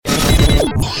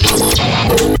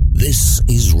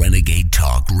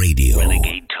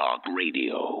Talk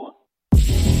Radio.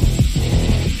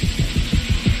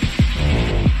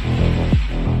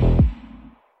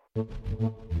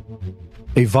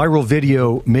 A viral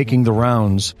video making the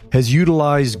rounds has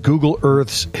utilized Google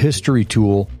Earth's history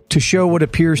tool to show what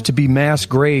appears to be mass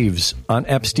graves on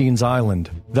Epstein's island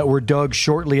that were dug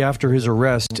shortly after his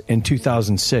arrest in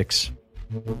 2006.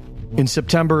 In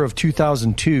September of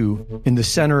 2002, in the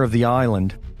center of the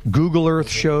island, Google Earth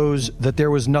shows that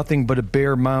there was nothing but a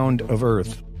bare mound of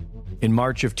earth. In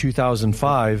March of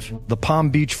 2005, the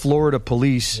Palm Beach, Florida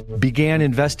police began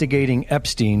investigating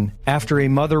Epstein after a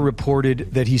mother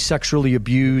reported that he sexually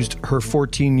abused her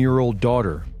 14-year-old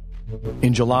daughter.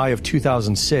 In July of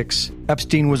 2006,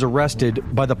 Epstein was arrested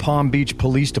by the Palm Beach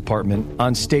Police Department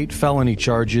on state felony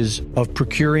charges of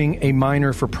procuring a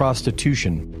minor for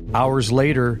prostitution. Hours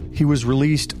later, he was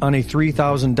released on a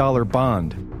 $3,000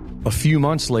 bond. A few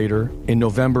months later, in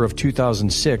November of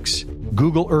 2006,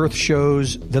 Google Earth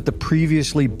shows that the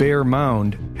previously bare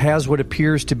mound has what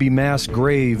appears to be mass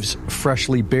graves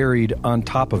freshly buried on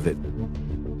top of it.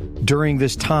 During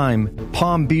this time,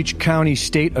 Palm Beach County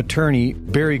State Attorney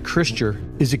Barry Christier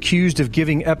is accused of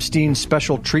giving Epstein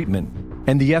special treatment,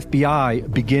 and the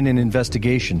FBI begin an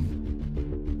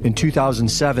investigation. In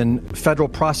 2007, federal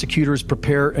prosecutors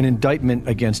prepare an indictment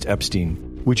against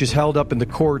Epstein, which is held up in the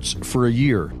courts for a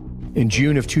year. In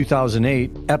June of 2008,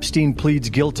 Epstein pleads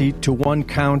guilty to 1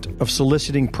 count of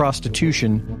soliciting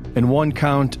prostitution and 1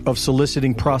 count of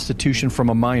soliciting prostitution from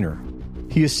a minor.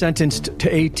 He is sentenced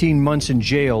to 18 months in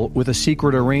jail with a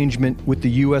secret arrangement with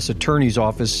the U.S. Attorney's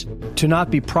Office to not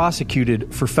be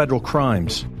prosecuted for federal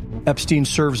crimes. Epstein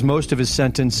serves most of his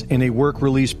sentence in a work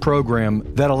release program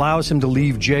that allows him to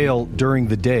leave jail during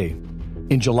the day.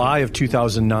 In July of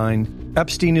 2009,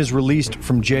 Epstein is released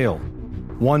from jail.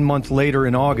 1 month later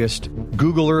in August,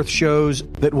 Google Earth shows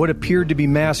that what appeared to be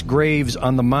mass graves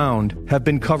on the mound have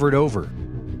been covered over.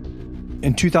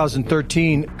 In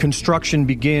 2013, construction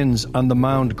begins on the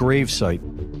mound gravesite.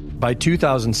 By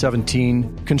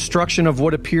 2017, construction of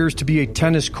what appears to be a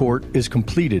tennis court is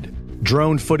completed.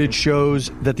 Drone footage shows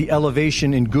that the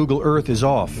elevation in Google Earth is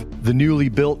off. The newly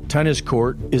built tennis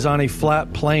court is on a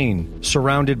flat plain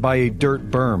surrounded by a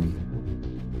dirt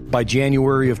berm. By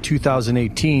January of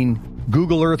 2018,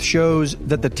 Google Earth shows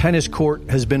that the tennis court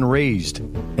has been raised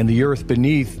and the earth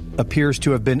beneath appears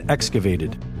to have been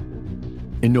excavated.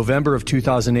 In November of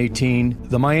 2018,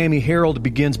 the Miami Herald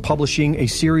begins publishing a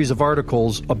series of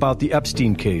articles about the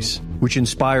Epstein case, which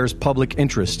inspires public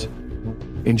interest.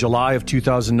 In July of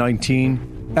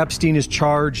 2019, Epstein is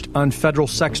charged on federal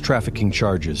sex trafficking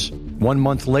charges. 1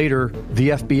 month later, the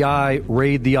FBI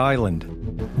raid the island.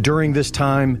 During this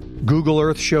time, Google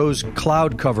Earth shows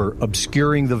cloud cover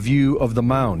obscuring the view of the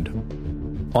mound.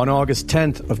 On August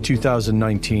 10th of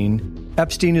 2019,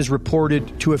 Epstein is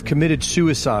reported to have committed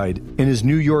suicide in his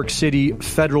New York City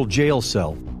federal jail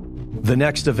cell. The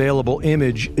next available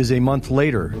image is a month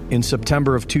later, in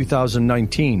September of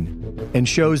 2019, and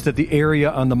shows that the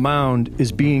area on the mound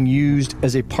is being used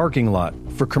as a parking lot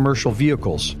for commercial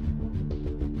vehicles.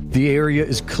 The area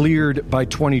is cleared by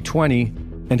 2020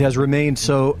 and has remained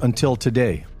so until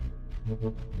today.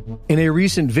 In a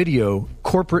recent video,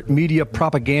 corporate media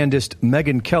propagandist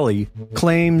Megyn Kelly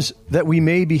claims that we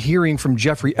may be hearing from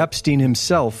Jeffrey Epstein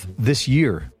himself this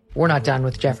year. We're not done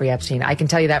with Jeffrey Epstein. I can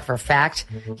tell you that for a fact.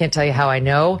 Can't tell you how I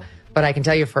know, but I can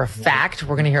tell you for a fact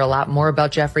we're going to hear a lot more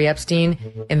about Jeffrey Epstein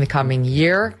in the coming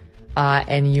year,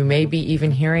 and you may be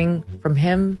even hearing from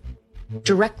him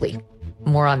directly.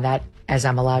 More on that as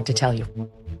I'm allowed to tell you.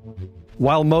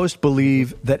 While most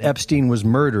believe that Epstein was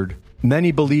murdered,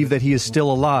 many believe that he is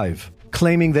still alive,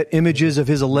 claiming that images of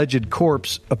his alleged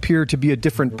corpse appear to be a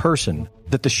different person,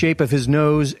 that the shape of his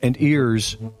nose and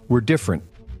ears were different.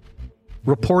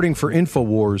 Reporting for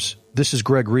InfoWars, this is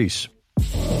Greg Reese.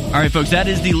 All right, folks, that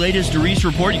is the latest Reese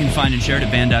report. You can find and share it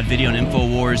at band.video and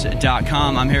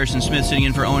Infowars.com. I'm Harrison Smith, sitting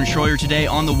in for Owen Schroyer today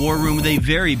on the War Room with a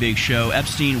very big show.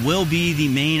 Epstein will be the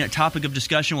main topic of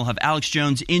discussion. We'll have Alex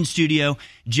Jones in studio,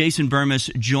 Jason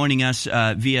Burmis joining us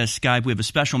via Skype. We have a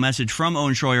special message from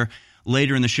Owen Schroyer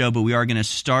later in the show, but we are going to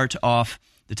start off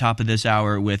the top of this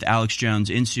hour with Alex Jones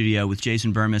in studio with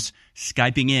Jason Burmis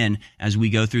Skyping in as we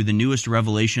go through the newest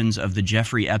revelations of the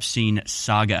Jeffrey Epstein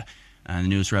saga. The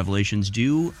newest revelations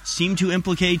do seem to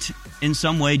implicate in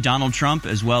some way Donald Trump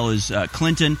as well as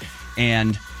Clinton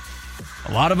and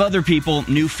a lot of other people,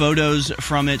 new photos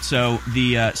from it. So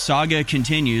the saga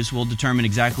continues. We'll determine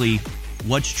exactly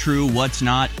what's true, what's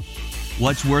not,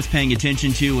 what's worth paying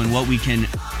attention to, and what we can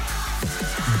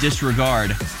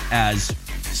disregard as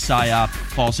PSYOP,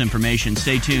 false information.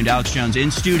 Stay tuned. Alex Jones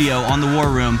in studio on the War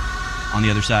Room. On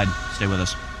the other side, stay with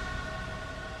us.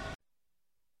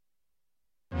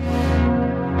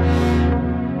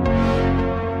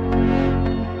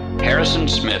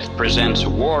 Harrison Smith presents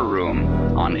War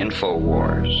Room on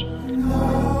InfoWars.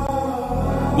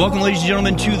 Welcome, ladies and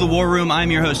gentlemen, to the War Room.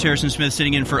 I'm your host, Harrison Smith,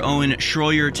 sitting in for Owen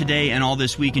Schroyer today and all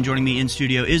this week. And joining me in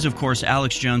studio is, of course,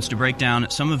 Alex Jones to break down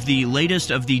some of the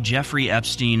latest of the Jeffrey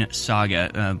Epstein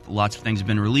saga. Lots of things have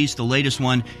been released. The latest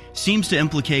one seems to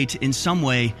implicate, in some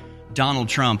way, Donald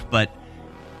Trump. But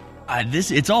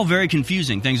it's all very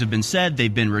confusing. Things have been said.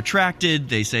 They've been retracted.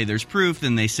 They say there's proof.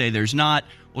 Then they say there's not.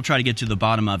 We'll try to get to the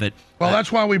bottom of it. Well, that's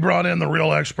why we brought in the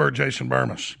real expert, Jason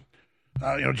Burmis.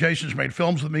 Jason's made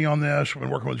films with me on this. We've been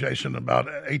working with Jason about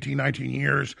 18, 19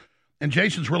 years. And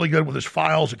Jason's really good with his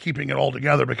files of keeping it all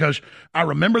together because I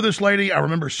remember this lady. I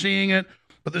remember seeing it.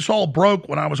 But this all broke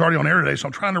when I was already on air today. So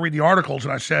I'm trying to read the articles.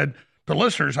 And I said to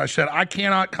listeners, I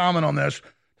cannot comment on this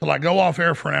till I go off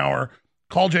air for an hour,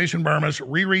 call Jason Burmis,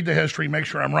 reread the history, make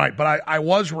sure I'm right. But I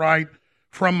was right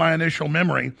from my initial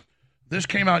memory. This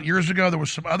came out years ago. There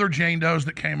was some other Jane Does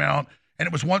that came out. And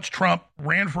it was once Trump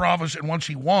ran for office and once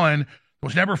he won, there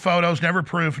was never photos, never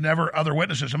proof, never other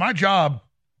witnesses. And my job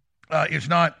is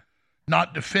not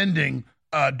defending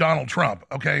Donald Trump,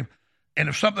 okay? And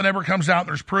if something ever comes out and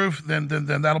there's proof, then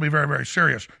that'll be very, very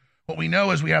serious. What we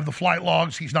know is we have the flight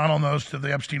logs. He's not on those to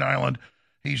the Epstein Island.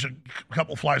 He's a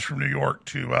couple flights from New York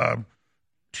to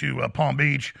Palm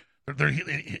Beach.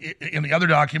 In the other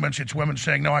documents, it's women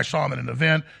saying, no, I saw him at an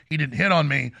event. He didn't hit on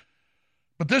me.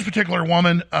 But this particular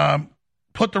woman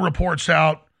put the reports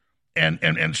out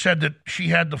and said that she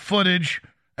had the footage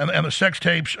and the sex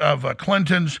tapes of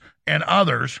Clinton's and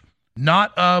others,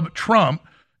 not of Trump,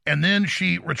 and then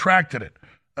she retracted it,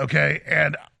 okay?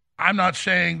 And I'm not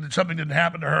saying that something didn't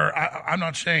happen to her. I'm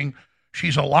not saying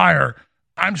she's a liar.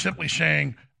 I'm simply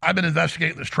saying I've been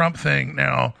investigating this Trump thing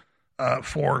now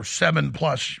for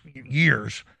 7+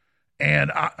 years,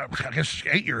 and I guess it's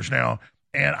 8 years now,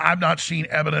 and I've not seen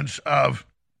evidence of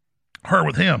her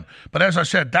with him. But as I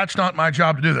said, that's not my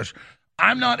job to do this.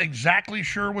 I'm not exactly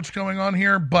sure what's going on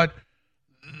here, but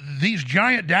these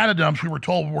giant data dumps we were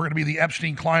told were going to be the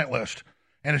Epstein client list.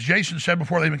 And as Jason said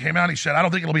before they even came out, he said, I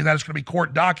don't think it'll be that. It's going to be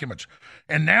court documents.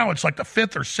 And now it's like the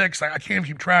 5th or 6th, I can't even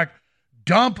keep track,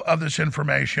 dump of this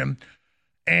information.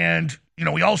 And,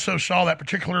 we also saw that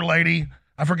particular lady,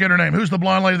 I forget her name. Who's the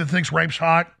blonde lady that thinks rape's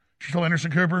hot? She's still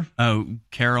Anderson Cooper? Oh,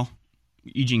 Carol.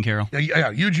 Eugene Carroll. Yeah,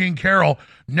 Eugene Carroll.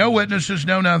 No witnesses,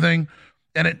 no nothing.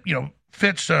 And it,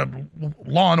 fits a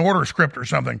Law and Order script or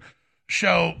something.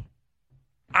 So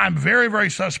I'm very,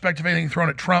 very suspect of anything thrown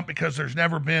at Trump because there's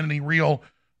never been any real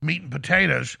meat and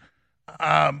potatoes.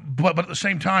 But at the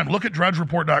same time, look at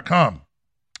DrudgeReport.com.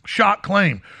 Shock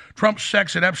claim. Trump's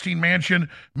sex at Epstein Mansion,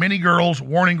 many girls,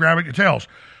 warning graphic details.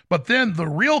 But then the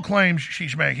real claims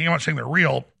she's making, I'm not saying they're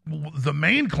real, the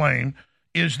main claim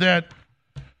is that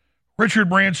Richard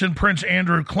Branson, Prince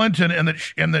Andrew, Clinton, and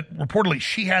that reportedly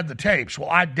she had the tapes. Well,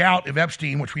 I doubt if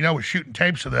Epstein, which we know is shooting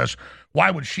tapes of this,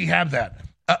 why would she have that?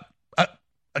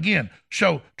 Again,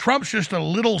 so Trump's just a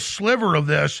little sliver of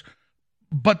this,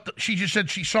 but she just said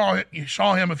she saw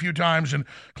him a few times and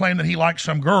claimed that he liked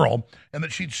some girl and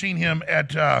that she'd seen him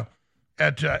at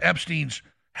Epstein's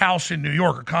house in New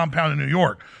York or compound in New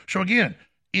York. So again,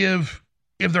 if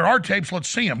there are tapes, let's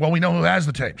see them. Well, we know who has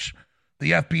the tapes.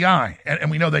 The FBI,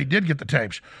 and we know they did get the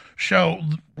tapes. So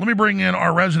let me bring in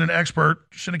our resident expert,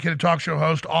 syndicated talk show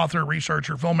host, author,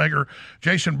 researcher, filmmaker,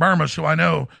 Jason Burmis, who I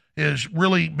know has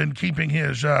really been keeping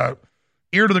his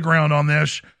ear to the ground on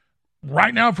this.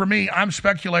 Right now, for me, I'm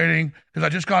speculating because I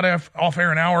just got off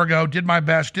air an hour ago, did my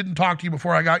best, didn't talk to you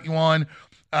before I got you on.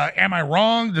 Am I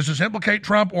wrong? Does this implicate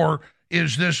Trump, or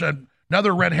is this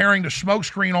another red herring to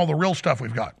smokescreen all the real stuff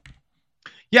we've got?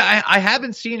 Yeah, I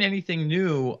haven't seen anything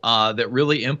new that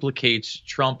really implicates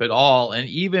Trump at all. And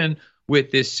even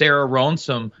with this Sarah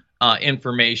Ronsum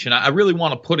information, I really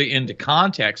want to put it into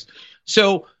context.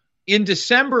 So in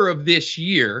December of this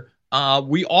year,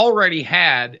 we already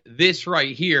had this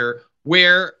right here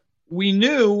where we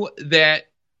knew that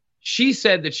she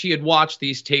said that she had watched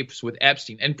these tapes with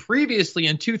Epstein. And previously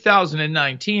in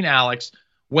 2019, Alex,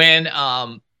 when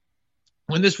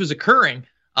this was occurring,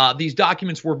 these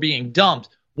documents were being dumped.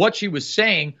 What she was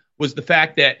saying was the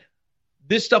fact that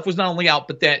this stuff was not only out,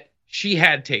 but that she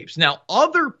had tapes. Now,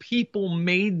 other people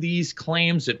made these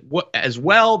claims as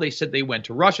well. They said they went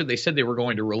to Russia. They said they were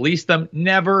going to release them.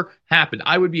 Never happened.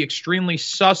 I would be extremely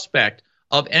suspect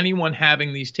of anyone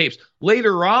having these tapes.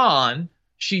 Later on,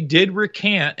 she did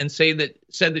recant and said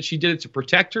that she did it to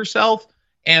protect herself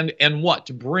and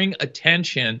to bring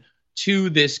attention to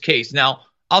this case. Now,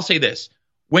 I'll say this.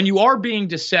 When you are being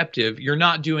deceptive, you're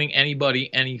not doing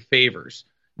anybody any favors.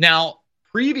 Now,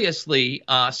 previously,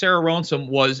 Sarah Ronsum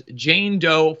was Jane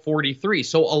Doe 43.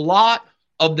 So a lot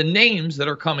of the names that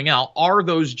are coming out are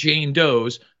those Jane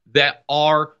Does that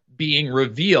are being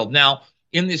revealed. Now,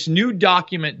 in this new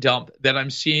document dump that I'm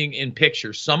seeing in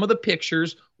pictures, some of the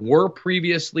pictures were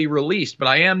previously released, but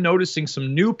I am noticing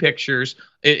some new pictures,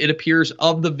 it appears,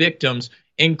 of the victims,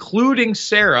 including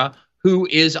Sarah, who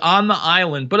is on the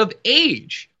island, but of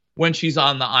age when she's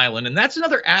on the island. And that's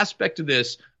another aspect of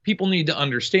this people need to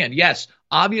understand. Yes,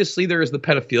 obviously there is the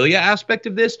pedophilia aspect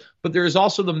of this, but there is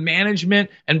also the management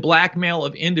and blackmail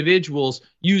of individuals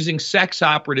using sex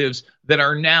operatives that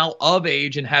are now of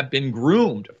age and have been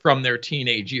groomed from their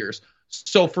teenage years.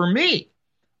 So for me,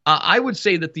 I would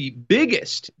say that the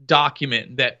biggest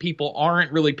document that people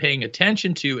aren't really paying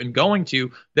attention to and going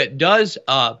to that does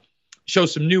show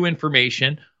some new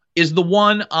information is the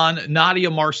one on Nadia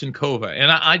Marcinkova.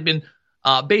 And I've been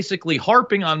basically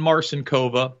harping on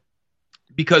Marcinkova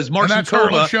because Marcinkova... And that's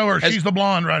her. Let's show her. She's the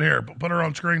blonde right here. Put her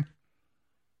on screen.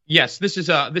 Yes, this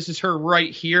is her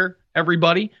right here,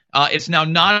 everybody. It's now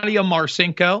Nadia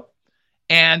Marcinko.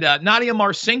 And Nadia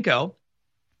Marcinko,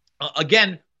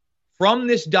 again, from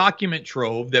this document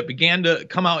trove that began to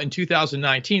come out in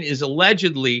 2019, is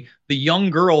allegedly the young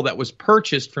girl that was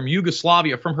purchased from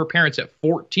Yugoslavia from her parents at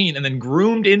 14 and then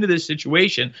groomed into this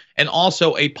situation, and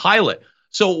also a pilot.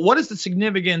 So what is the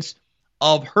significance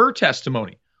of her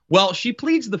testimony? Well, she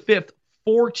pleads the fifth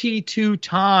 42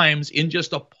 times in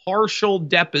just a partial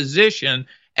deposition,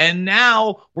 and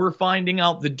now we're finding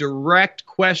out the direct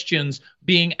questions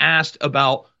being asked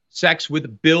about sex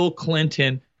with Bill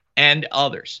Clinton and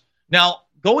others. Now,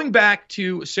 going back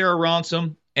to Sarah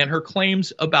Ransom and her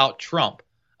claims about Trump,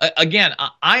 again,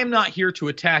 I am not here to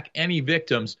attack any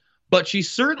victims, but she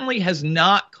certainly has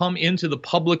not come into the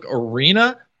public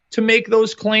arena to make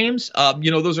those claims.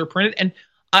 Those are printed. And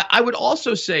I would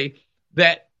also say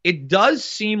that it does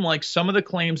seem like some of the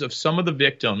claims of some of the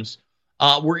victims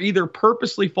were either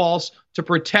purposely false to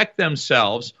protect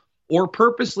themselves or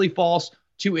purposely false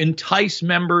to entice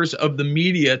members of the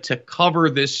media to cover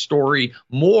this story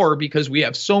more, because we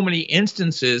have so many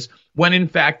instances when, in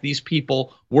fact, these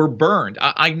people were burned.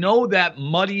 I know that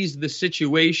muddies the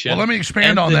situation. Well, let me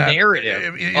expand on that.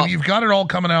 Narrative. If you've got it all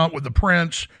coming out with the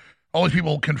prints, all these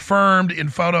people confirmed in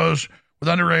photos with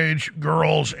underage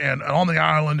girls and on the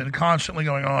island and constantly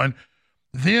going on,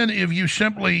 then if you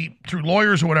simply, through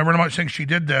lawyers or whatever, and I'm not saying she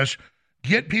did this,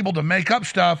 get people to make up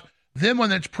stuff, then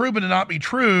when it's proven to not be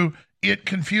true, it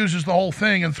confuses the whole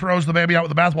thing and throws the baby out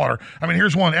with the bathwater. I mean,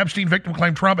 here's one. Epstein victim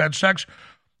claimed Trump had sex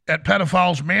at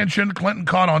pedophile's mansion. Clinton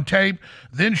caught on tape.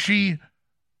 Then she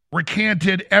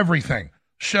recanted everything.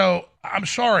 So I'm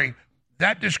sorry.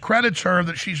 That discredits her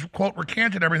that she's, quote,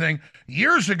 recanted everything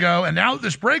years ago. And now that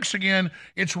this breaks again,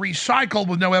 it's recycled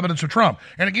with no evidence of Trump.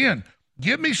 And again,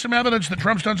 give me some evidence that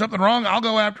Trump's done something wrong. I'll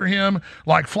go after him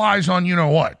like flies on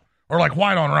you-know-what, or like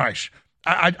white on rice.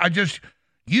 I just...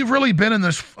 You've really been in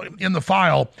the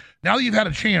file. Now that you've had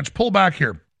a chance, pull back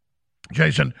here,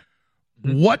 Jason.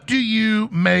 What do you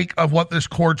make of what this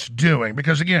court's doing?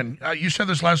 Because, again, you said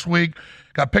this last week,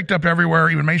 got picked up everywhere.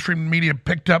 Even mainstream media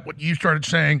picked up what you started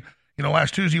saying,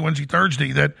 last Tuesday, Wednesday,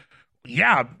 Thursday, that,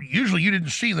 yeah, usually you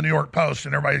didn't see the New York Post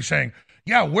and everybody saying,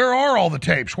 yeah, where are all the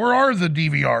tapes? Where are the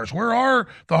DVRs? Where are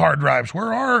the hard drives?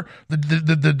 Where are the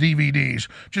DVDs?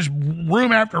 Just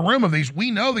room after room of these.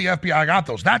 We know the FBI got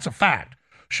those. That's a fact.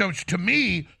 So to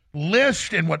me,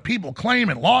 list and what people claim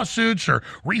in lawsuits or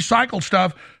recycled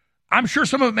stuff, I'm sure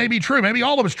some of it may be true. Maybe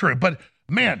all of it's true. But,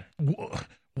 man,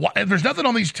 if there's nothing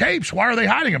on these tapes, why are they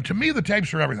hiding them? To me, the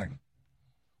tapes are everything.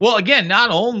 Well, again,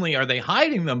 not only are they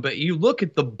hiding them, but you look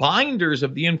at the binders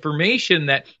of the information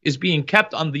that is being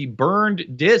kept on the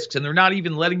burned discs, and they're not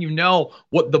even letting you know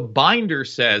what the binder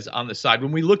says on the side.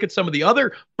 When we look at some of the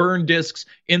other burned discs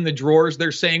in the drawers,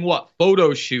 they're saying what?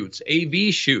 Photo shoots,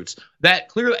 AV shoots, that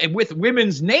clearly with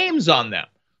women's names on them.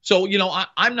 So,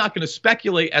 I'm not going to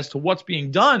speculate as to what's being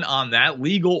done on that,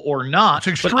 legal or not.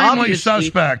 It's extremely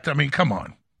suspect. I mean, come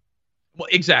on. Well,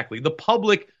 exactly. The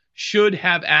public should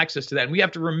have access to that. And we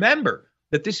have to remember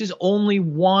that this is only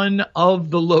one of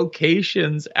the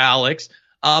locations, Alex.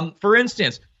 For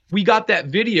instance, we got that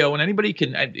video, and anybody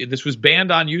can, this was banned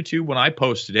on YouTube when I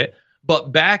posted it,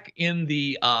 but back in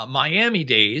the Miami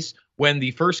days, when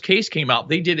the first case came out,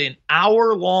 they did an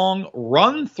hour-long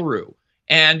run-through.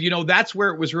 And, that's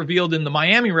where it was revealed in the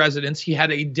Miami residence. He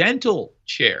had a dental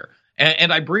chair.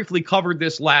 And I briefly covered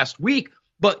this last week,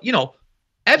 but,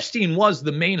 Epstein was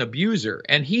the main abuser,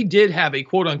 and he did have a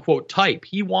quote-unquote type.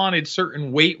 He wanted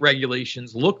certain weight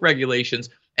regulations, look regulations,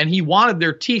 and he wanted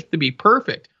their teeth to be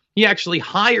perfect. He actually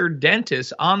hired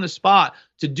dentists on the spot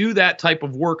to do that type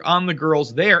of work on the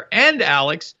girls there. And,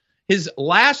 Alex, his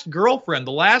last girlfriend,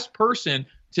 the last person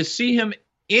to see him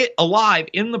alive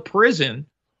in the prison,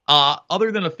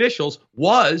 other than officials,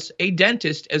 was a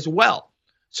dentist as well.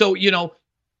 So,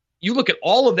 you look at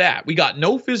all of that. We got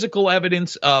no physical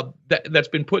evidence that's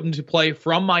been put into play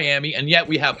from Miami, and yet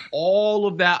we have all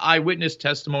of that eyewitness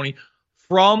testimony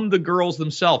from the girls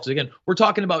themselves. Again, we're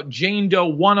talking about Jane Doe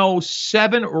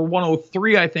 107 or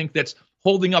 103, I think, that's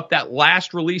holding up that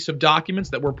last release of documents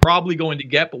that we're probably going to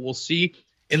get, but we'll see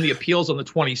in the appeals on the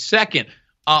 22nd.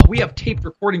 We have taped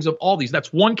recordings of all these.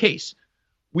 That's one case.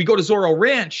 We go to Zorro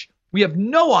Ranch. We have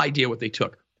no idea what they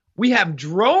took. We have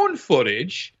drone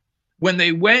footage when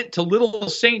they went to Little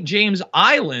St. James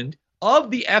Island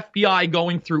of the FBI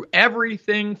going through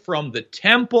everything from the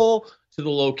temple to the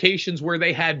locations where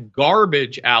they had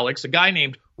garbage, Alex. A guy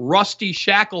named Rusty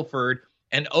Shackelford,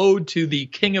 an ode to the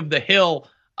King of the Hill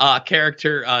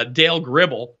character, Dale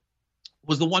Gribble,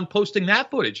 was the one posting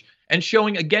that footage and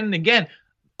showing again and again.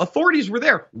 Authorities were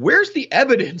there. Where's the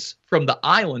evidence from the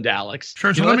island, Alex?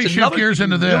 Sure, so let me shift gears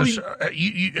into this.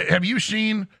 Have you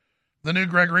seen the new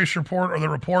Greg Reese report or the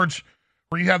reports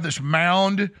where you have this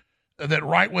mound that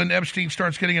right when Epstein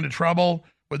starts getting into trouble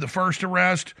with the first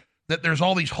arrest, that there's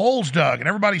all these holes dug, and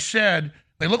everybody said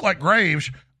they look like graves.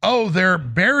 Oh, they're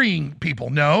burying people.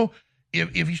 No,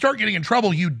 if you start getting in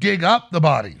trouble, you dig up the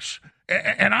bodies.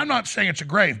 And I'm not saying it's a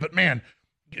grave, but man,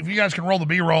 if you guys can roll the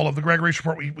B-roll of the Greg Reese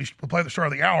report, we play the start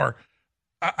of the hour.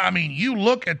 I mean, you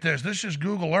look at this. This is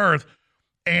Google Earth,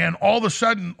 and all of a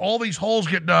sudden, all these holes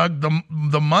get dug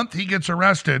the month he gets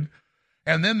arrested,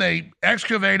 and then they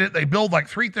excavate it. They build like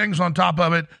 3 things on top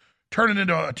of it, turn it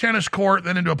into a tennis court,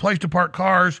 then into a place to park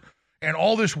cars, and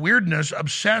all this weirdness,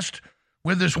 obsessed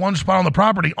with this one spot on the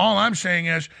property. All I'm saying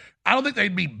is, I don't think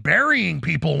they'd be burying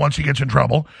people once he gets in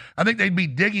trouble. I think they'd be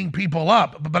digging people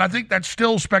up, but I think that's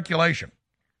still speculation.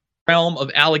 Realm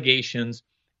of allegations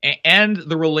and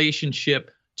the relationship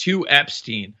to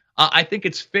Epstein. I think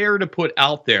it's fair to put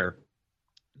out there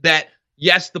that,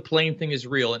 yes, the plane thing is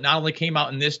real. It not only came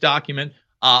out in this document,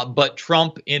 but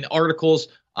Trump in articles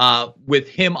with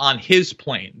him on his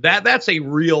plane. That's a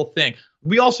real thing.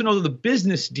 We also know that the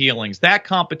business dealings, that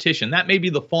competition, that may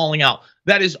be the falling out,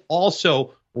 that is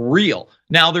also real.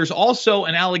 Now, there's also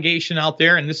an allegation out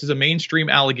there, and this is a mainstream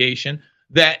allegation,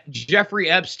 that Jeffrey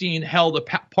Epstein held a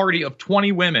party of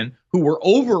 20 women who were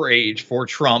overage for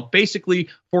Trump, basically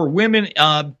for women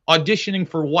auditioning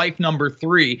for wife number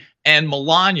 3, and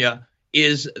Melania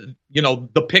is,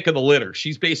 the pick of the litter.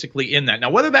 She's basically in that. Now,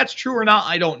 whether that's true or not,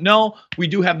 I don't know. We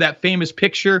do have that famous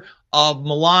picture of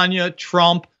Melania,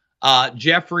 Trump,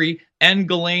 Jeffrey, and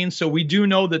Ghislaine, so we do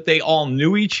know that they all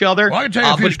knew each other. Well, I can tell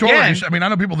you a few stories. I mean, I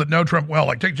know people that know Trump well,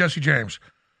 like take Jesse James.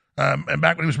 And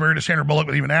back when he was married to Sandra Bullock,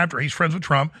 but even after, he's friends with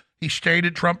Trump. He stayed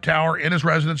at Trump Tower in his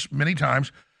residence many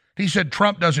times. He said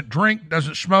Trump doesn't drink,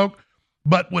 doesn't smoke,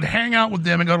 but would hang out with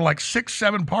them and go to like 6,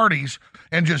 7 parties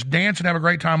and just dance and have a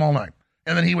great time all night.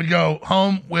 And then he would go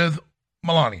home with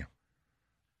Melania.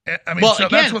 I mean, so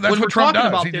again, that's what Trump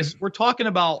does. We're talking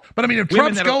about. But I mean, if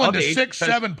Trump's going to 6,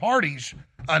 7 parties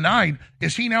a night,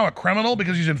 is he now a criminal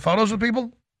because he's in photos with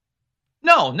people?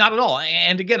 No, not at all.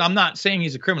 And again, I'm not saying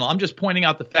he's a criminal. I'm just pointing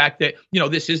out the fact that,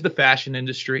 this is the fashion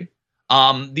industry.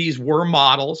 These were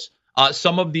models.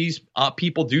 Some of these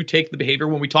people do take the behavior.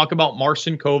 When we talk about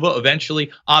Marcinkova,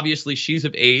 eventually, obviously, she's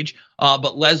of age.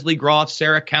 But Leslie Groff,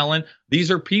 Sarah Kellen, these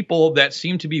are people that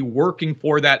seem to be working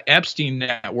for that Epstein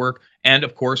network. And,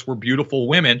 of course, were beautiful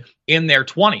women in their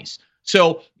 20s.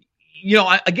 So,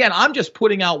 again, I'm just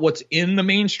putting out what's in the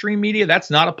mainstream media.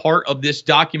 That's not a part of this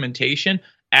documentation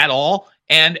at all.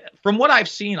 And from what I've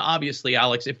seen, obviously,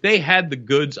 Alex, if they had the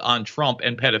goods on Trump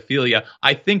and pedophilia,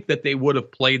 I think that they would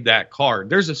have played that card.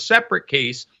 There's a separate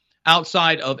case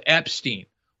outside of Epstein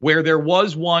where there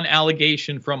was one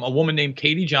allegation from a woman named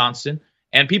Katie Johnson,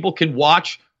 and people can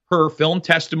watch her film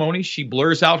testimony. She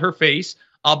blurs out her face,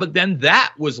 but then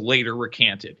that was later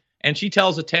recanted. And she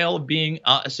tells a tale of being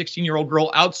a 16-year-old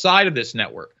girl outside of this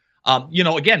network.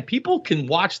 Again, people can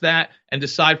watch that and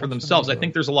decide for themselves. I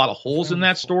think there's a lot of holes in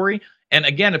that story. And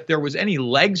again, if there was any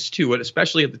legs to it,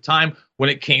 especially at the time when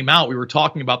it came out, we were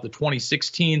talking about the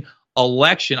 2016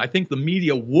 election. I think the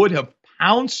media would have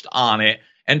pounced on it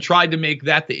and tried to make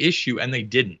that the issue, and they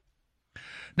didn't.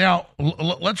 Now,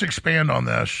 let's expand on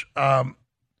this.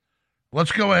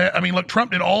 Let's go ahead. I mean, look,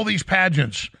 Trump did all these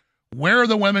pageants. Where are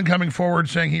the women coming forward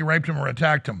saying he raped him or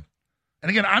attacked him? And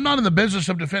again, I'm not in the business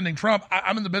of defending Trump.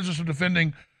 I'm in the business of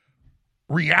defending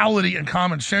reality and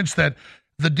common sense that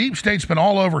the deep state's been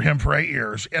all over him for 8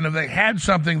 years, and if they had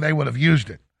something, they would have used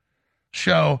it.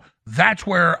 So that's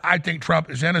where I think Trump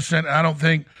is innocent, and I don't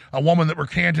think a woman that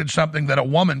recanted something that a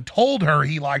woman told her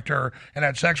he liked her and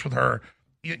had sex with her.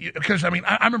 Because, I mean,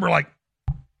 I remember, like,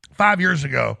 5 years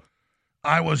ago,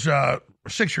 I was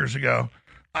 6 years ago,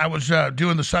 I was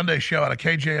doing the Sunday show out of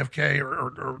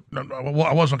KJFK, no,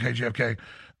 I was on KJFK,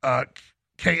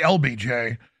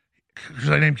 KLBJ, because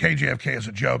I named KJFK as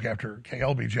a joke after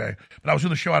KLBJ. But I was doing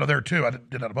the show out of there, too. I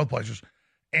did that at both places.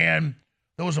 And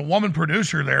there was a woman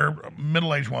producer there, a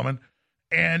middle-aged woman,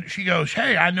 and she goes,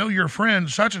 hey, I know your friend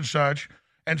such and such,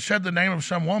 and said the name of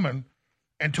some woman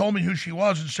and told me who she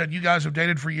was and said, you guys have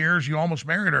dated for years, you almost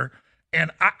married her.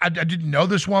 And I didn't know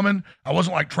this woman. I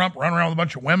wasn't like Trump running around with a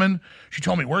bunch of women. She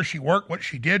told me where she worked, what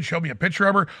she did, showed me a picture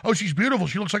of her. Oh, she's beautiful.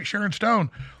 She looks like Sharon Stone.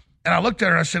 And I looked at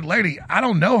her and I said, lady, I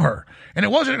don't know her. And it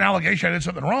wasn't an allegation I did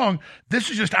something wrong. This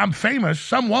is just, I'm famous.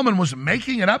 Some woman was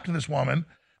making it up to this woman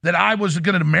that I was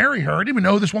going to marry her. I didn't even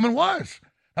know who this woman was.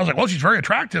 I was like, well, she's very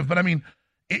attractive. But I mean,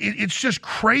 it's just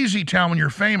crazy town when you're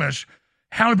famous,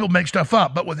 how many people make stuff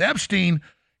up. But with Epstein,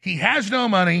 he has no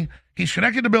money. He's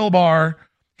connected to Bill Barr.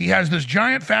 He has this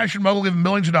giant fashion mogul giving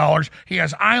millions of dollars. He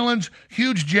has islands,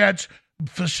 huge jets,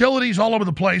 facilities all over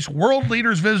the place, world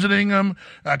leaders visiting him,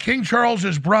 King Charles,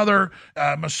 his brother,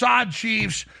 Mossad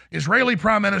chiefs, Israeli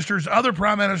prime ministers, other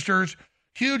prime ministers,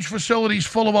 huge facilities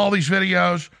full of all these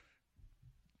videos.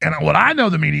 And what I know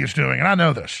the media is doing, and I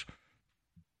know this,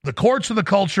 the courts of the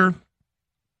culture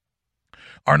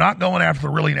are not going after the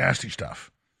really nasty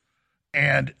stuff.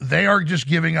 And they are just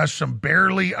giving us some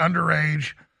barely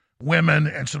underage women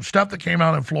and some stuff that came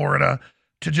out in Florida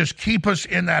to just keep us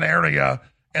in that area.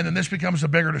 And then this becomes a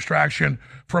bigger distraction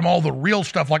from all the real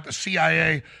stuff like the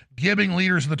CIA giving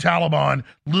leaders of the Taliban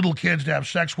little kids to have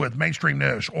sex with, mainstream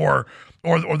news, or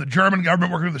the German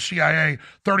government working with the CIA,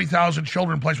 30,000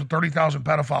 children placed with 30,000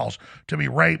 pedophiles to be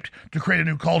raped to create a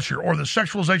new culture, or the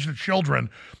sexualization of children,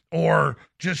 or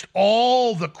just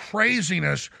all the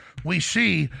craziness we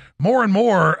see more and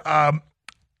more.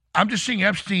 I'm just seeing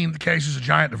Epstein case as a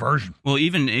giant diversion. Well,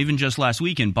 even just last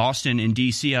week in Boston and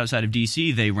D.C., outside of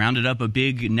D.C., they rounded up a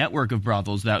big network of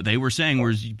brothels that they were saying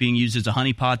was being used as a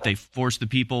honeypot. They forced the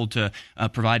people to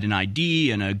provide an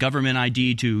ID and a government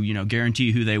ID to,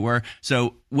 guarantee who they were.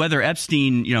 So whether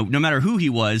Epstein, no matter who he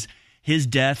was, his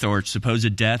death or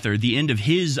supposed death or the end of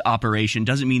his operation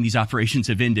doesn't mean these operations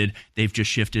have ended. They've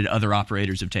just shifted. Other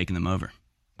operators have taken them over.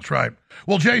 That's right.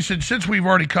 Well, Jason, since we've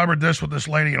already covered this with this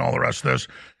lady and all the rest of this,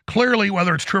 clearly,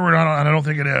 whether it's true or not, and I don't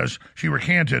think it is, she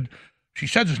recanted, she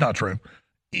says it's not true,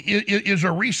 is a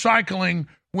recycling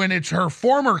when it's her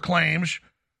former claims,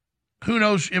 who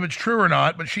knows if it's true or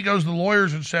not, but she goes to the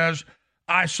lawyers and says,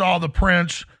 I saw the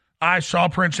prince, I saw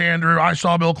Prince Andrew, I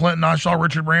saw Bill Clinton, I saw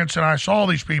Richard Branson, I saw all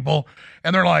these people,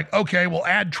 and they're like, okay, well,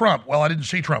 add Trump. Well, I didn't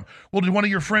see Trump. Well, did one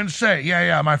of your friends say?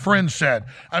 Yeah, my friend said.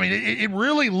 I mean, it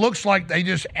really looks like they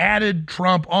just added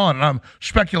Trump on, and I'm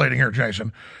speculating here,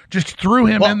 Jason, just threw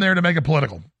him in there to make it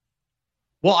political.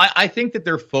 Well, I think that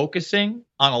they're focusing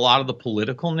on a lot of the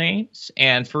political names.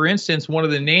 And for instance, one of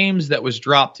the names that was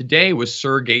dropped today was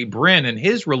Sergey Brin and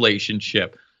his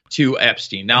relationship to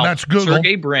Epstein. Now, that's Google.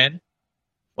 Sergey Brin.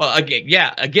 Well,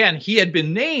 again, he had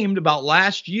been named about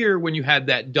last year when you had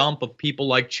that dump of people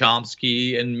like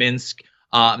Chomsky and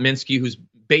Minsky, who's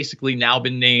basically now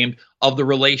been named, of the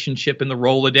relationship in the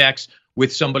Rolodex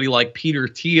with somebody like Peter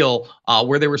Thiel,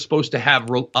 where they were supposed to have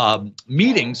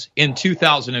meetings in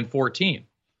 2014.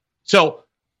 So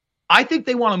I think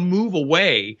they want to move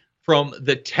away from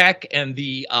the tech and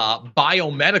the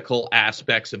biomedical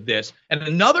aspects of this. And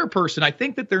another person, I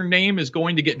think that their name is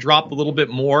going to get dropped a little bit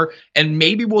more, and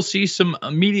maybe we'll see some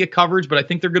media coverage, but I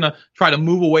think they're going to try to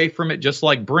move away from it just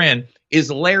like Brin,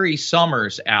 is Larry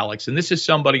Summers, Alex. And this is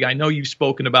somebody I know you've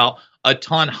spoken about a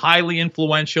ton, highly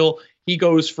influential. He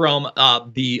goes from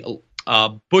the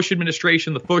Bush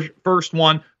administration, the first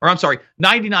one, or I'm sorry,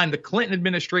 99, the Clinton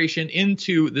administration,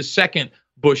 into the second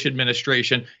Bush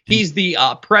administration. He's the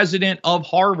president of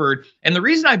Harvard. And the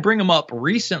reason I bring him up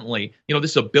recently,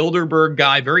 this is a Bilderberg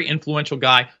guy, very influential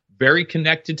guy, very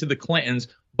connected to the Clintons,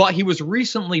 but he was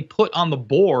recently put on the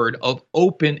board of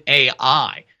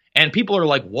OpenAI. And people are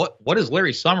like, what does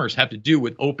Larry Summers have to do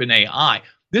with OpenAI?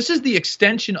 This is the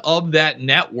extension of that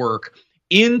network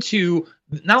into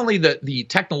not only the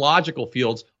technological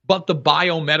fields, but the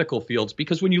biomedical fields.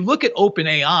 Because when you look at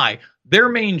OpenAI, their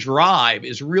main drive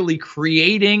is really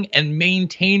creating and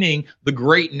maintaining the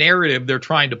great narrative they're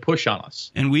trying to push on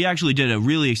us. And we actually did a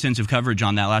really extensive coverage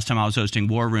on that last time I was hosting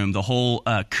War Room, the whole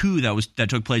coup that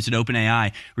took place at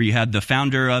OpenAI, where you had the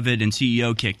founder of it and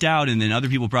CEO kicked out, and then other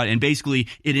people brought in. And basically,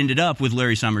 it ended up with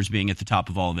Larry Summers being at the top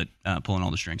of all of it, pulling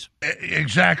all the strings.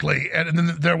 Exactly. And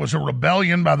then there was a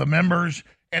rebellion by the members,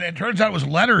 and it turns out it was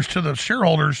letters to the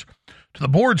shareholders, to the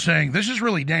board, saying, this is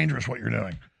really dangerous what you're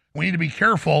doing. We need to be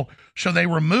careful. So they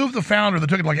removed the founder that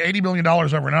took it like $80 million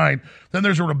overnight. Then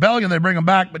there's a rebellion. They bring him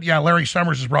back. But yeah, Larry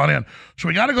Summers is brought in. So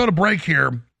we got to go to break here.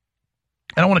 And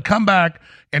I want to come back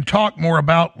and talk more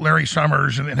about Larry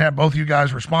Summers and have both of you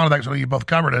guys respond to that because I know you both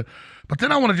covered it. But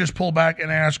then I want to just pull back and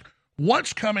ask,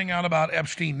 what's coming out about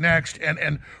Epstein next,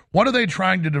 and what are they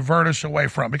trying to divert us away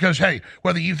from? Because, hey,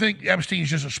 whether you think Epstein's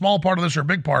just a small part of this or a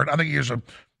big part, I think he is a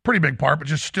pretty big part, but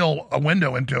just still a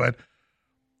window into it.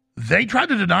 They tried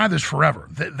to deny this forever.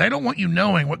 They don't want you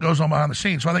knowing what goes on behind the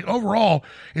scenes. So I think overall,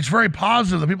 it's very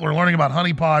positive that people are learning about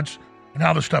honeypots and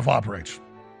how this stuff operates.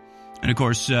 And of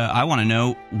course, I want to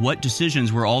know what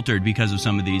decisions were altered because of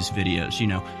some of these videos. You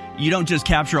know, you don't just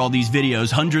capture all these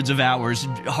videos, hundreds of hours,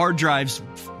 hard drives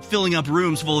filling up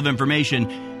rooms full of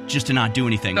information just to not do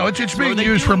anything. No, it's being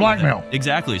used for blackmail.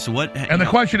 Exactly. So what? And the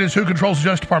question is, who controls the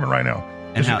Justice Department right now?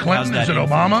 Is it Clinton? Is it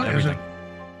Obama? Is it?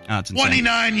 Oh, it's insane.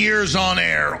 29 years on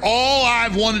air. All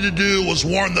I've wanted to do was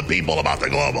warn the people about the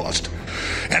globalist.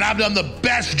 And I've done the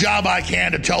best job I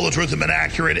can to tell the truth and been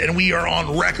accurate, and we are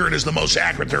on record as the most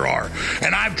accurate there are.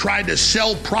 And I've tried to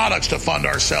sell products to fund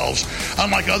ourselves.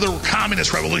 Unlike other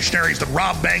communist revolutionaries that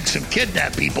rob banks and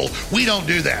kidnap people, we don't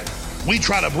do that. We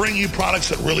try to bring you products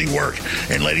that really work.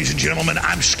 And ladies and gentlemen,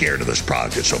 I'm scared of this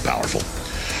product. It's so powerful.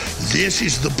 This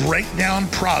is the breakdown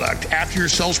product, after your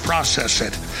cells process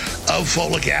it, of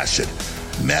folic acid,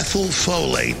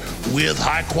 methylfolate with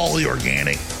high-quality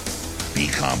organic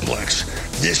B-complex.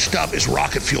 This stuff is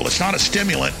rocket fuel. It's not a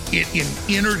stimulant. It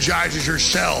energizes your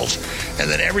cells, and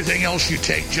then everything else you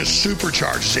take just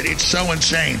supercharges it. It's so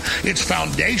insane. It's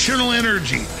foundational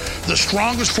energy, the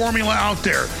strongest formula out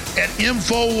there at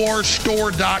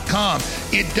InfoWarsStore.com.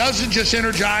 It doesn't just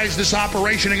energize this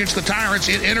operation against the tyrants.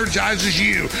 It energizes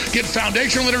you. Get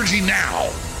foundational energy now.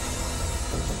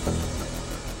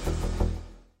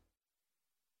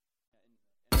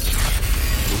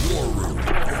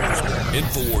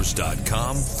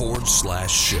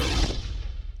 Infowars.com/show.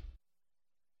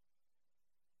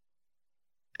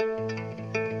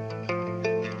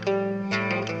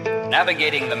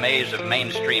 Navigating the maze of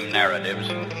mainstream narratives,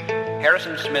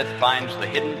 Harrison Smith finds the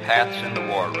hidden paths in the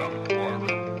war room.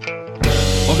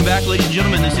 Welcome back, ladies and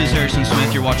gentlemen. This is Harrison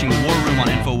Smith. You're watching The War Room on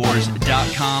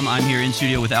Infowars.com. I'm here in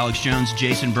studio with Alex Jones.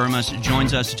 Jason Burmas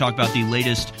joins us to talk about the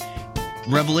latest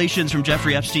revelations from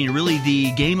Jeffrey Epstein, really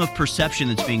the game of perception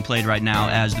that's being played right now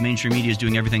as the mainstream media is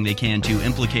doing everything they can to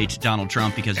implicate Donald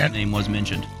Trump because his name was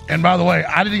mentioned. And by the way,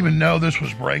 I didn't even know this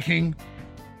was breaking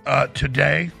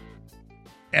today.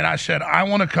 And I said, I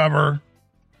want to cover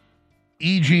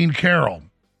E. Jean Carroll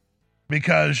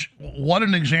because what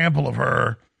an example of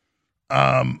her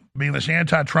being this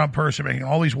anti-Trump person, making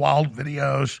all these wild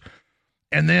videos.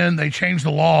 And then they changed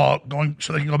the law going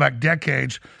so they can go back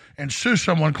decades and sue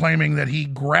someone claiming that he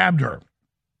grabbed her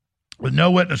with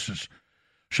no witnesses.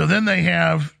 So then they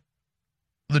have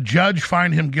the judge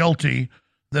find him guilty,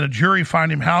 then a jury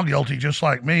find him how guilty, just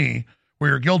like me,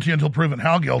 where you're guilty until proven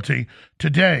how guilty.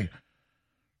 Today,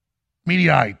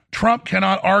 Mediaite, Trump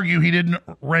cannot argue he didn't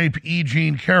rape E.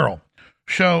 Jean Carroll.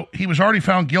 So he was already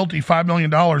found guilty $5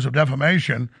 million of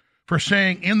defamation for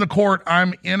saying in the court,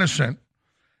 I'm innocent.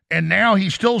 And now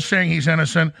he's still saying he's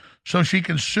innocent, so she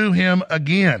can sue him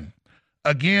again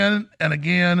and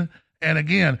again and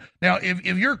again. Now, if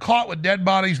you're caught with dead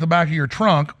bodies in the back of your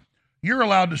trunk, you're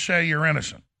allowed to say you're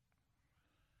innocent.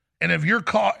 And if you're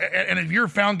caught, and if you're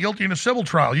found guilty in a civil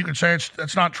trial, you can say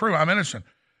that's not true. I'm innocent.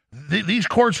 These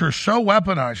courts are so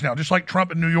weaponized now, just like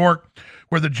Trump in New York,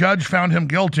 where the judge found him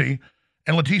guilty,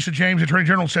 and Letitia James, Attorney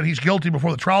General, said he's guilty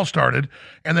before the trial started,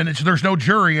 and then there's no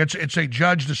jury. It's a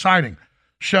judge deciding.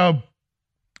 So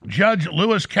Judge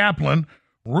Lewis Kaplan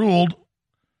ruled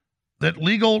that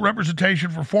legal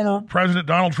representation for former President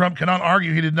Donald Trump cannot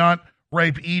argue he did not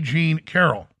rape E. Jean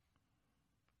Carroll.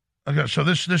 Okay, so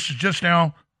this is just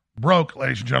now broke,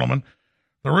 ladies and gentlemen.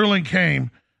 The ruling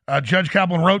came. Judge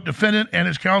Kaplan wrote, defendant and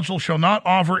his counsel shall not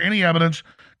offer any evidence,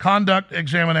 conduct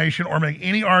examination, or make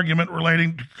any argument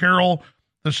relating to Carroll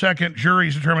II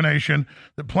jury's determination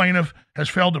that plaintiff has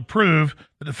failed to prove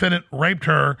the defendant raped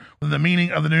her within the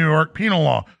meaning of the New York penal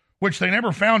law, which they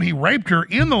never found he raped her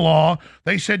in the law.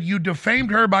 They said you defamed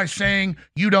her by saying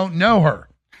you don't know her.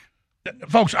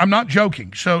 Folks, I'm not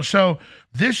joking. So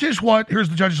this is what, here's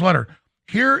the judge's letter.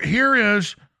 Here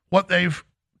is what they've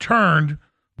turned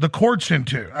the courts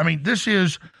into. I mean, this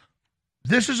is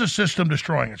a system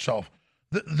destroying itself.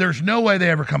 There's no way they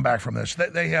ever come back from this.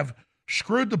 They have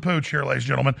screwed the pooch here, ladies and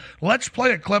gentlemen. Let's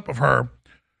play a clip of her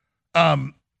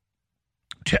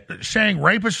saying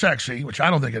rape is sexy, which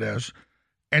I don't think it is,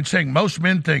 and saying most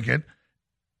men think it,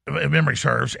 if memory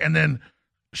serves, and then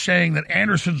saying that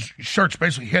Anderson's shirt's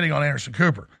basically hitting on Anderson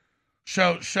Cooper.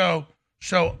 So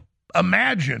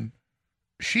imagine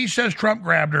she says Trump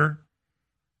grabbed her.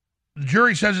 The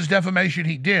jury says it's defamation.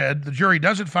 He did. The jury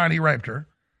doesn't find he raped her.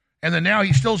 And then now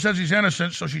he still says he's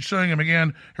innocent, so she's suing him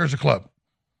again. Here's a clip.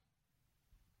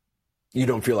 You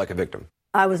don't feel like a victim.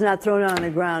 I was not thrown on the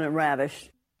ground and ravished,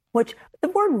 which the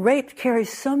word rape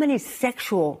carries so many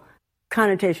sexual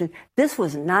connotations. This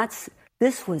was not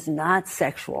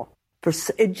sexual.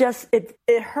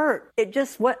 It hurt.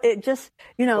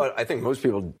 But I think most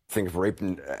people think of rape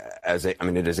as it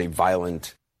is a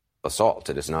violent assault.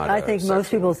 It is not. I think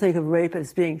most people think of rape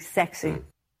as being sexy.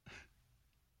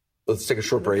 Let's take a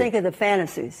short break. Think of the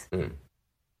fantasies.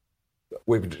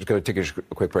 We're just going to take a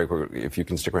quick break. If you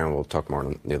can stick around, we'll talk more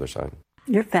on the other side.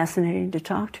 You're fascinating to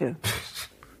talk to.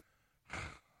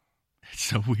 It's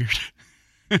so weird.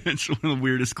 It's one of the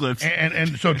weirdest clips.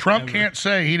 And so Trump can't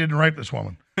say he didn't rape this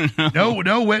woman.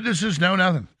 No witnesses, no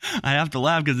nothing. I have to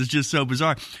laugh because it's just so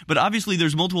bizarre. But obviously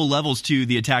there's multiple levels to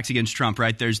the attacks against Trump,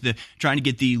 right? There's the trying to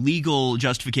get the legal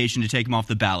justification to take him off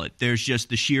the ballot. There's just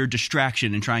the sheer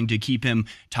distraction and trying to keep him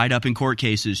tied up in court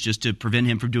cases just to prevent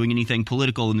him from doing anything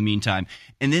political in the meantime.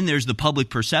 And then there's the public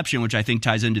perception, which I think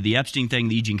ties into the Epstein thing,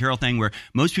 the E. Jean Carroll thing, where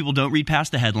most people don't read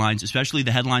past the headlines, especially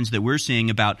the headlines that we're seeing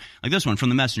about, like this one from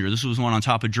The Messenger. This was one on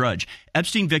top of Drudge.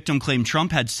 Epstein victim claimed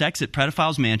Trump had sex at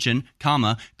pedophile's mansion,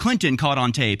 Clinton caught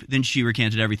on tape, then she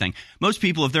recanted everything. Most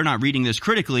people, if they're not reading this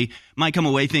critically, might come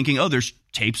away thinking, oh, there's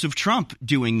tapes of Trump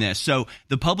doing this. So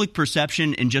the public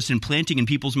perception and just implanting in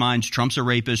people's minds, Trump's a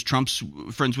rapist, Trump's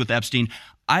friends with Epstein.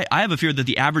 I have a fear that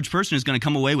the average person is going to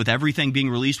come away with everything being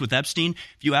released with Epstein.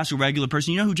 If you ask a regular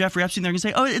person, you know who Jeffrey Epstein, they're going to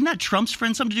say, oh, isn't that Trump's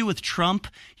friend? Something to do with Trump?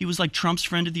 He was like Trump's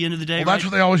friend at the end of the day. Well, that's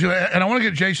what they always do. And I want to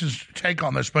get Jason's take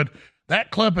on this, but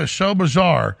that clip is so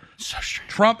bizarre. So strange.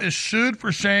 Trump is sued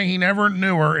for saying he never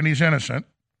knew her and he's innocent.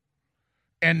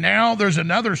 And now there's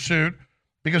another suit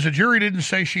because the jury didn't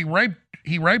say he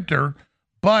raped her,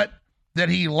 but that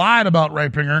he lied about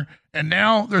raping her. And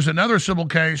now there's another civil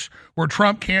case where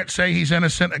Trump can't say he's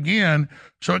innocent again.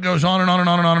 So it goes on and on and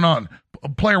on and on and on.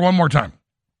 Play her one more time.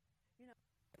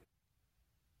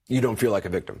 You don't feel like a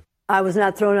victim. I was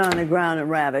not thrown on the ground and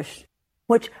ravished,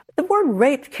 which the word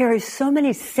rape carries so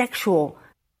many sexual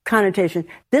connotations.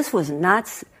 This was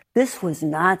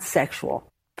not sexual.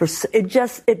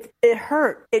 It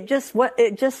hurt.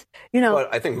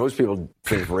 But I think most people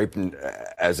think of rape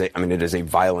as it is a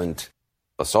violent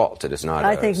assault. It is not.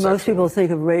 I think most people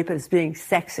think of rape as being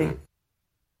sexy.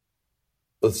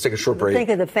 Let's take a short break. Think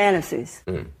of the fantasies.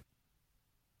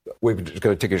 We're just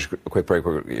going to take a quick break.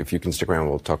 If you can stick around,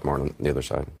 we'll talk more on the other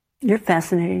side. You're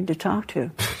fascinating to talk to.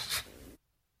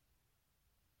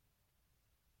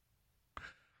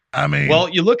 Well,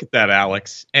 you look at that,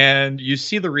 Alex, and you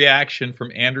see the reaction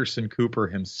from Anderson Cooper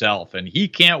himself, and he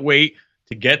can't wait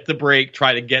to get the break,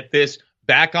 try to get this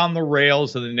back on the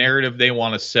rails of the narrative they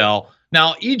want to sell.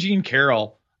 Now, E. Jean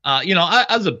Carroll, I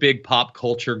was a big pop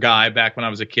culture guy back when I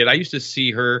was a kid. I used to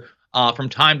see her from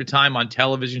time to time on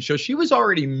television shows. She was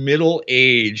already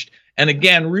middle-aged, and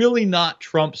again, really not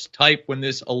Trump's type when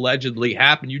this allegedly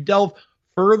happened. You delve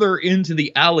further into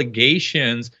the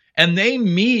allegations, and they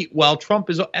meet while Trump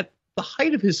is at the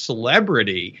height of his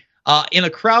celebrity in a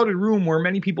crowded room where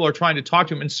many people are trying to talk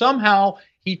to him. And somehow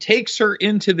he takes her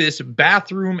into this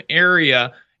bathroom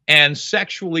area and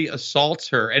sexually assaults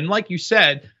her. And like you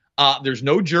said, there's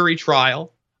no jury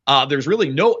trial. There's really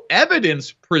no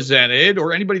evidence presented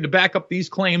or anybody to back up these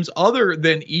claims other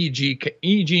than E.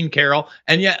 Jean Carroll.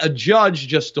 And yet a judge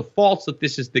just defaults that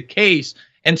this is the case.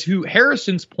 And to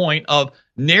Harrison's point of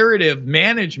narrative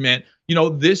management,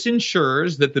 this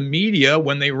ensures that the media,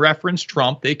 when they reference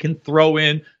Trump, they can throw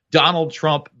in Donald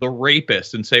Trump, the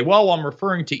rapist, and say, well, I'm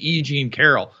referring to E. Jean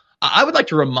Carroll. I would like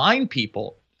to remind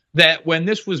people that when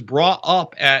this was brought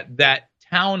up at that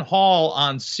town hall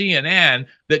on CNN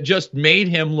that just made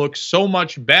him look so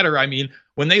much better. I mean,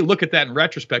 when they look at that in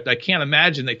retrospect, I can't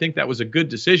imagine they think that was a good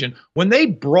decision. When they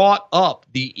brought up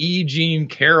the E. Jean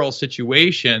Carroll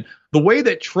situation, the way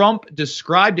that Trump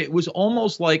described it was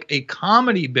almost like a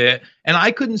comedy bit, and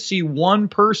I couldn't see one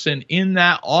person in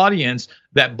that audience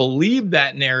that believed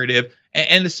that narrative.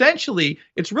 And essentially,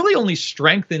 it's really only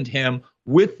strengthened him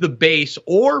with the base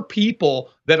or people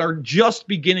that are just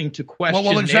beginning to question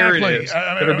narratives.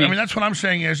 That's what I'm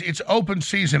saying is it's open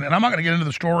season, and I'm not going to get into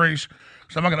the stories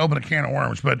because I'm not going to open a can of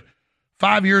worms, but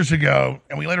 5 years ago,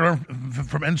 and we later learned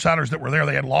from insiders that were there,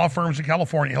 they had law firms in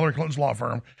California, Hillary Clinton's law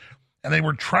firm, and they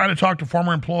were trying to talk to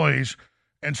former employees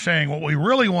and saying, what we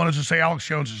really want is to say Alex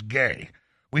Jones is gay.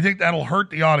 We think that'll hurt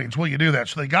the audience. Will you do that?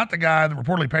 So they got the guy that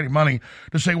reportedly paid him money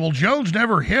to say, well, Jones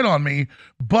never hit on me,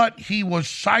 but he was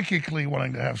psychically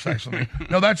wanting to have sex with me.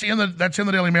 No, that's in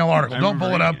the Daily Mail article. Don't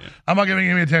pull it up. I'm not giving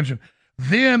any attention.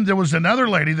 Then there was another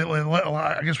lady that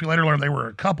I guess we later learned they were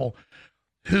a couple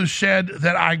who said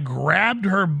that I grabbed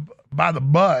her by the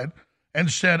butt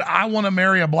and said, I want to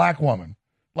marry a black woman.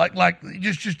 Like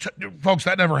just folks,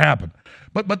 that never happened.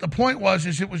 But the point was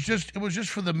it was just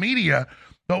for the media.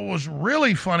 But what was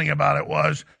really funny about it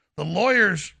was the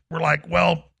lawyers were like,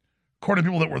 well, according to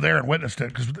people that were there and witnessed it,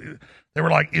 because they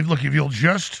were like, if you'll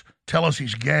just tell us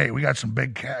he's gay, we got some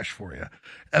big cash for you.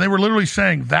 And they were literally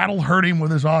saying that'll hurt him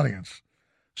with his audience.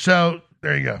 So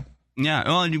there you go. Yeah,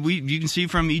 well, you can see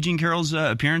from E. Jean Carroll's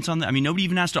appearance on that. I mean, nobody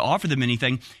even has to offer them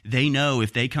anything. They know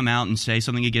if they come out and say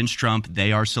something against Trump,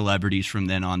 they are celebrities from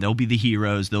then on. They'll be the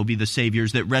heroes. They'll be the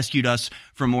saviors that rescued us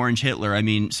from Orange Hitler. I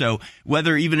mean, so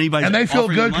whether even anybody and they feel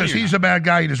good because he's a bad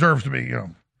guy, he deserves to be.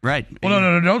 Right. Well,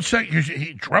 no, don't say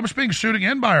Trump's being sued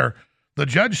again by her. The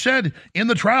judge said in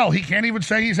the trial he can't even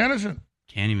say he's innocent.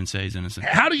 Can't even say he's innocent.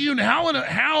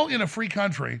 How in a free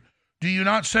country do you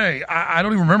not say, I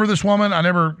don't even remember this woman. I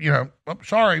never,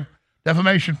 sorry,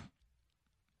 defamation.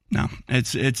 No,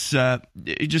 it's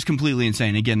just completely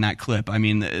insane. Again, that clip. I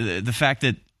mean, the fact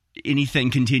that anything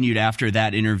continued after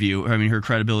that interview, I mean, her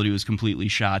credibility was completely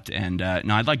shot. And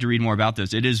no, I'd like to read more about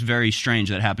this. It is very strange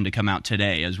that it happened to come out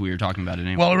today as we were talking about it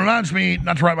anyway. Well, it reminds me,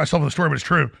 not to write myself in the story, but it's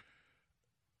true.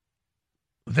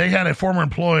 They had a former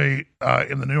employee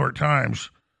in the New York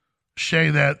Times say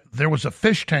that there was a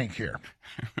fish tank here.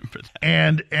 I remember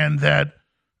that. And that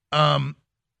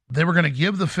they were going to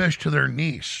give the fish to their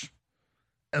niece.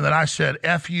 And then I said,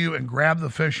 F you, and grabbed the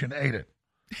fish and ate it.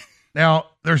 Now,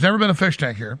 there's never been a fish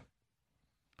tank here.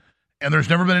 And there's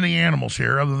never been any animals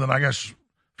here other than, I guess, a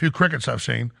few crickets I've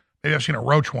seen. Maybe I've seen a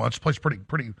roach once. The place is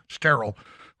pretty sterile.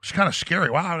 It's kind of scary.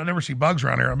 Wow, I never see bugs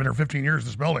around here. I've been here 15 years in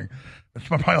this building. It's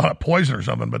probably a lot of poison or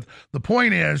something. But the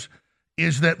point is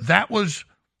that was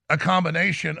a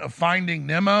combination of Finding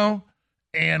Nemo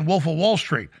and Wolf of Wall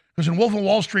Street. Because in Wolf of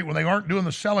Wall Street, when they aren't doing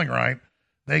the selling right,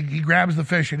 he grabs the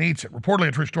fish and eats it. Reportedly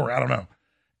a true story. I don't know.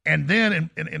 And then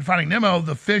in Finding Nemo,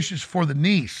 the fish is for the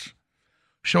niece.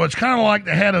 So it's kind of like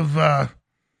the head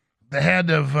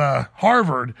of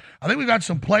Harvard. I think we've got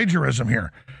some plagiarism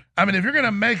here. I mean, if you're going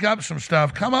to make up some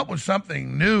stuff, come up with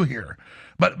something new here.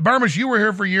 But Burmis, you were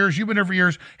here for years. You've been here for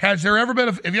years. Have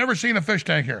you ever seen a fish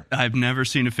tank here? I've never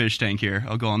seen a fish tank here.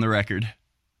 I'll go on the record.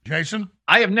 Jason?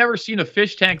 I have never seen a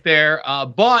fish tank there,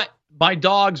 but my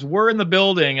dogs were in the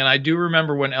building, and I do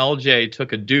remember when LJ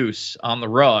took a deuce on the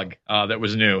rug that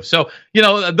was new. So,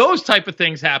 those type of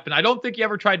things happen. I don't think you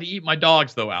ever tried to eat my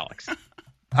dogs, though, Alex.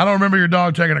 I don't remember your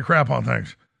dog taking a crap on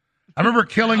things. I remember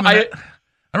killing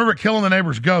the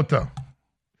neighbor's goat, though.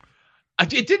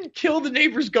 It didn't kill the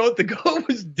neighbor's goat. The goat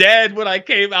was dead when I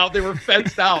came out. They were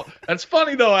fenced out. That's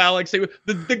funny, though, Alex.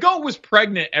 The goat was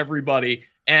pregnant, everybody.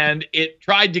 And it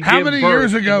tried to give birth. How many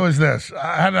years ago is this?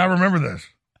 How did I remember this?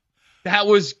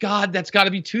 That's got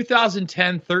to be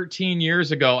 2010, 13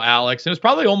 years ago, Alex. And it was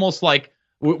probably almost like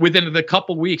within the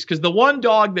couple weeks, because the one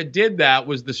dog that did that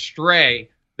was the stray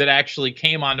that actually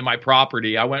came onto my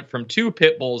property. I went from 2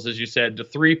 pit bulls, as you said, to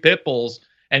 3 pit bulls.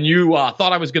 And you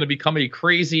thought I was going to become a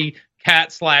crazy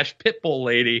cat/pit bull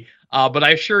lady. But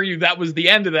I assure you that was the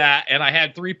end of that. And I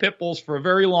had 3 pit bulls for a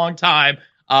very long time.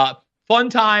 Fun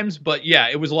times, but yeah,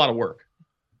 it was a lot of work.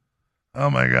 Oh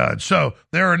my God. So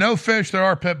there are no fish, there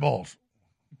are pit bulls.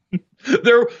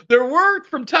 There were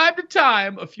from time to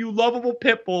time a few lovable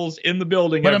pit bulls in the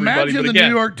building. But imagine the New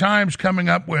York Times coming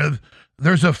up with,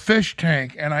 there's a fish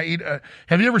tank and I eat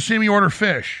have you ever seen me order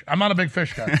fish? I'm not a big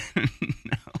fish guy. No.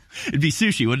 It'd be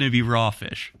sushi, wouldn't it be raw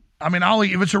fish? I mean, I'll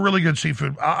eat if it's a really good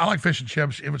seafood. I like fish and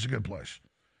chips if it's a good place.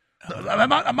 I'm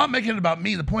not making it about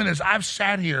me. The point is, I've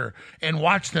sat here and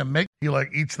watched them make. He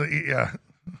eats yeah.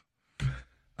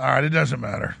 All right, it doesn't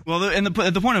matter. Well,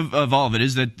 the point of all of it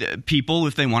is that people,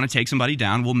 if they want to take somebody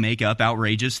down, will make up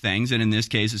outrageous things. And in this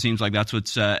case, it seems like that's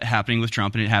what's happening with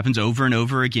Trump, and it happens over and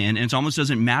over again. And it almost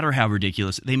doesn't matter how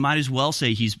ridiculous. They might as well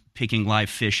say he's picking live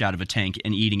fish out of a tank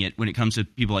and eating it when it comes to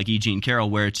people like E. Jean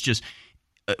Carroll, where it's just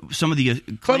some of the.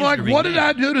 But what did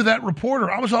I do to that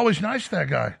reporter? I was always nice to that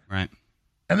guy. Right.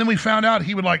 And then we found out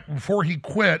he would before he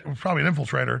quit, it was probably an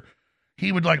infiltrator,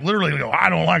 he would literally go, I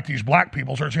don't like these black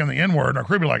people, start saying the N-word. And our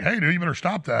crew would be like, hey, dude, you better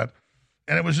stop that.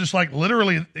 And it was just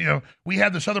literally, we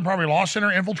had the Southern Poverty Law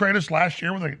Center infiltrate us last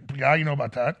year with a guy,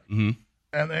 about that. Mm-hmm.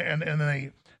 And then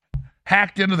they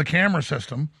hacked into the camera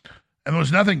system. And there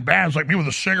was nothing bad. It was like me with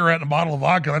a cigarette and a bottle of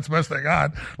vodka. That's the best they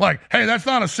got. Like, hey, that's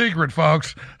not a secret,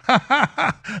 folks.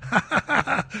 I'm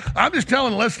just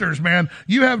telling listeners, man,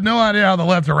 you have no idea how the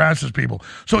left harasses people.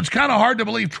 So it's kind of hard to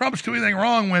believe Trump's doing anything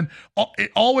wrong when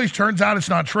it always turns out it's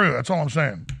not true. That's all I'm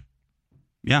saying.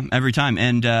 Yeah, every time.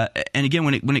 And again,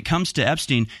 when it comes to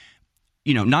Epstein,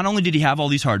 not only did he have all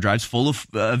these hard drives full of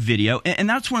video, and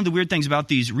that's one of the weird things about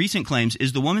these recent claims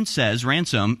is the woman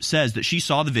Ransom says that she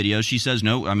saw the video. She says,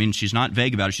 no, I mean, she's not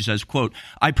vague about it. She says, quote,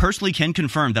 I personally can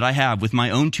confirm that I have with my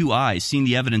own 2 eyes seen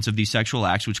the evidence of these sexual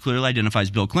acts, which clearly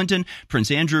identifies Bill Clinton, Prince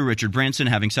Andrew, Richard Branson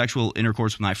having sexual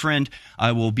intercourse with my friend.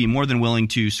 I will be more than willing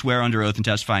to swear under oath and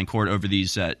testify in court over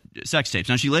these sex tapes.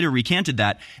 Now, she later recanted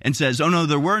that and says, oh, no,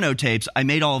 there were no tapes. I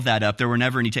made all of that up. There were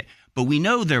never any tapes. But we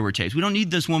know there were tapes. We don't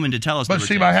need this woman to tell us. But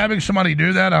see, by having somebody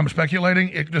do that, I'm speculating,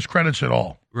 it discredits it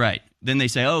all. Right. Then they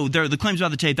say, oh, the claims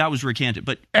about the tape, that was recanted.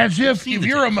 But as if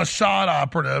you're a Mossad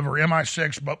operative or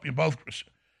MI6, but you both,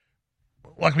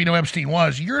 like we know Epstein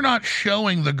was, you're not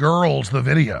showing the girls the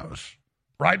videos.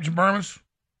 Right, Jim Burmas?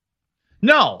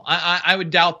 No, I would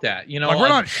doubt that. We're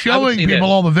not showing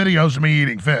people all the videos of me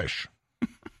eating fish.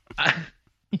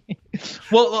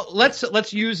 Well,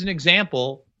 let's use an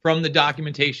example from the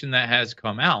documentation that has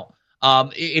come out.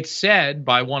 It's said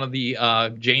by one of the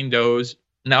Jane Does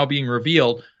now being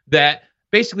revealed that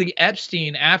basically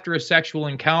Epstein, after a sexual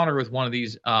encounter with one of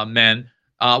these men,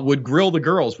 would grill the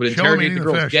girls, would interrogate the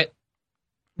girls.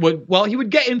 He would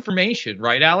get information,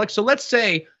 right, Alex? So let's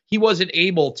say he wasn't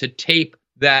able to tape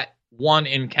that one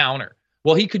encounter.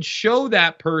 Well, he could show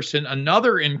that person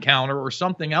another encounter or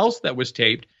something else that was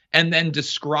taped and then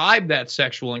describe that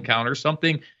sexual encounter,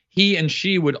 something he and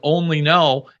she would only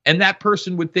know, and that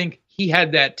person would think he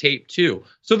had that tape too.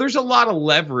 So there's a lot of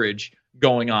leverage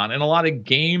going on and a lot of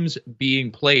games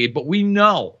being played, but we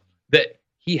know that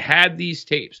he had these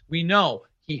tapes. We know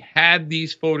he had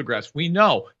these photographs. We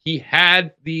know he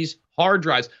had these hard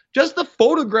drives. Just the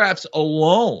photographs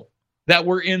alone that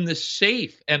were in the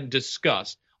safe and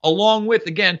discussed, along with,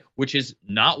 again, which is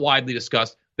not widely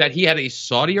discussed, that he had a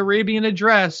Saudi Arabian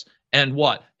address and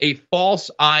what? A false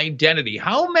identity.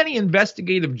 How many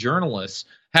investigative journalists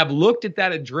have looked at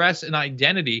that address and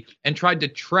identity and tried to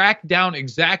track down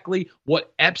exactly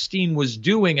what Epstein was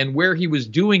doing and where he was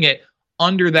doing it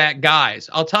under that guise?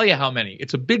 I'll tell you how many.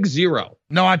 It's a big zero.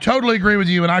 No, I totally agree with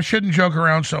you, and I shouldn't joke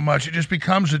around so much. It just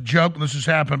becomes a joke when this has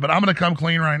happened, but I'm going to come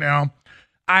clean right now.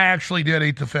 I actually did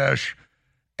eat the fish,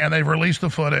 and they've released the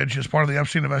footage as part of the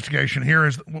Epstein investigation. Here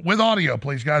is, with audio,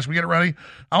 please, guys. We get it ready.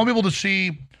 I want people to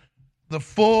see the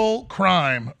full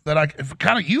crime that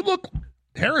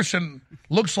Harrison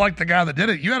looks like the guy that did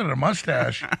it. You had a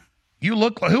mustache. Who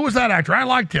was that actor? I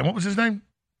liked him. What was his name?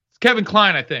 It's Kevin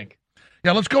Kline, I think.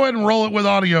 Yeah, let's go ahead and roll it with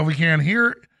audio if we can.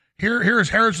 Here is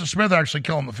Harrison Smith actually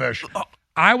killing the fish.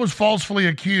 I was falsely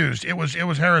accused. It was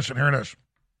Harrison. Here it is.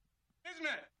 Isn't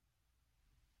it?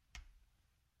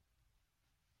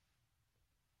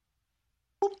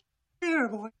 Here,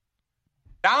 boy.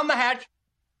 Down the hatch.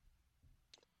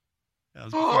 That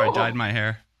was before I dyed my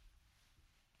hair.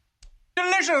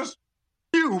 Delicious.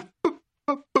 You.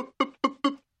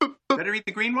 Better eat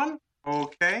the green one?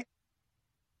 Okay.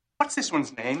 What's this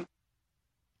one's name?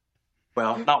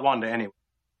 Well, not Wanda anyway.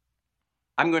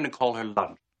 I'm going to call her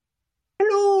Lunch.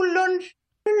 Hello, Lunch.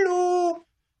 Hello.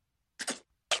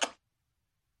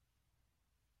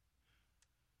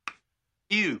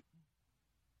 You.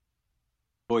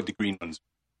 Avoid the green ones.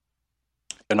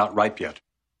 They're not ripe yet.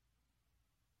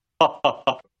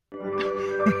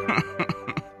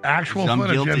 Actual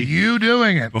footage of you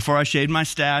doing it. Before I shaved my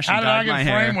stash and dyed my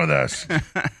hair. How did I get framed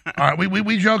with this? All right,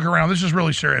 we joke around. This is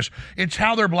really serious. It's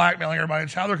how they're blackmailing everybody.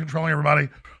 It's how they're controlling everybody.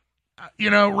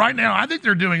 Right now, I think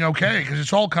they're doing okay because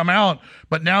it's all come out.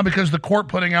 But now because the court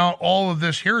putting out all of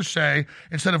this hearsay,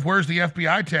 instead of where's the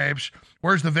FBI tapes,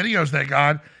 where's the videos they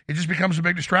got, it just becomes a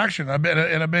big distraction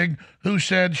and a big who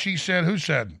said, she said, who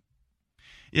said.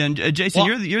 And Jason,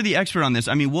 you're the expert on this.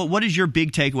 I mean, what is your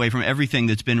big takeaway from everything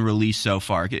that's been released so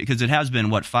far? Because it has been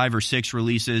 5 or 6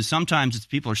 releases. Sometimes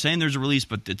people are saying there's a release,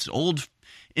 but it's old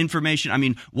information. I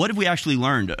mean, what have we actually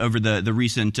learned over the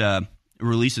recent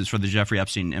releases for the Jeffrey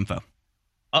Epstein info?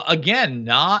 Again,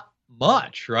 not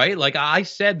much, right? Like I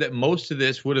said that most of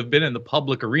this would have been in the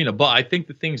public arena, but I think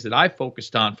the things that I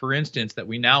focused on, for instance, that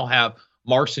we now have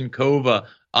Marcinkova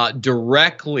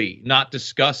directly not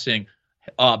discussing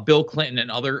Bill Clinton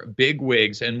and other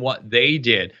bigwigs and what they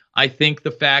did. I think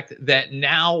the fact that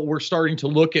now we're starting to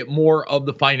look at more of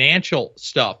the financial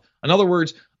stuff. In other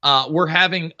words, we're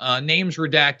having names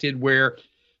redacted where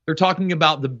they're talking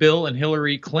about the Bill and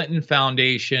Hillary Clinton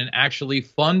Foundation actually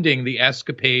funding the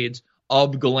escapades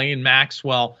of Ghislaine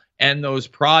Maxwell and those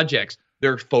projects.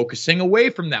 They're focusing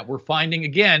away from that. We're finding,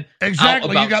 again,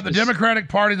 exactly. You got the Democratic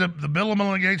Party, the Bill and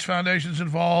Melinda Gates Foundation's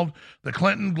involved, the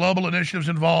Clinton Global Initiative's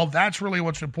involved. That's really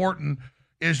what's important,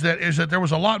 is that there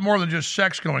was a lot more than just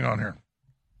sex going on here.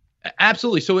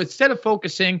 Absolutely. So instead of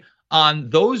focusing on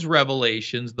those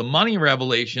revelations, the money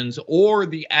revelations, or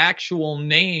the actual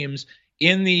names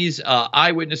in these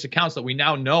eyewitness accounts that we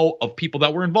now know of people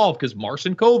that were involved, because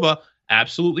Marcinkova,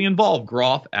 absolutely involved.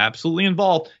 Groff, absolutely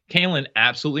involved. Kalin,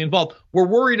 absolutely involved. We're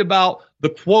worried about the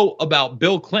quote about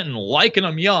Bill Clinton liking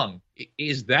him young.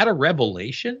 Is that a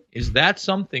revelation? Is that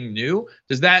something new?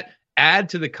 Does that add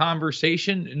to the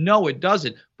conversation? No, it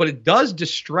doesn't. But it does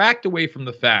distract away from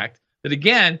the fact that,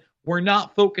 again, we're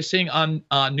not focusing on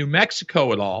New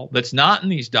Mexico at all. That's not in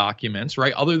these documents,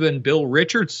 right? Other than Bill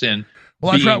Richardson.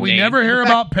 Well, that's right. We never hear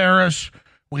about Paris.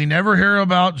 We never hear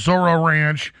about Zorro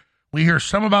Ranch. We hear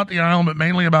some about the island, but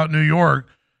mainly about New York.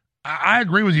 I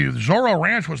agree with you. Zorro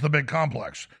Ranch was the big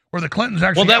complex where the Clintons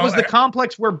actually... Well, that was the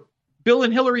complex where Bill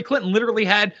and Hillary Clinton literally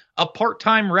had a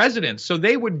part-time residence. So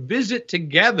they would visit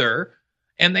together,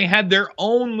 and they had their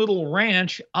own little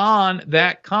ranch on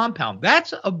that compound.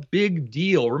 That's a big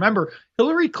deal. Remember,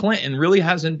 Hillary Clinton really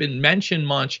hasn't been mentioned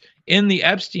much in the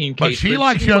Epstein case. But she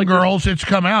likes young girls. It's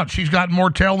come out. She's got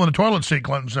more tail than a toilet seat,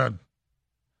 Clinton said.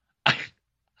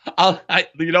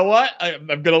 You know what?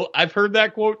 I've heard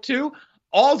that quote too.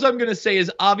 All I'm going to say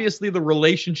is obviously the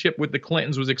relationship with the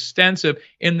Clintons was extensive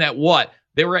in that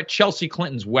they were at Chelsea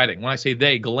Clinton's wedding. When I say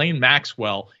they, Ghislaine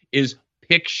Maxwell is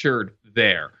pictured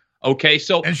there. Okay,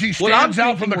 so and she stands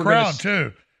out from the crowd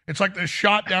too. It's like this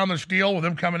shot down the steel with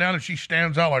them coming down, and she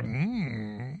stands out like.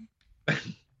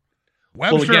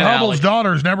 Webster Hubble's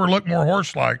daughters never looked more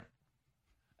horse-like.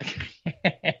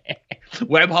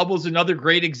 Webb Hubble's another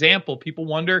great example. People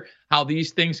wonder how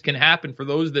these things can happen. For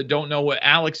those that don't know what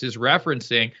Alex is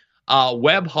referencing,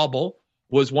 Webb Hubble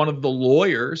was one of the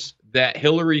lawyers that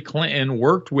Hillary Clinton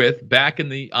worked with back in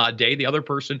the day. The other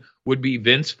person would be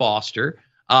Vince Foster.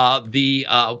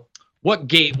 What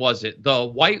gate was it?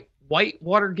 The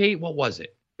Whitewater Gate? What was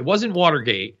it? It wasn't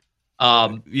Watergate.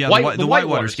 The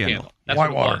Whitewater scandal. That's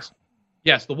Whitewater. What it was.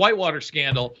 Yes, the Whitewater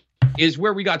scandal is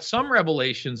where we got some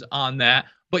revelations on that.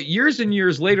 But years and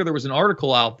years later, there was an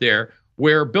article out there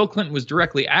where Bill Clinton was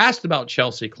directly asked about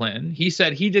Chelsea Clinton. He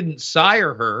said he didn't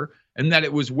sire her and that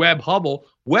it was Webb Hubble.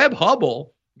 Webb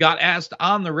Hubble got asked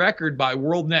on the record by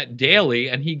WorldNet Daily,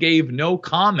 and he gave no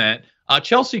comment.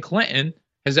 Chelsea Clinton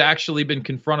has actually been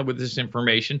confronted with this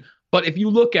information. But if you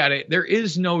look at it, there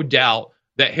is no doubt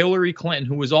that Hillary Clinton,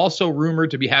 who was also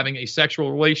rumored to be having a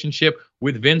sexual relationship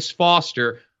with Vince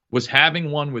Foster, was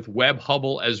having one with Webb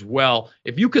Hubble as well.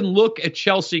 If you can look at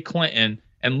Chelsea Clinton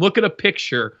and look at a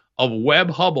picture of Webb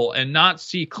Hubble and not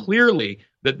see clearly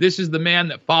that this is the man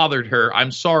that fathered her,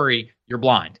 I'm sorry, you're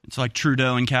blind. It's like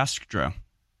Trudeau and Castro.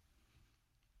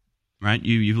 Right?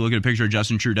 You look at a picture of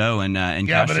Justin Trudeau and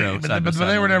Castro. But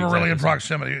they were never really in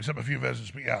proximity, except a few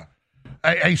visits. But yeah.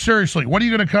 Hey, seriously, what are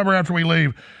you going to cover after we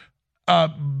leave?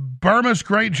 Burmis,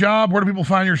 great job. Where do people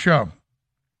find your show?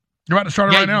 You're about to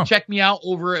start it right now. You can check me out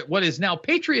over at what is now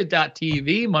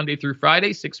Patriot.tv, Monday through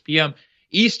Friday, 6 p.m.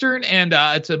 Eastern. And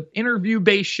it's an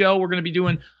interview-based show. We're going to be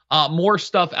doing more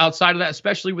stuff outside of that,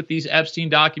 especially with these Epstein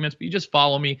documents. But you just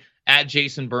follow me at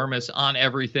Jason Burmis on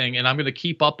everything. And I'm going to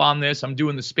keep up on this. I'm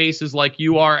doing the spaces like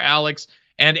you are, Alex.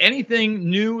 And anything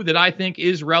new that I think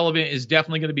is relevant is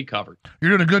definitely going to be covered.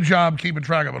 You're doing a good job keeping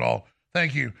track of it all.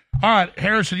 Thank you. All right,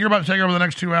 Harrison, you're about to take over the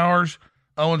next 2 hours.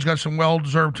 Owen's got some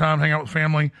well-deserved time to hang out with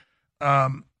family.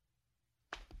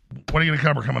 What are you going to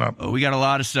cover coming up? We got a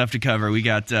lot of stuff to cover. We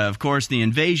got, of course, the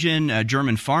invasion,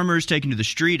 German farmers taken to the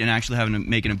street and actually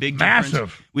making a big difference.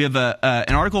 Massive. We have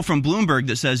an article from Bloomberg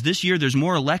that says this year there's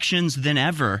more elections than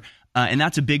ever. And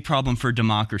that's a big problem for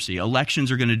democracy.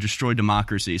 Elections are going to destroy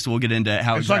democracy. So we'll get into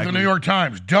how it's like the New York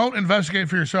Times. Don't investigate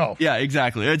for yourself. Yeah,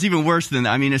 exactly. It's even worse than that.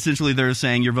 I mean, essentially they're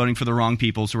saying you're voting for the wrong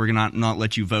people, so we're going to not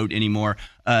let you vote anymore.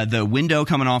 The window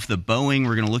coming off the Boeing,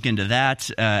 we're going to look into that,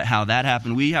 how that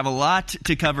happened. We have a lot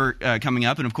to cover coming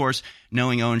up. And, of course,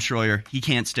 knowing Owen Schroyer, he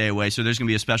can't stay away. So there's going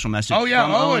to be a special message from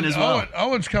Owen as well.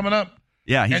 Owen's coming up.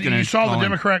 Yeah, he's going to. You saw the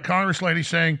Democrat Congress lady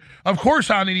saying, "Of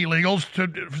course, I need illegals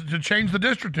to change the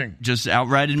districting." Just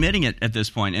outright admitting it at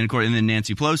this point. And then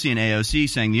Nancy Pelosi and AOC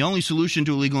saying the only solution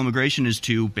to illegal immigration is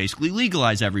to basically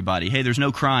legalize everybody. Hey, there's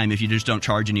no crime if you just don't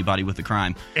charge anybody with the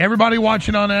crime. Everybody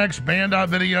watching on X,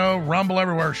 Band.video, Rumble,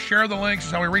 everywhere. Share the links.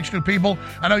 It's how we reach new people.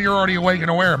 I know you're already awake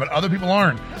and aware, but other people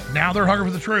aren't. Now they're hungry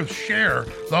for the truth. Share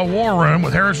the War Room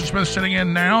with Harrison Smith sitting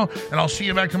in now, and I'll see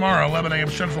you back tomorrow, 11 a.m.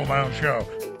 Central Bound Show.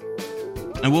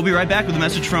 And we'll be right back with a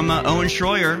message from Owen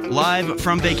Schroyer, live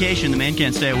from vacation. The man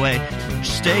can't stay away.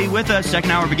 Stay with us.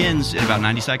 Second hour begins in about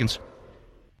 90 seconds.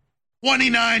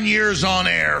 29 years on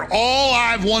air. All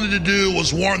I've wanted to do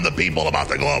was warn the people about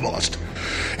the globalist.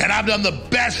 And I've done the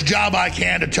best job I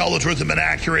can to tell the truth and been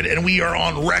accurate, and we are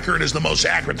on record as the most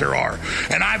accurate there are.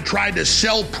 And I've tried to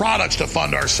sell products to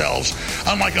fund ourselves.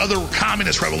 Unlike other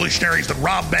communist revolutionaries that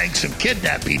rob banks and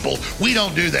kidnap people, we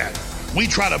don't do that. We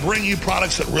try to bring you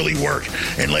products that really work.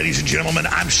 And ladies and gentlemen,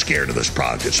 I'm scared of this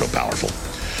product. It's so powerful.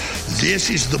 This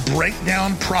is the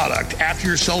breakdown product, after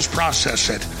your cells process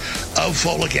it, of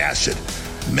folic acid,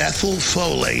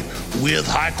 methylfolate with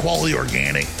high-quality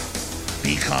organic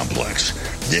B-complex.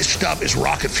 This stuff is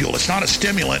rocket fuel. It's not a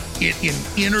stimulant. It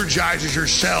energizes your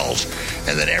cells,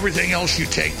 and then everything else you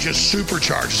take just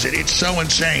supercharges it. It's so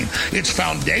insane. It's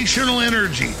foundational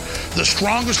energy, the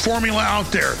strongest formula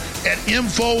out there at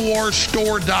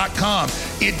InfoWarsStore.com.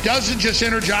 It doesn't just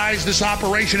energize this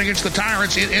operation against the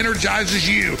tyrants. It energizes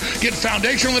you. Get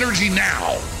foundational energy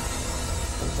now.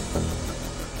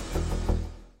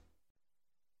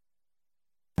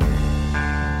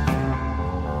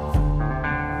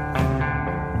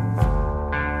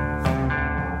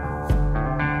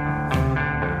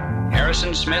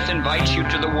 Harrison Smith invites you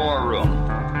to the War Room,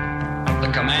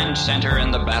 the command center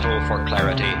in the battle for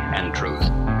clarity and truth.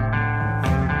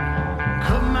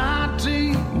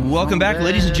 Welcome back,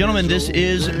 ladies and gentlemen. This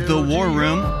is the War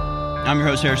Room. I'm your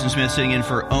host, Harrison Smith, sitting in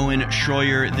for Owen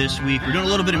Schroyer this week. We're doing a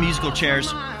little bit of musical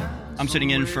chairs. I'm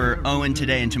sitting in for Owen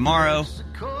today and tomorrow.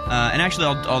 And actually,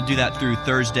 I'll do that through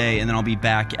Thursday, and then I'll be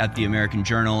back at the American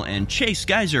Journal. And Chase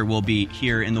Geiser will be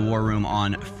here in the War Room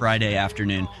on Friday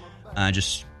afternoon.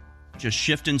 Just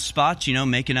shifting spots,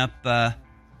 making up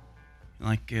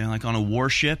like on a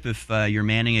warship. If you're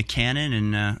manning a cannon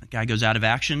and a guy goes out of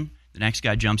action, the next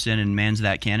guy jumps in and mans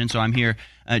that cannon. So I'm here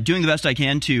doing the best I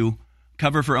can to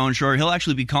cover for Owen Schroyer. He'll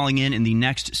actually be calling in the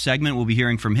next segment. We'll be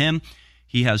hearing from him.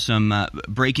 He has some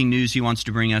breaking news he wants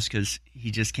to bring us because he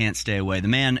just can't stay away. The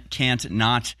man can't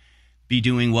not be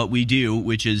doing what we do,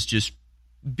 which is just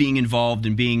being involved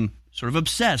and being sort of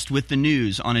obsessed with the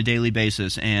news on a daily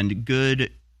basis. And goodness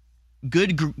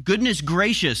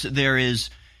gracious, there is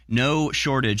no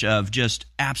shortage of just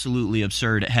absolutely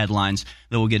absurd headlines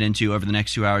that we'll get into over the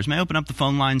next 2 hours. May I open up the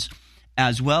phone lines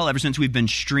as well? Ever since we've been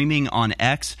streaming on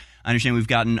X, I understand we've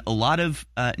gotten a lot of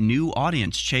new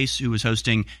audience. Chase, who was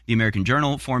hosting the American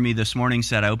Journal for me this morning,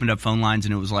 said I opened up phone lines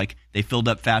and it was like they filled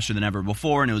up faster than ever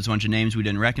before, and it was a bunch of names we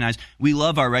didn't recognize. We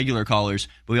love our regular callers,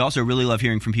 but we also really love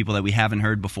hearing from people that we haven't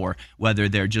heard before, whether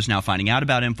they're just now finding out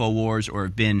about InfoWars or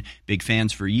have been big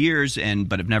fans for years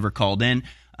but have never called in.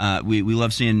 We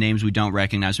love seeing names we don't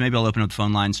recognize. Maybe I'll open up the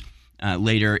phone lines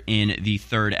later in the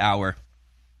third hour.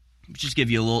 Just give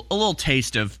you a little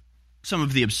taste of some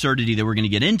of the absurdity that we're going to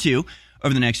get into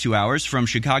over the next 2 hours. From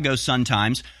Chicago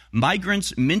Sun-Times,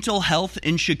 migrants' mental health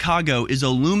in Chicago is a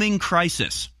looming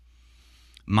crisis.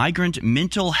 Migrant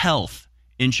mental health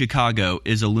in Chicago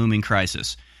is a looming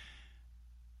crisis.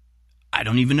 I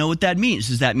don't even know what that means.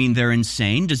 Does that mean they're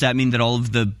insane? Does that mean that all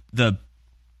of the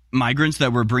migrants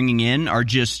that we're bringing in are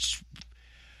just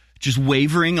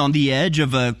wavering on the edge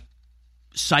of a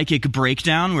psychic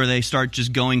breakdown where they start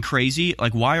just going crazy?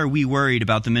 Like, why are we worried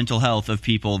about the mental health of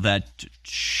people that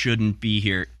shouldn't be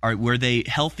here? Were they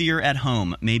healthier at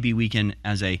home? Maybe we can,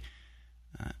 as a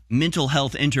mental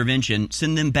health intervention,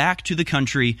 send them back to the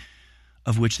country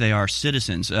of which they are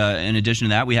citizens. In addition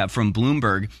to that, we have from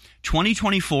Bloomberg,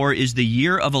 2024 is the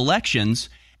year of elections,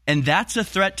 and that's a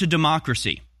threat to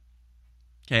democracy.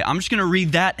 Okay, I'm just going to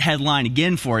read that headline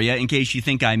again for you in case you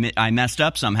think I messed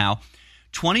up somehow.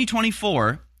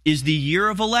 2024 is the year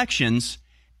of elections,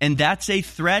 and that's a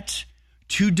threat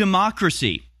to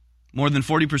democracy. More than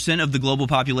 40% of the global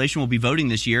population will be voting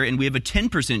this year, and we have a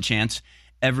 10% chance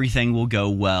everything will go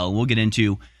well. We'll get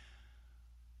into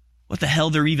what the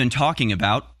hell they're even talking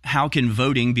about. How can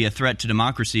voting be a threat to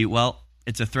democracy? Well,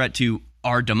 it's a threat to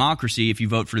our democracy if you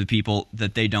vote for the people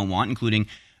that they don't want, including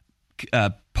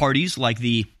parties like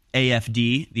the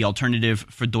AfD, the Alternative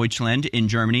for Deutschland in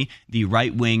Germany, the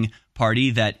right-wing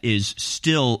party that is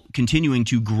still continuing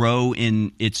to grow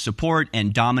in its support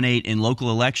and dominate in local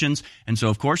elections. And so,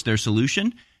 of course, their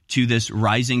solution to this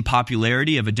rising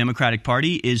popularity of a Democratic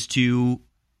Party is to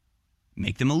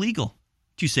make them illegal,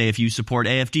 to say if you support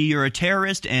AfD, you're a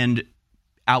terrorist, and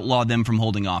outlaw them from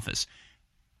holding office.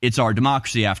 It's our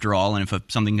democracy, after all, and if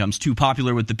something becomes too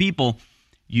popular with the people,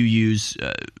 you use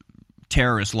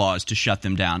terrorist laws to shut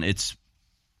them down.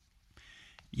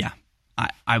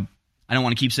 I don't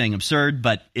want to keep saying absurd,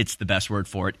 but it's the best word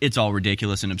for it. It's all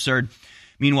ridiculous and absurd.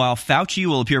 Meanwhile, Fauci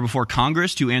will appear before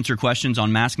Congress to answer questions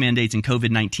on mask mandates and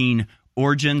COVID-19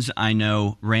 origins. I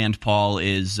know Rand Paul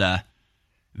is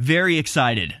very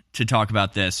excited to talk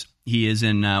about this. He is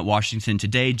in Washington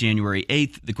today, January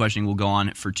 8th. The questioning will go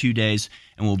on for 2 days,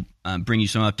 and we'll bring you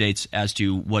some updates as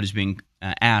to what is being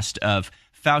asked of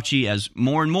Fauci as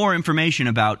more and more information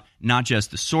about not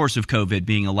just the source of COVID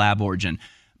being a lab origin,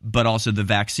 but also the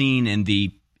vaccine and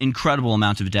the incredible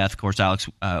amount of death. Of course, Alex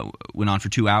went on for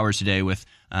 2 hours today with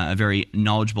a very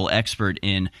knowledgeable expert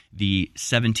in the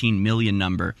 17 million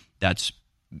number that's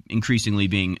increasingly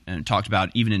being talked about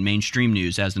even in mainstream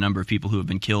news as the number of people who have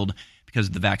been killed because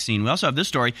of the vaccine. We also have this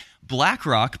story.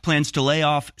 BlackRock plans to lay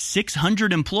off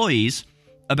 600 employees,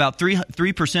 about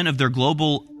 3% of their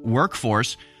global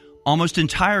workforce, almost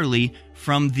entirely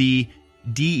from the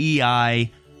DEI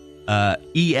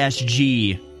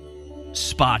ESG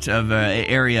spot of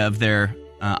area of their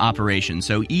operation.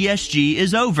 So ESG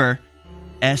is over.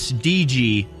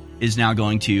 SDG is now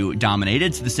going to dominate.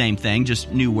 It's the same thing,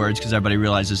 just new words because everybody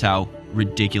realizes how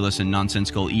ridiculous and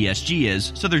nonsensical ESG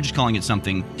is. So they're just calling it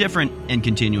something different and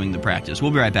continuing the practice.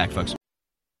 We'll be right back, folks.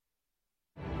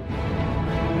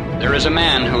 There is a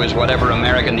man who is whatever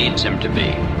America needs him to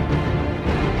be.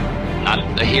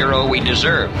 Not the hero we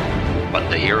deserve, but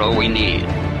the hero we need.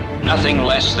 Nothing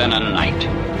less than a knight.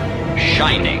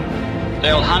 Shining.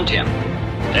 They'll hunt him.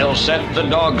 They'll set the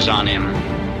dogs on him.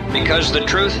 Because the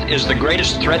truth is the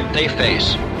greatest threat they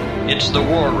face. It's the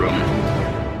War Room.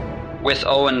 With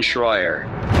Owen Schroyer.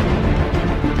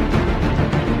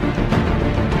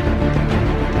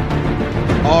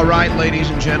 All right, ladies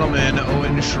and gentlemen,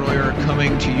 Owen Schroyer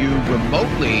coming to you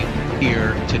remotely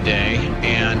here today.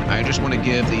 And I just want to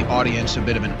give the audience a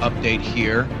bit of an update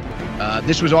here.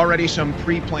 This was already some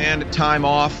pre-planned time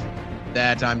off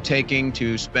that I'm taking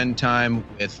to spend time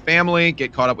with family,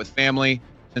 get caught up with family.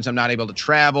 Since I'm not able to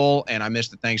travel and I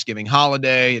missed the Thanksgiving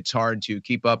holiday, it's hard to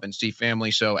keep up and see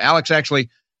family. So Alex actually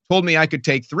told me I could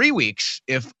take 3 weeks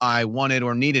if I wanted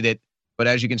or needed it. But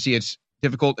as you can see, it's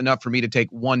difficult enough for me to take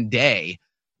 1 day,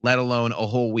 let alone a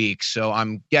whole week. So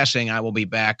I'm guessing I will be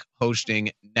back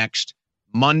hosting next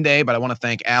Monday. But I want to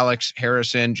thank Alex,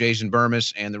 Harrison, Jason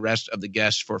Burmis, and the rest of the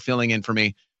guests for filling in for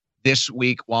me this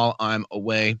week while I'm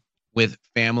away with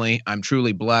family. I'm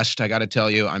truly blessed. I got to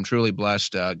tell you, I'm truly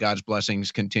blessed. God's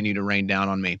blessings continue to rain down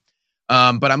on me.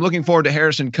 But I'm looking forward to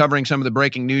Harrison covering some of the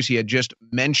breaking news he had just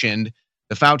mentioned,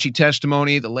 the Fauci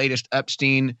testimony, the latest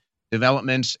Epstein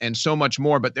developments, and so much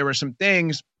more. But there were some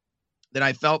things that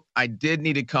I felt I did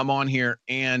need to come on here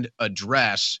and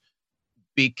address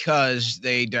because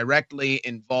they directly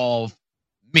involve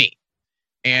me.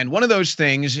 And one of those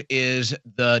things is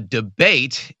the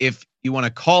debate, if you want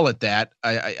to call it that.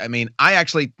 I mean, I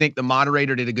actually think the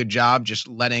moderator did a good job just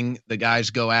letting the guys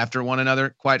go after one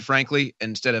another, quite frankly,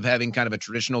 instead of having kind of a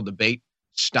traditional debate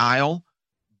style.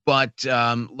 But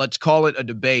let's call it a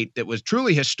debate that was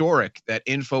truly historic that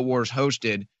InfoWars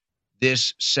hosted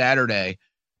this Saturday.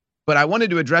 But I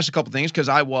wanted to address a couple things because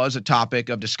I was a topic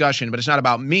of discussion, but it's not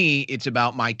about me. It's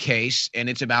about my case, and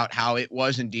it's about how it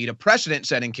was indeed a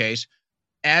precedent-setting case,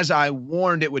 as I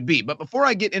warned it would be. But before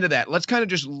I get into that, let's kind of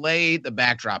just lay the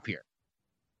backdrop here.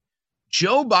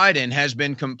 Joe Biden has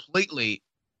been completely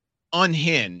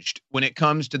unhinged when it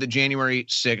comes to the January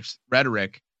 6th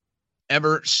rhetoric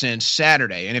ever since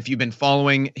Saturday. And if you've been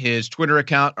following his Twitter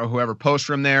account or whoever posts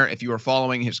from there, if you are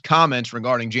following his comments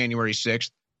regarding January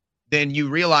 6th, then you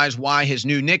realize why his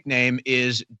new nickname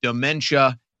is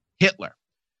Dementia Hitler.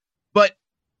 But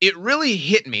it really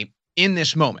hit me in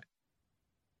this moment.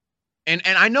 And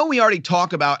I know we already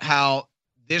talk about how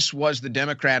this was the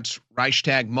Democrats'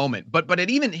 Reichstag moment, but it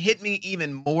even hit me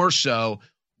even more so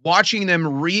watching them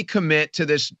recommit to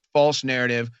this false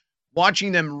narrative,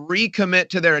 watching them recommit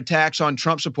to their attacks on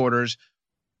Trump supporters,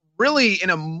 really in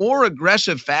a more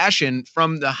aggressive fashion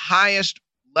from the highest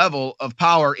level of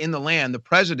power in the land, the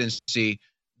presidency,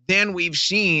 than we've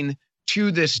seen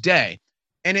to this day.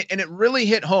 And it really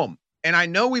hit home. And I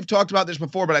know we've talked about this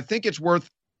before, but I think it's worth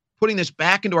putting this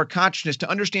back into our consciousness to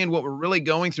understand what we're really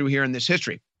going through here in this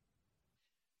history.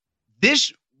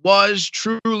 This was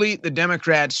truly the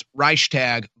Democrats'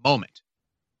 Reichstag moment.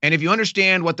 And if you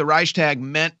understand what the Reichstag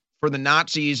meant for the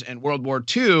Nazis and World War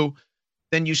II,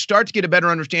 then you start to get a better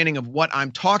understanding of what I'm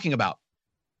talking about.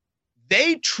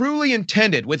 They truly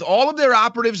intended, with all of their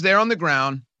operatives there on the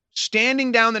ground,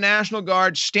 standing down the National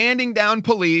Guard, standing down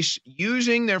police,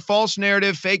 using their false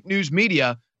narrative, fake news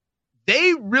media,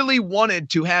 they really wanted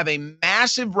to have a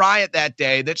massive riot that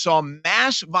day that saw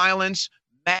mass violence,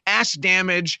 mass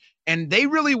damage, and they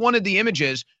really wanted the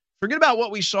images Forget about what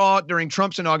we saw during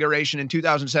Trump's inauguration in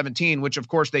 2017, which, of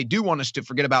course, they do want us to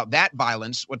forget about that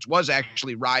violence, which was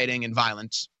actually rioting and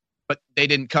violence. But they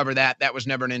didn't cover that. That was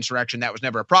never an insurrection. That was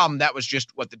never a problem. That was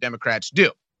just what the Democrats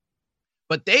do.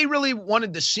 But they really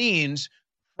wanted the scenes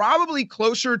probably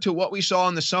closer to what we saw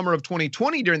in the summer of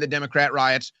 2020 during the Democrat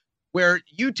riots, where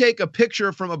you take a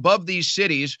picture from above these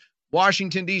cities,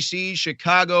 Washington, D.C.,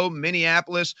 Chicago,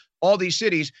 Minneapolis, all these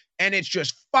cities, and it's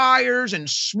just fires and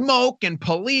smoke and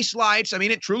police lights. I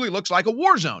mean, it truly looks like a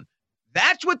war zone.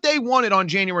 That's what they wanted on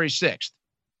January 6th.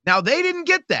 Now, they didn't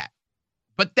get that,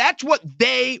 but that's what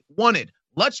they wanted.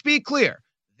 Let's be clear.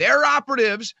 Their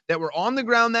operatives that were on the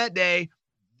ground that day,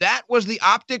 that was the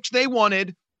optics they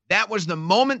wanted. That was the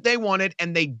moment they wanted,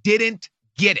 and they didn't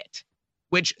get it.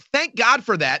 Which, thank God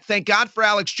for that. Thank God for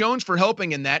Alex Jones for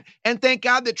helping in that. And thank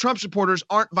God that Trump supporters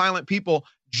aren't violent people,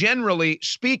 generally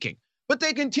speaking. But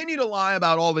they continue to lie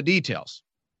about all the details.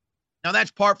 Now,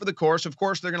 that's par for the course. Of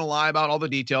course, they're going to lie about all the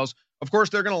details. Of course,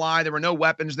 they're going to lie. There were no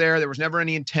weapons there. There was never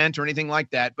any intent or anything like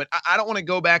that. But I don't want to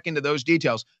go back into those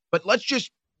details. But let's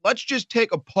just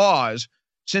take a pause,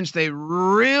 since they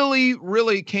really,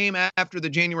 really came after the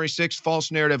January 6th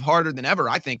false narrative harder than ever,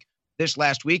 I think, this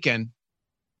last weekend.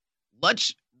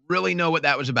 Let's really know what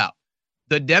that was about.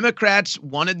 The Democrats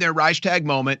wanted their Reichstag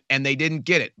moment, and they didn't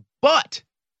get it. But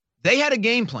they had a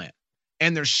game plan,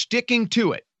 and they're sticking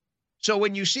to it. So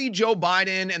when you see Joe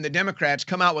Biden and the Democrats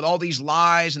come out with all these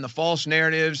lies and the false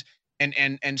narratives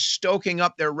and stoking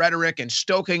up their rhetoric and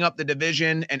stoking up the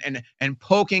division and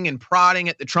poking and prodding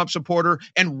at the Trump supporter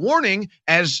and warning,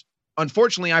 as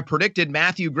unfortunately I predicted,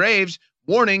 Matthew Graves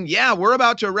warning, yeah, we're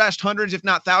about to arrest hundreds, if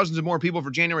not thousands of more people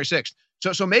for January 6th.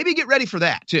 So maybe get ready for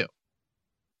that too.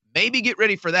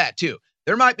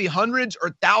 There might be hundreds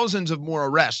or thousands of more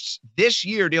arrests this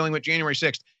year dealing with January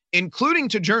 6th, including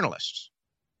to journalists.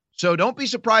 So don't be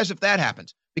surprised if that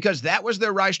happens, because that was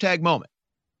their Reichstag moment.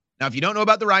 Now, if you don't know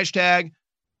about the Reichstag,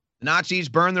 the Nazis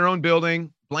burned their own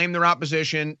building, blame their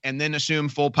opposition, and then assume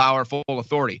full power, full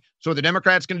authority. So are the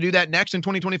Democrats going to do that next in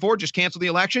 2024? Just cancel the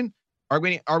election? Are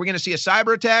we going to see a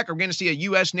cyber attack? Are we going to see a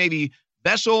U.S. Navy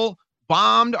vessel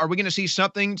bombed? Are we going to see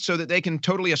something so that they can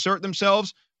totally assert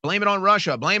themselves? Blame it on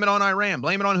Russia, blame it on Iran,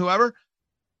 blame it on whoever.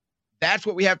 That's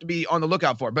what we have to be on the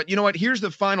lookout for. But you know what? Here's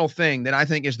the final thing that I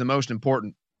think is the most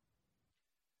important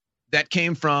that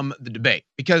came from the debate.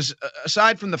 Because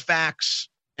aside from the facts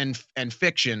and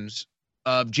fictions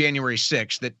of January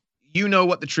 6th, that you know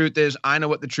what the truth is, I know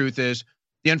what the truth is.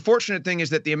 The unfortunate thing is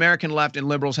that the American left and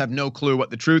liberals have no clue what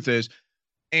the truth is.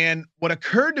 And what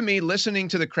occurred to me listening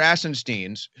to the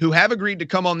Krasensteins, who have agreed to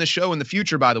come on this show in the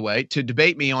future, by the way, to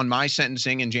debate me on my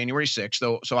sentencing in January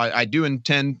 6th. So I do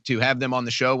intend to have them on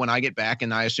the show when I get back,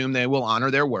 and I assume they will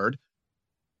honor their word.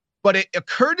 But it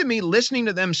occurred to me listening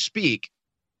to them speak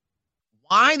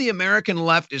why the American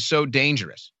left is so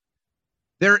dangerous.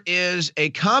 There is a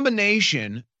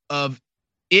combination of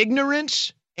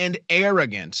ignorance and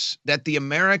arrogance that the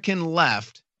American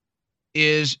left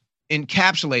is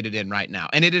encapsulated in right now.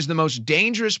 And it is the most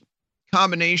dangerous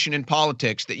combination in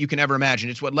politics that you can ever imagine.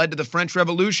 It's what led to the French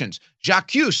revolutions.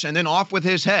 J'accuse, and then off with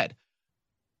his head.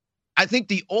 I think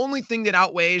the only thing that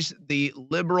outweighs the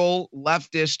liberal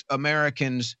leftist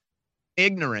Americans'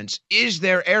 ignorance is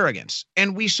their arrogance.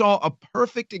 And we saw a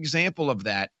perfect example of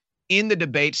that in the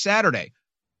debate Saturday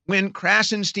when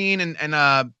Krasenstein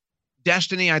and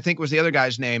Destiny, I think was the other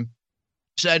guy's name,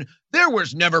 said there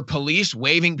was never police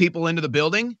waving people into the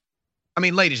building. I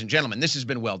mean, ladies and gentlemen, this has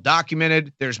been well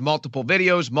documented. There's multiple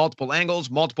videos, multiple angles,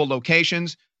 multiple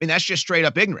locations. I mean, that's just straight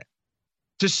up ignorant.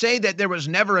 To say that there was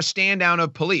never a stand down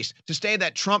of police, to say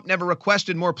that Trump never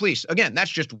requested more police, again,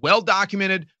 that's just well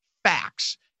documented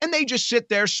facts. And they just sit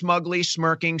there smugly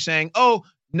smirking, saying, oh,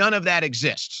 none of that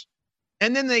exists.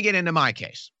 And then they get into my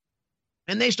case.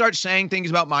 And they start saying things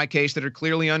about my case that are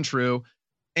clearly untrue.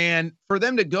 And for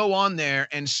them to go on there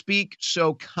and speak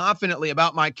so confidently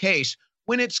about my case,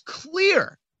 when it's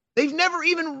clear they've never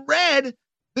even read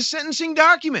the sentencing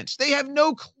documents. They have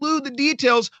no clue the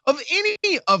details of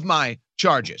any of my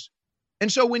charges.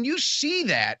 And so when you see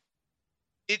that,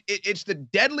 it's the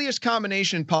deadliest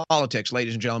combination in politics,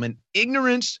 ladies and gentlemen,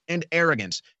 ignorance and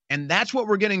arrogance. And that's what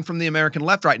we're getting from the American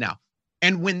left right now.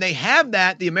 And when they have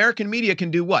that, the American media can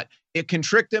do what? It can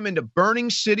trick them into burning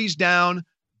cities down,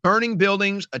 burning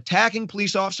buildings, attacking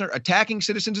police officers, attacking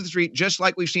citizens of the street, just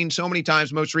like we've seen so many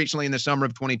times, most recently in the summer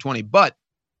of 2020. But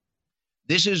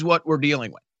this is what we're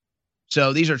dealing with.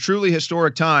 So these are truly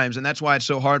historic times, and that's why it's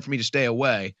so hard for me to stay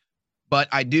away. But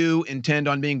I do intend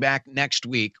on being back next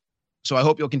week. So I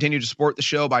hope you'll continue to support the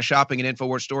show by shopping at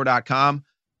InfoWarsStore.com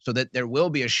so that there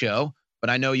will be a show. but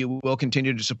I know you will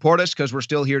continue to support us because we're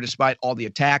still here despite all the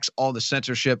attacks, all the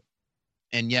censorship,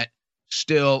 and yet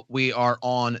still we are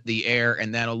on the air,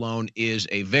 and that alone is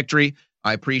a victory.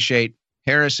 I appreciate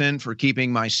Harrison for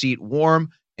keeping my seat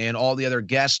warm and all the other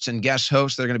guests and guest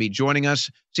hosts that are going to be joining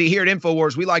us. See, here at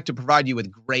InfoWars, we like to provide you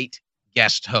with great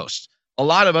guest hosts. A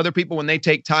lot of other people, when they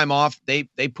take time off, they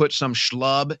put some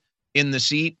schlub in the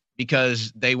seat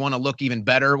because they want to look even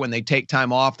better when they take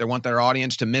time off. They want their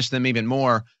audience to miss them even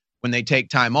more when they take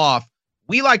time off.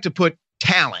 We like to put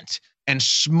talent and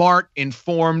smart,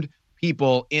 informed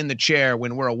people in the chair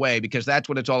when we're away because that's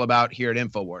what it's all about here at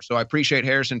InfoWars. So I appreciate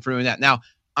Harrison for doing that. Now,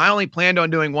 I only planned on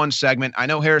doing one segment. I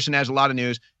know Harrison has a lot of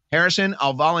news. Harrison,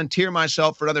 I'll volunteer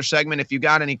myself for another segment if you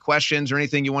got any questions or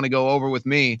anything you want to go over with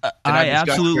me. I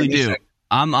absolutely do.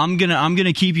 I'm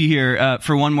gonna keep you here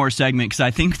for one more segment because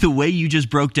I think the way you just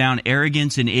broke down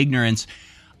arrogance and ignorance,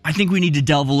 I think we need to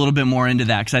delve a little bit more into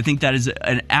that because I think that is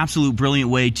an absolute brilliant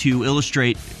way to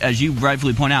illustrate, as you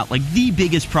rightfully point out, like the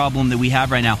biggest problem that we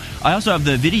have right now. I also have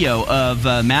the video of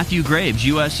Matthew Graves,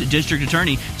 U.S. District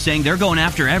Attorney, saying they're going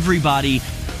after everybody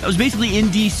that was basically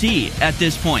in D.C. at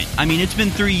this point. I mean, it's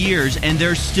been 3 years, and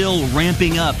they're still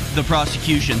ramping up the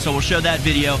prosecution. So we'll show that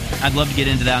video. I'd love to get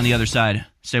into that on the other side.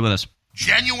 Stay with us.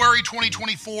 January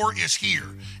 2024 is here,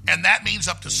 and that means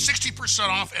up to 60%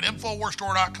 off at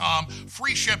InfoWarsStore.com,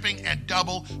 free shipping, and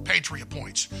double Patriot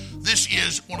points. This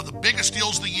is one of the biggest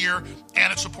deals of the year,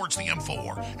 and it supports the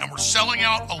InfoWar. And we're selling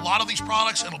out a lot of these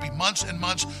products, and it'll be months and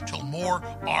months till more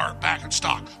are back in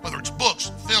stock. Whether it's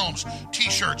books, films,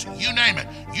 t-shirts, you name it,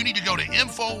 you need to go to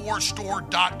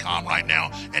InfoWarsStore.com right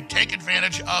now and take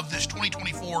advantage of this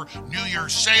 2024 New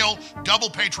Year's sale, double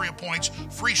Patriot points,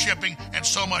 free shipping, and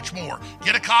so much more.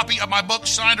 Get a copy of my book,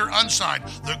 signed or unsigned,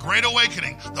 The Great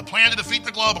Awakening, The Plan to Defeat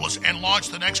the Globalists and Launch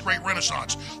the Next Great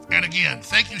Renaissance. And again,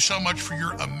 thank you so much for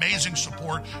your amazing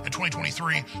support in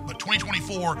 2023. But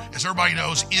 2024, as everybody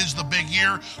knows, is the big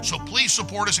year. So please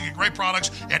support us and get great products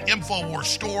at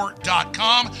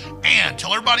InfoWarsStore.com. And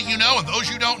tell everybody you know, and those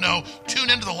you don't know,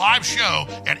 tune into the live show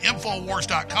at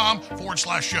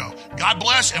InfoWars.com/show. God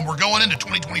bless, and we're going into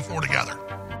 2024 together.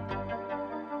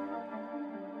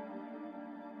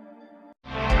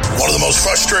 One of the most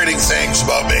frustrating things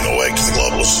about being awake to the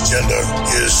globalist agenda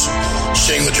is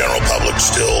seeing the general public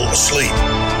still asleep.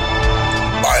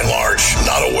 By and large,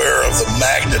 not aware of the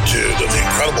magnitude of the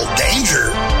incredible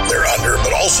danger they're under, but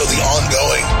also the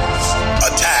ongoing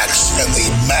attacks and the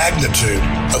magnitude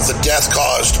of the death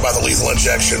caused by the lethal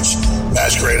injections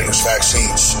masquerading as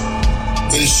vaccines.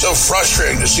 It is so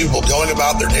frustrating to see people going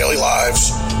about their daily lives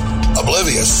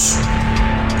oblivious.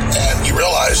 And you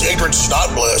realize ignorance is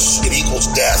not bliss, it equals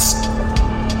death.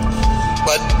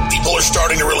 But people are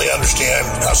starting to really understand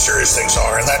how serious things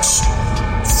are, and that's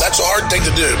a hard thing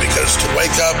to do, because to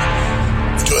wake up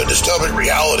to a dystopic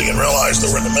reality and realize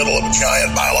that we're in the middle of a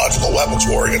giant biological weapons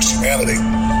war against humanity,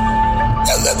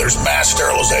 and that there's mass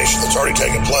sterilization that's already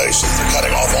taken place, and they're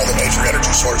cutting off all the major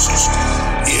energy sources,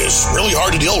 is really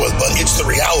hard to deal with, but it's the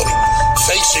reality.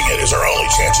 Facing it is our only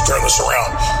chance to turn this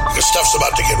around, because stuff's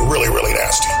about to get really, really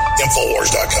nasty.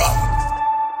 Infowars.com.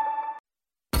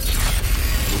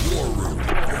 The War Room.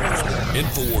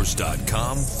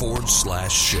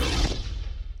 Infowars.com/show.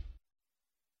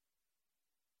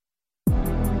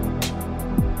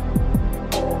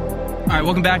 All right,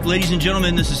 welcome back, ladies and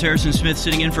gentlemen. This is Harrison Smith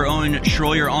sitting in for Owen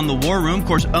Schroyer on The War Room. Of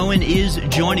course, Owen is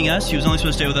joining us. He was only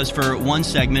supposed to stay with us for one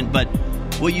segment, but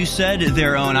what you said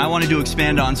there, Owen, I wanted to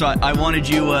expand on. So I wanted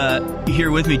you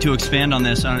here with me to expand on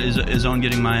this. Is Owen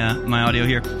getting my audio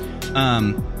here?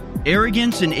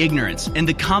 Arrogance and ignorance, and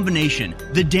the combination,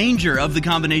 the danger of the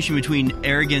combination between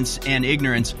arrogance and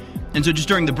ignorance. And so just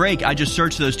during the break, I just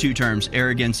searched those two terms,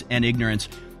 arrogance and ignorance.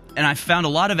 And I found a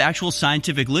lot of actual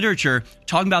scientific literature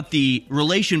talking about the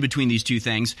relation between these two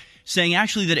things, saying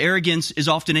actually that arrogance is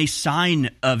often a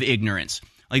sign of ignorance.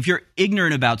 Like if you're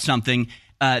ignorant about something,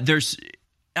 I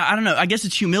don't know, I guess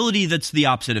it's humility that's the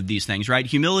opposite of these things, right?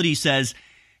 Humility says,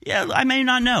 yeah, I may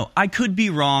not know. I could be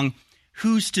wrong.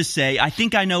 Who's to say? I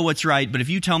think I know what's right, but if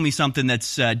you tell me something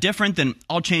that's different, then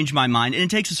I'll change my mind. And it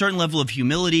takes a certain level of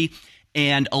humility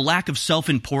and a lack of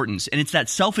self-importance. And it's that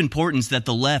self-importance that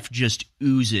the left just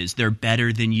oozes. They're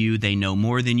better than you. They know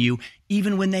more than you,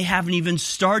 even when they haven't even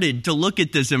started to look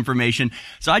at this information.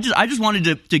 So I just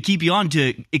wanted to keep you on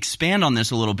to expand on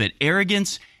this a little bit.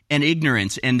 Arrogance and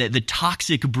ignorance, and the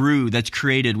toxic brew that's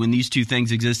created when these two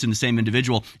things exist in the same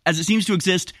individual, as it seems to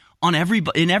exist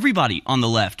in everybody on the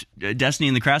left. Destiny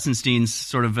and the Krasensteins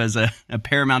sort of as a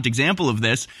paramount example of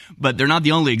this, but they're not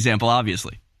the only example,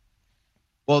 obviously.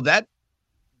 Well,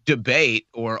 debate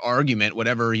or argument,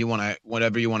 whatever you want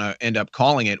to end up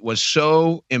calling it, was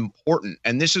so important.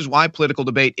 And this is why political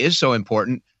debate is so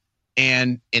important.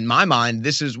 And in my mind,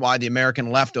 this is why the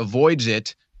American left avoids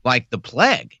it like the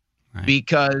plague,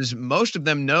 because most of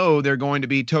them know they're going to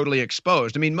be totally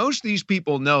exposed. I mean, most of these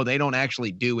people know they don't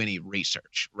actually do any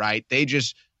research, right? They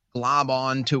just glob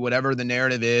on to whatever the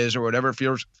narrative is, or whatever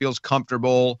feels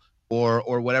comfortable,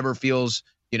 or whatever feels,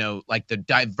 like the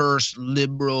diverse,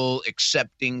 liberal,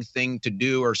 accepting thing to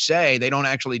do or say. They don't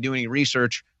actually do any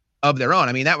research of their own.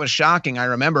 I mean, that was shocking. I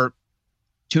remember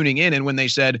tuning in, and when they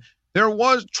said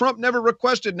Trump never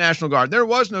requested National Guard, there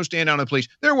was no stand down of police,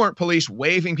 there weren't police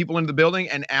waving people into the building,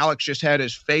 and Alex just had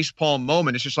his facepalm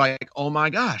moment. It's just like, oh my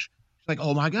gosh. It's like,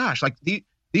 oh my gosh. Like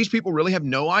these people really have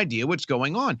no idea what's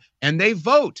going on. And they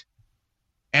vote.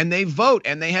 And they vote,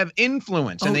 and they have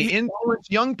influence, and they influence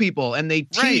young people, and they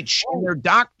teach, and they're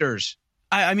doctors.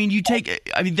 I mean,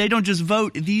 they don't just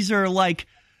vote. These are like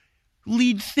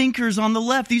lead thinkers on the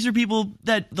left. These are people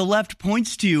that the left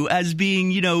points to as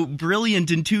being,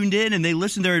 brilliant and tuned in, and they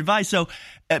listen to their advice. So,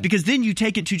 because then you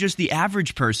take it to just the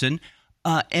average person,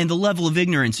 and the level of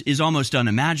ignorance is almost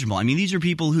unimaginable. I mean, these are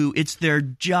people who it's their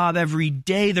job every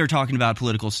day. They're talking about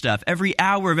political stuff. Every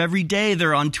hour of every day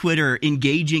they're on Twitter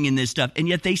engaging in this stuff, and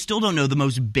yet they still don't know the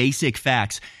most basic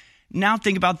facts. Now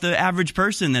think about the average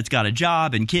person that's got a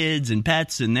job and kids and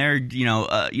pets, and they're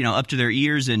up to their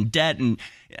ears in debt, and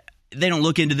they don't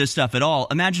look into this stuff at all.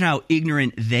 Imagine how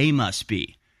ignorant they must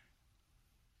be.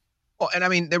 Well, and I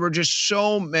mean, there were just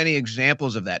so many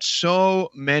examples of that, so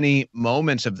many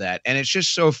moments of that. And it's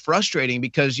just so frustrating,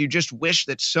 because you just wish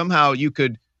that somehow you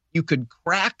could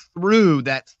crack through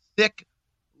that thick,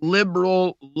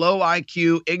 liberal, low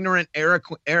IQ, ignorant,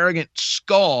 arrogant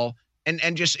skull.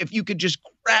 And just, if you could just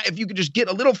get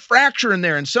a little fracture in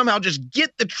there and somehow just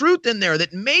get the truth in there,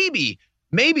 that maybe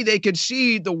they could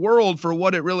see the world for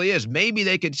what it really is. Maybe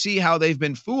they could see how they've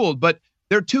been fooled, but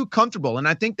they're too comfortable. And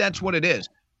I think that's what it is.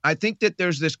 I think that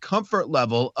there's this comfort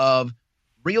level of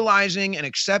realizing and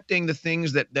accepting the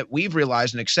things that we've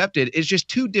realized and accepted is just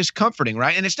too discomforting,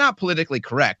 right? And it's not politically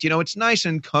correct. It's nice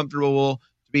and comfortable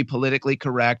to be politically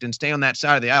correct and stay on that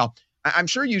side of the aisle. I'm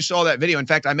sure you saw that video. In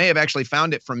fact, I may have actually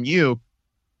found it from you,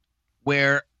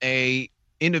 where a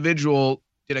individual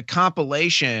did a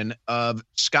compilation of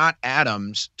Scott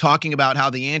Adams talking about how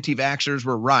the anti-vaxxers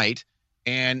were right,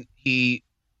 and he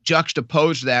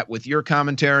juxtaposed that with your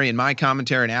commentary and my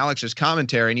commentary and Alex's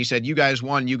commentary, and he said, you guys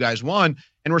won.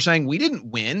 And we're saying we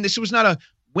didn't win. This was not a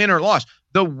win or loss.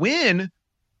 The win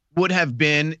would have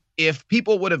been if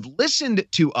people would have listened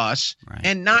to us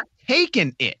and not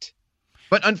taken it.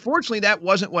 But unfortunately, that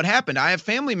wasn't what happened. I have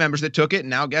family members that took it,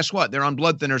 and now guess what? They're on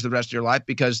blood thinners the rest of their life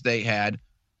because they had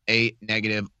a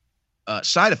negative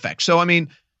side effect. So, I mean,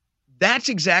 that's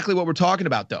exactly what we're talking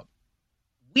about, though.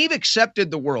 We've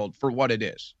accepted the world for what it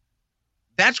is.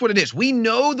 That's what it is. We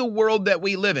know the world that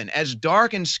we live in. As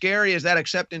dark and scary as that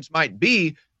acceptance might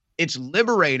be, it's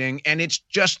liberating, and it's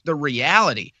just the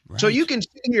reality. Right. So you can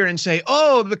sit here and say,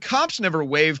 oh, the cops never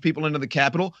waved people into the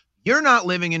Capitol. You're not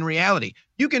living in reality.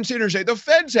 You can sit here and say the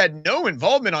feds had no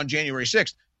involvement on January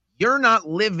 6th. You're not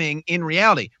living in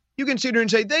reality. You can sit here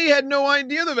and say they had no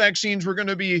idea the vaccines were going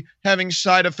to be having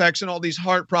side effects and all these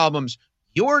heart problems.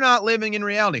 You're not living in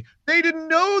reality. They didn't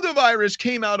know the virus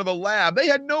came out of a lab. They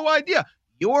had no idea.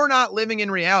 You're not living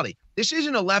in reality. This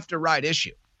isn't a left or right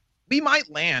issue. We might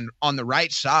land on the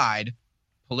right side,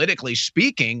 politically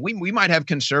speaking. We might have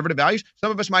conservative values.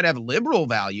 Some of us might have liberal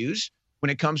values when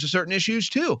it comes to certain issues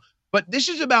too. But this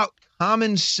is about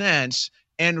common sense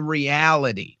and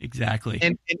reality. Exactly.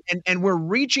 And we're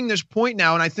reaching this point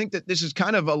now, and I think that this is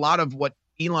kind of a lot of what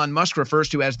Elon Musk refers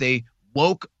to as the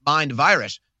woke mind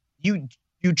virus.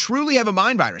 You truly have a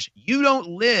mind virus. You don't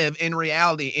live in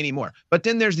reality anymore. But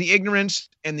then there's the ignorance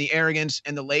and the arrogance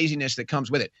and the laziness that comes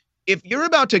with it. If you're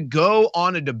about to go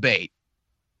on a debate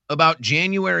about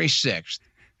January 6th,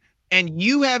 and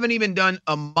you haven't even done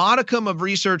a modicum of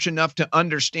research enough to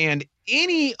understand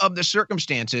any of the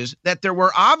circumstances, that there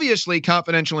were obviously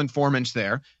confidential informants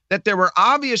there, that there were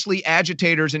obviously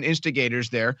agitators and instigators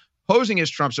there posing as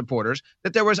Trump supporters,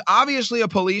 that there was obviously a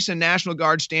police and National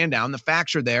Guard stand down, the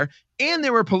facts are there, and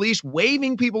there were police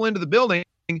waving people into the building,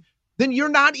 then you're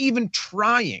not even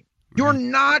trying. You're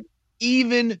not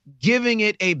even giving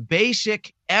it a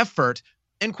basic effort.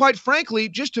 And quite frankly,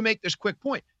 just to make this quick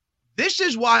point, this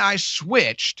is why I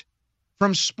switched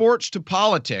from sports to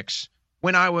politics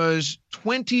when I was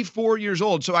 24 years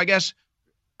old. So I guess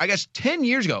 10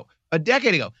 years ago, a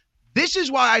decade ago. This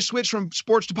is why I switched from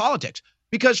sports to politics,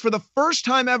 because for the first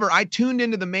time ever, I tuned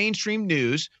into the mainstream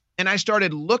news and I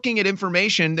started looking at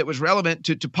information that was relevant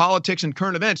to politics and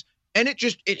current events. And it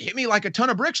hit me like a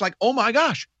ton of bricks. Like, oh my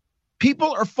gosh,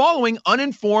 people are following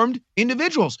uninformed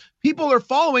individuals. People are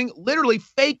following literally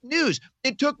fake news.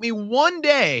 It took me one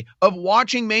day of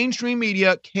watching mainstream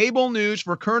media, cable news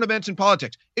for current events and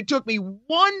politics. It took me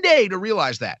one day to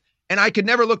realize that. And I could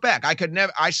never look back.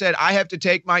 I said, I have to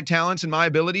take my talents and my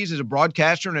abilities as a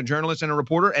broadcaster and a journalist and a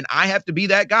reporter, and I have to be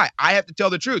that guy. I have to tell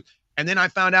the truth. And then I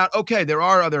found out, okay, there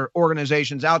are other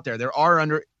organizations out there. There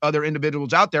are other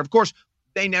individuals out there. Of course,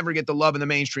 they never get the love in the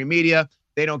mainstream media.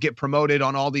 They don't get promoted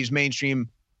on all these mainstream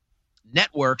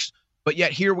networks. But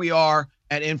yet here we are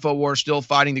at InfoWars still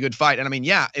fighting the good fight. And I mean,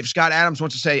 yeah, if Scott Adams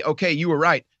wants to say, okay, you were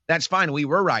right, that's fine. We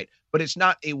were right. But it's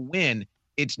not a win.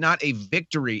 It's not a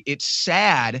victory. It's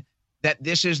sad that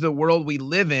this is the world we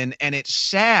live in. And it's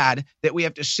sad that we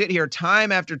have to sit here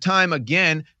time after time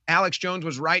again. Alex Jones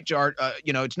was right, Jar.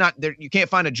 It's not there. You can't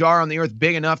find a jar on the earth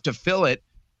big enough to fill it.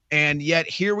 And yet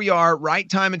here we are right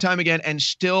time and time again. And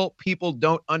still people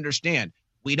don't understand.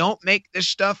 We don't make this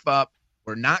stuff up.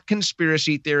 We're not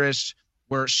conspiracy theorists.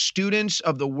 We're students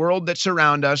of the world that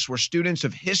surround us. We're students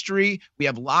of history. We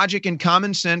have logic and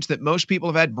common sense that most people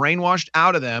have had brainwashed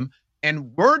out of them.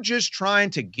 And we're just trying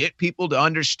to get people to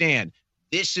understand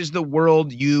this is the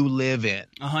world you live in.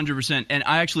 100%. And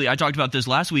I talked about this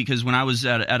last week because when I was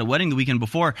at a wedding the weekend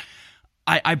before,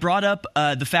 I brought up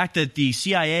the fact that the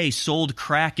CIA sold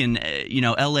crack in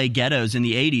L.A. ghettos in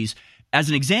the 80s as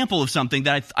an example of something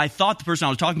that I thought the person I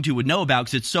was talking to would know about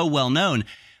because it's so well known.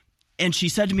 And she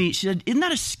said to me, isn't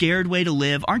that a scared way to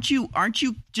live? Aren't you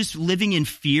just living in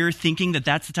fear, thinking that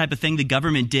that's the type of thing the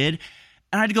government did?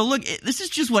 And I had to go, look, this is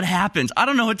just what happens. I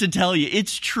don't know what to tell you.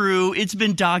 It's true. It's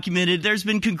been documented. There's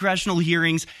been congressional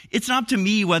hearings. It's not up to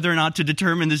me whether or not to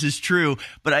determine this is true.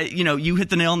 But you hit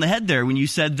the nail on the head there when you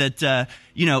said that,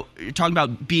 talking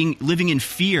about living in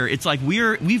fear. It's like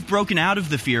we've broken out of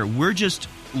the fear. We're just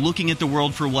looking at the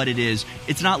world for what it is.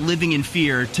 It's not living in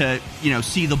fear to,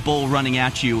 see the bull running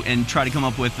at you and try to come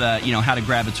up with, how to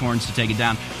grab its horns to take it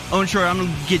down. Owen Shroyer, I'm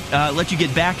going to let you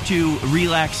get back to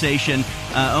relaxation.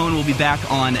 Owen will be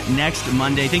back on next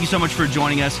Monday. Thank you so much for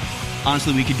joining us.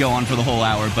 Honestly, we could go on for the whole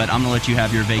hour, but I'm going to let you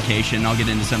have your vacation. I'll get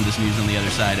into some of this news on the other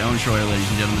side. Owen Shroyer, ladies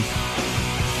and gentlemen.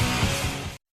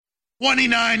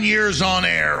 29 years on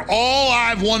air. All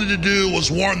I've wanted to do was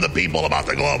warn the people about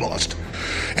the globalist.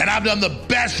 And I've done the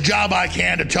best job I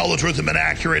can to tell the truth and been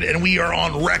accurate, and we are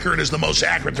on record as the most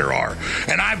accurate there are.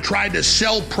 And I've tried to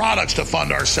sell products to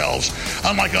fund ourselves.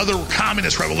 Unlike other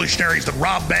communist revolutionaries that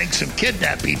rob banks and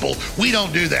kidnap people, we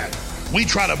don't do that. We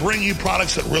try to bring you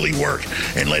products that really work.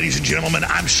 And ladies and gentlemen,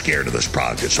 I'm scared of this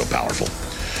product. It's so powerful.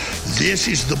 This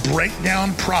is the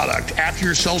breakdown product after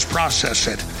your cells process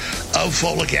it of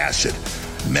folic acid,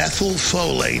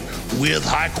 methylfolate with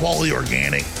high-quality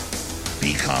organic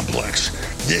B-complex.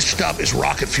 This stuff is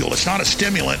rocket fuel. It's not a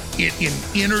stimulant. It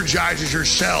energizes your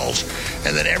cells,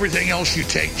 and then everything else you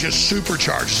take just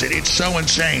supercharges it. It's so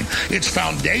insane. It's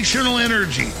foundational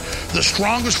energy, the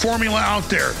strongest formula out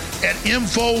there at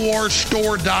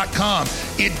InfoWarsStore.com.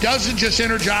 It doesn't just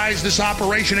energize this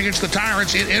operation against the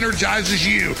tyrants. It energizes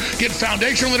you. Get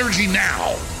foundational energy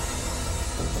now.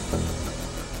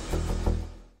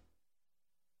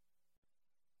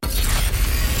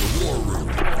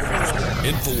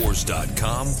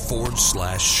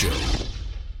 Infowars.com/show.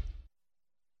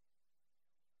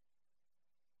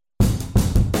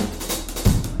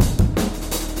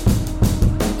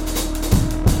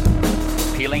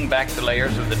 Peeling back the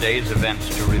layers of the day's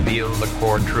events to reveal the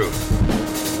core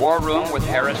truth. War Room with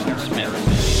Harrison Smith.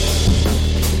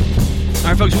 All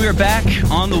right, folks, we are back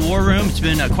on the War Room. It's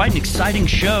been quite an exciting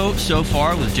show so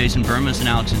far with Jason Burmas and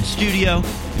Alex in studio.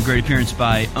 A great appearance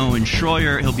by Owen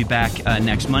Shroyer. He'll be back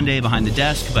next Monday behind the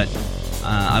desk, but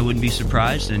I wouldn't be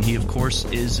surprised. And he, of course,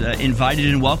 is invited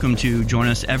and welcome to join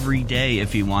us every day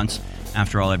if he wants.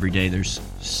 After all, every day there's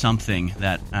something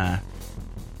that's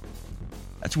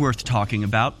worth talking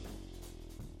about.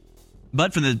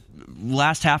 But for the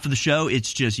last half of the show,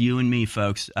 it's just you and me,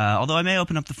 folks. Although I may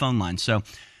open up the phone line, so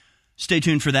stay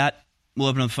tuned for that. We'll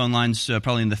open up the phone lines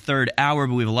probably in the third hour,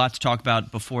 but we have a lot to talk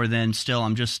about before then. Still,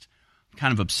 I'm just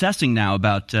kind of obsessing now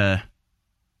about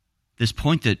this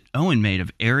point that Owen made of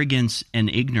arrogance and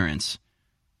ignorance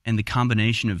and the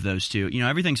combination of those two.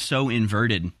 Everything's so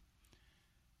inverted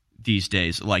these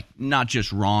days, like not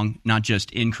just wrong, not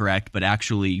just incorrect, but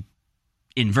actually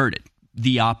inverted,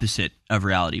 the opposite of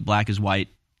reality. Black is white,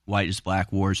 white is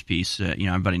black, war is peace.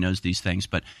 Everybody knows these things,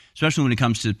 but especially when it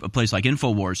comes to a place like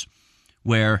InfoWars,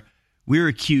 where we're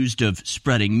accused of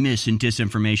spreading mis and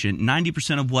disinformation.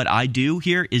 90% of what I do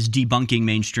here is debunking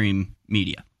mainstream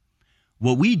media.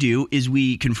 What we do is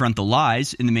we confront the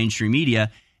lies in the mainstream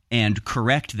media and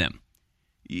correct them.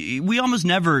 We almost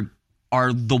never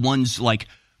are the ones like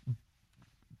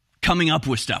coming up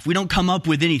with stuff. We don't come up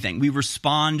with anything. We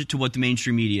respond to what the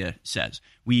mainstream media says.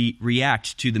 We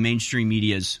react to the mainstream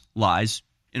media's lies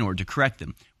in order to correct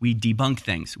them. We debunk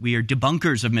things. We are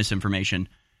debunkers of misinformation,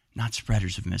 not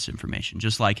spreaders of misinformation.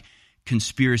 Just like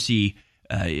conspiracy,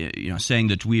 saying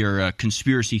that we are a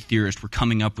conspiracy theorist, we're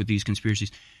coming up with these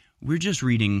conspiracies. We're just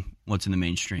reading what's in the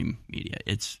mainstream media.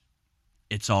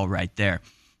 It's all right there.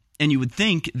 And you would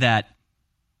think that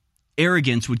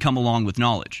arrogance would come along with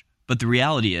knowledge. But the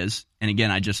reality is, and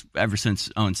again, ever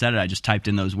since Owen said it, I just typed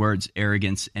in those words,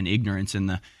 arrogance and ignorance,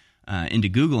 into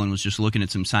Google and was just looking at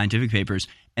some scientific papers.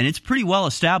 And it's pretty well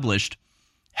established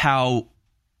how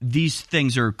these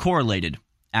things are correlated,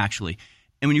 actually.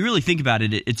 And when you really think about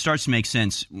it, it starts to make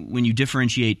sense when you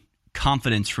differentiate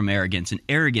confidence from arrogance. And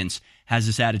arrogance has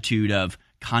this attitude of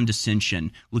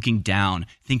condescension, looking down,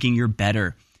 thinking you're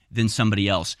better than somebody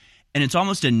else. And it's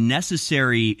almost a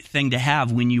necessary thing to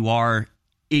have when you are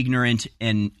ignorant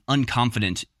and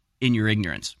unconfident in your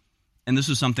ignorance. And this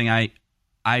was something I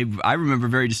remember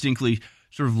very distinctly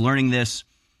sort of learning this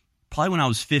probably when I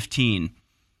was 15.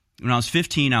 When I was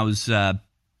 15, I was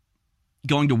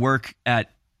going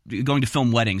to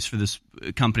film weddings for this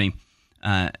company.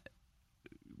 Wasn't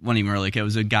even really, it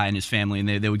was a guy and his family, and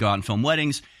they would go out and film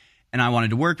weddings, and I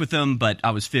wanted to work with them, but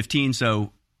I was 15,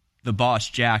 so the boss,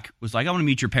 Jack, was like, I want to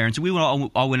meet your parents. And we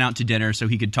all went out to dinner so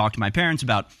he could talk to my parents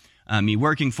about me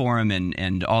working for him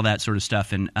and all that sort of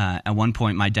stuff. And at one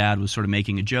point, my dad was sort of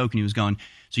making a joke, and he was going,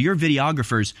 so you're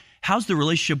videographers. How's the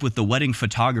relationship with the wedding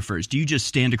photographers? Do you just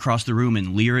stand across the room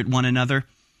and leer at one another?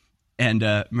 And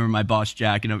remember my boss,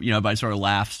 Jack, and everybody sort of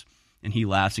laughs, and he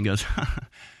laughs and goes,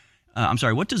 I'm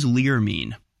sorry, what does leer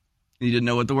mean? And he didn't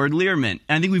know what the word leer meant.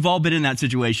 And I think we've all been in that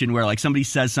situation where like somebody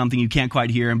says something, you can't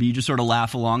quite hear him, but you just sort of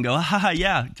laugh along, go,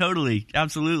 yeah, totally,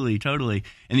 absolutely, totally.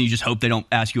 And then you just hope they don't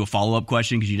ask you a follow-up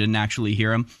question because you didn't actually hear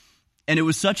them. And it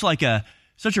was such a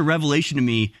revelation to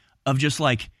me of just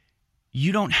like,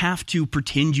 you don't have to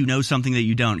pretend you know something that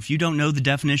you don't. If you don't know the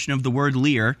definition of the word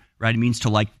leer, right, it means to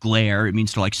like glare, it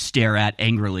means to like stare at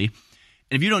angrily. And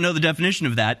if you don't know the definition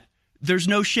of that, there's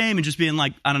no shame in just being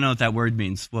like, I don't know what that word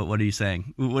means. What are you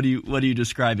saying? What are you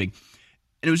describing?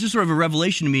 And it was just sort of a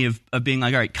revelation to me of being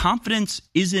like, all right, confidence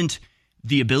isn't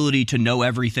the ability to know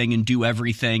everything and do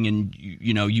everything and,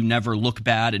 you never look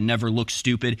bad and never look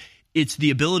stupid. It's the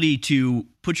ability to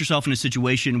put yourself in a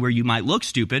situation where you might look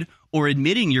stupid or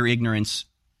admitting your ignorance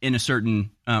in a certain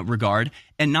regard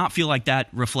and not feel like that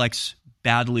reflects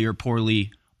badly or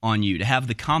poorly on you. To have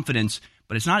the confidence,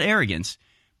 but it's not arrogance,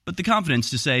 but the confidence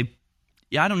to say,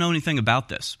 yeah, I don't know anything about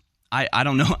this. I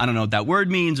don't know what that word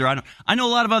means, or I know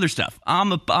a lot of other stuff.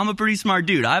 I'm a pretty smart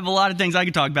dude. I have a lot of things I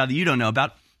could talk about that you don't know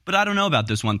about, but I don't know about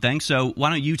this one thing. So why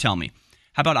don't you tell me?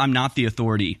 How about I'm not the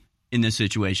authority in this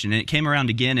situation? And it came around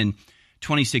again in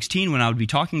 2016 when I would be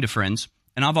talking to friends,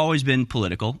 and I've always been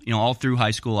political. All through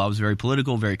high school, I was very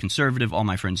political, very conservative. All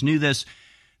my friends knew this.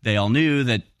 They all knew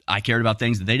that I cared about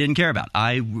things that they didn't care about.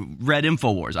 I read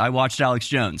InfoWars. I watched Alex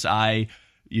Jones. I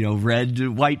read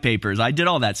white papers. I did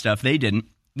all that stuff. They didn't.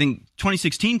 Then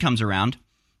 2016 comes around,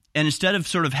 and instead of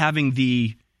sort of having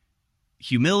the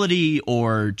humility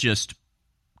or just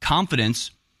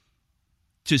confidence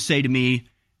to say to me,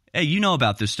 hey, you know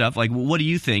about this stuff, like, what do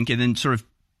you think? And then sort of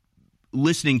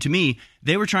listening to me,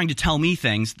 they were trying to tell me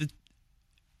things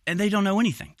and they don't know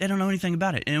anything. They don't know anything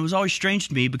about it. And it was always strange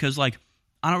to me because, like,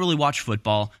 I don't really watch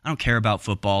football. I don't care about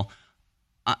football.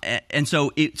 And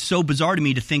so it's so bizarre to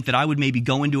me to think that I would maybe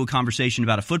go into a conversation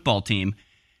about a football team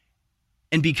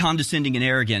and be condescending and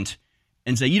arrogant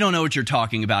and say, you don't know what you're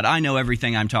talking about. I know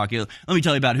everything I'm talking. Let me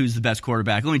tell you about who's the best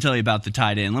quarterback. Let me tell you about the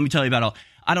tight end. Let me tell you about all.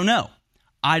 I don't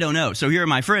know. So here are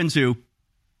my friends who,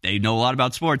 they know a lot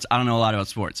about sports. I don't know a lot about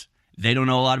sports. They don't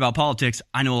know a lot about politics.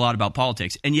 I know a lot about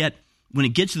politics. And yet, when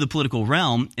it gets to the political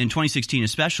realm, in 2016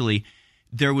 especially,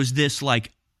 there was this,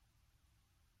 like,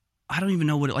 I don't even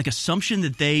know like assumption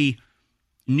that they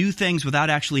knew things without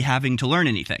actually having to learn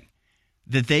anything.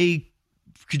 That they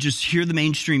could just hear the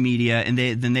mainstream media and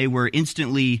then they were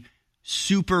instantly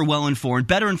super well informed,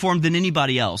 better informed than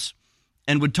anybody else,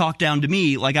 and would talk down to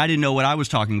me like I didn't know what I was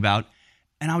talking about.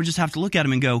 And I would just have to look at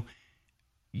them and go,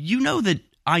 you know that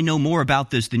I know more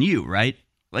about this than you, right?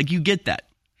 Like, you get that.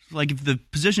 Like, if the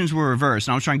positions were reversed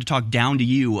and I was trying to talk down to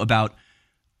you about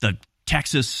the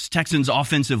Texans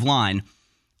offensive line,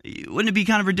 wouldn't it be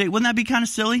kind of ridiculous? Wouldn't that be kind of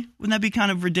silly? Wouldn't that be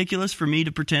kind of ridiculous for me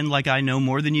to pretend like I know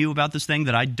more than you about this thing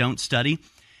that I don't study?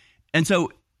 And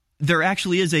so there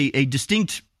actually is a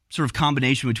distinct sort of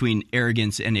combination between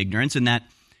arrogance and ignorance, and that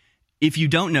if you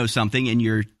don't know something and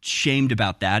you're shamed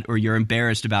about that, or you're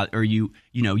embarrassed about, or you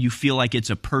feel like it's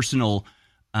a personal,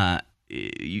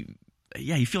 you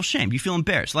feel shamed, you feel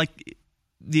embarrassed. Like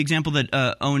the example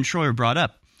that Owen Schroyer brought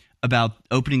up about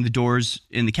opening the doors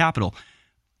in the Capitol.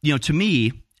 To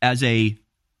me, as a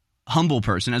humble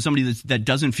person, as somebody that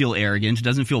doesn't feel arrogant,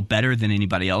 doesn't feel better than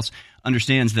anybody else,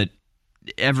 understands that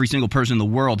every single person in the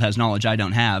world has knowledge I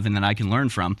don't have and that I can learn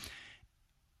from.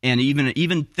 And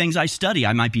even things I study,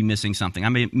 I might be missing something. I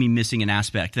may be missing an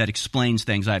aspect that explains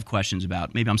things I have questions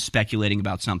about. Maybe I'm speculating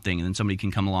about something, and then somebody can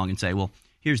come along and say, well,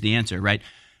 here's the answer, right?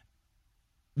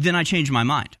 Then I change my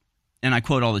mind. And I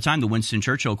quote all the time the Winston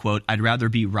Churchill quote, "I'd rather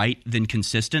be right than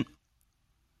consistent,"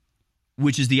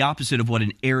 which is the opposite of what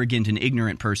an arrogant and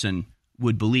ignorant person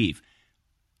would believe.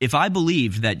 If I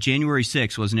believed that January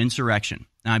 6th was an insurrection,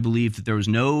 and I believed that there was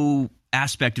no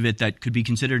aspect of it that could be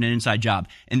considered an inside job,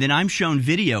 and then I'm shown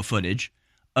video footage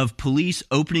of police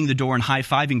opening the door and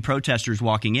high-fiving protesters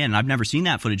walking in, and I've never seen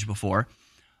that footage before,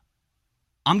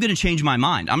 I'm going to change my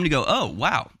mind. I'm going to go, oh,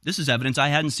 wow, this is evidence I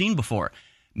hadn't seen before.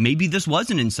 Maybe this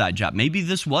was an inside job. Maybe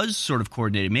this was sort of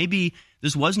coordinated. Maybe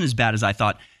this wasn't as bad as I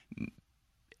thought.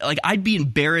 Like, I'd be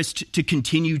embarrassed to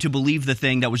continue to believe the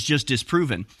thing that was just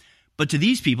disproven. But to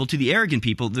these people, to the arrogant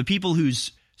people, the people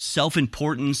whose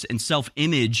self-importance and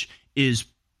self-image is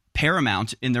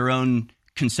paramount in their own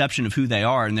conception of who they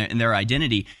are and their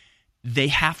identity, they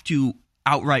have to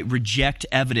outright reject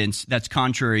evidence that's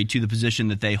contrary to the position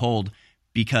that they hold,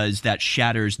 because that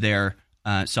shatters their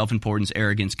self-importance,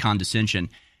 arrogance, condescension.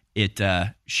 It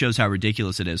shows how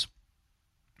ridiculous it is.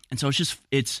 And so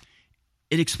it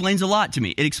explains a lot to me.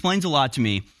 It explains a lot to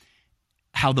me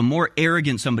how the more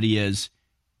arrogant somebody is,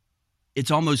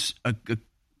 it's almost a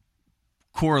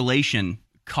causation.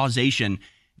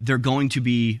 They're going to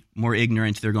be more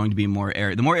ignorant. They're going to be more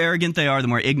arrogant. The more arrogant they are, the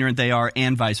more ignorant they are,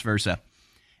 and vice versa.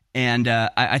 And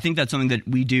I think that's something that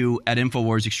we do at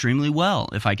InfoWars extremely well,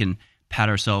 if I can pat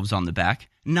ourselves on the back,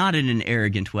 not in an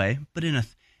arrogant way, but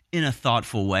in a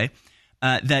thoughtful way.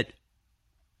 That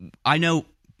I know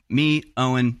me,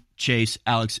 Owen, Chase,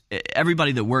 Alex,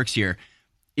 everybody that works here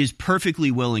is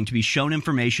perfectly willing to be shown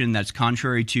information that's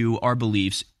contrary to our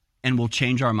beliefs, and we'll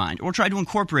change our mind. Or try to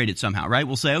incorporate it somehow, right?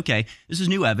 We'll say, okay, this is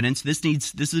new evidence. This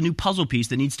is a new puzzle piece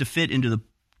that needs to fit into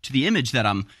the image that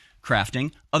I'm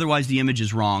crafting. Otherwise, the image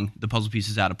is wrong. The puzzle piece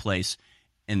is out of place,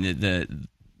 and the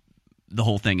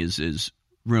whole thing is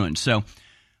ruined. So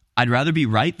I'd rather be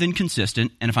right than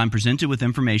consistent, and if I'm presented with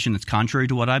information that's contrary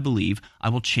to what I believe, I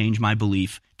will change my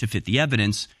belief to fit the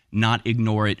evidence, not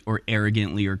ignore it or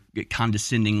arrogantly or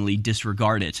condescendingly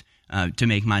disregard it to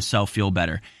make myself feel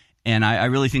better. And I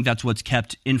really think that's what's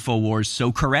kept InfoWars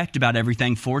so correct about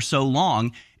everything for so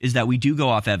long, is that we do go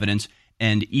off evidence.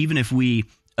 And even if we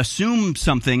assume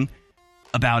something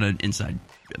about an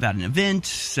event,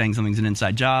 saying something's an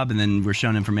inside job, and then we're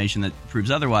shown information that proves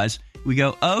otherwise, we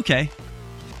go, oh, okay,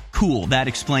 cool, that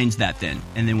explains that then.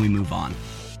 And then we move on.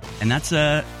 And that's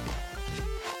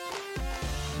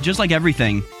just like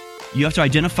everything, you have to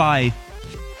identify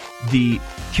the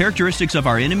characteristics of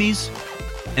our enemies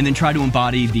and then try to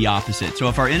embody the opposite. So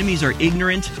if our enemies are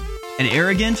ignorant and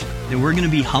arrogant, then we're going to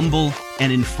be humble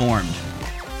and informed.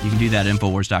 You can do that at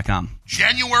Infowars.com.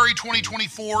 January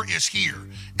 2024 is here,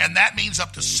 and that means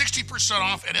up to 60%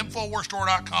 off at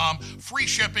InfoWarsStore.com, free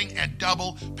shipping, and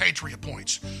double Patriot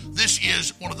points. This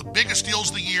is one of the biggest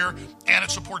deals of the year, and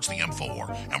it supports the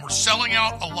InfoWar. And we're selling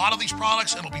out a lot of these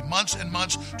products, and it'll be months and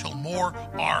months till more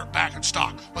are back in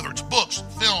stock. Whether it's books,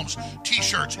 films,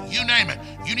 t-shirts, you name it,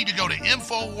 you need to go to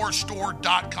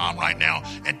InfoWarsStore.com right now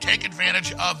and take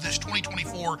advantage of this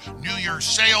 2024 New Year's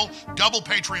sale, double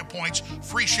Patriot points,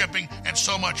 free shipping, and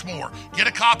so much more. Get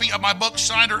a copy of my book,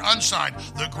 signed or unsigned,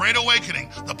 The Great Awakening,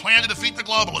 The Plan to Defeat the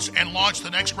Globalists and Launch the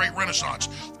Next Great Renaissance.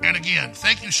 And again,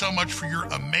 thank you so much for your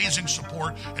amazing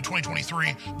support in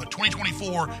 2023. But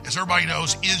 2024, as everybody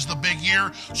knows, is the big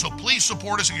year. So please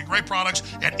support us and get great products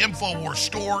at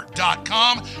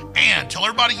InfoWarsStore.com. And tell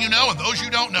everybody you know, and those you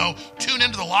don't know, tune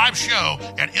into the live show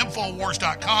at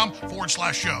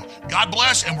InfoWars.com/show. God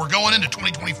bless, and we're going into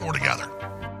 2024 together.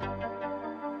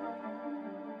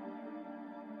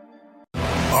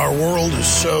 Our world is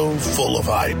so full of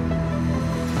hype.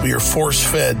 We are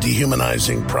force-fed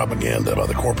dehumanizing propaganda by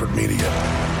the corporate media,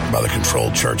 by the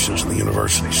controlled churches and the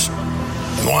universities.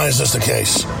 And why is this the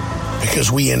case? Because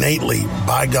we innately,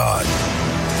 by God,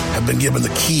 have been given the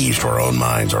keys to our own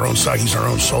minds, our own psyches, our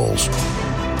own souls.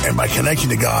 And by connecting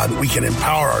to God, we can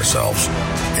empower ourselves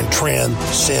and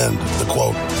transcend the,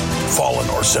 quote, fallen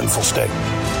or sinful state.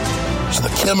 So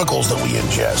the chemicals that we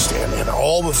ingest and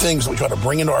all the things that we try to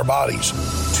bring into our bodies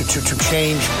to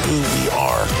change who we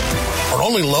are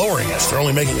only lowering us. They're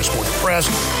only making us more depressed.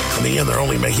 In the end, they're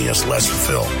only making us less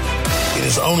fulfilled. It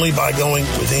is only by going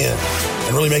within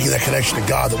and really making that connection to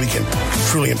God that we can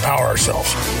truly empower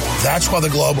ourselves. That's why the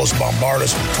globalists bombard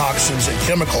us with toxins and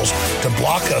chemicals to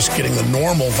block us getting the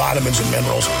normal vitamins and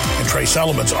minerals and trace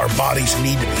elements our bodies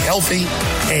need to be healthy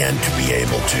and to be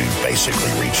able to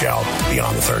basically reach out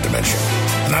beyond the third dimension.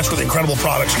 And that's where the incredible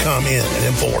products come in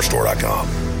at InfoWarsStore.com.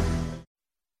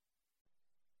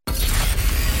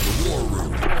 The War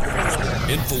Room.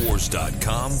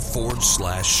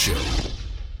 InfoWars.com/show.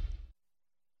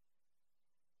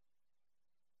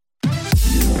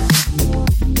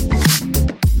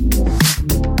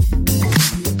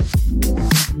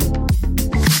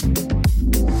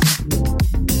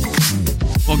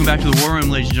 Welcome back to the War Room,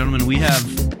 ladies and gentlemen. We have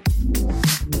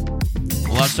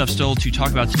a lot of stuff still to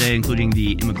talk about today, including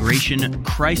the immigration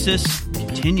crisis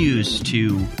continues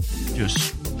to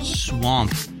just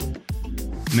swamp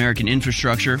American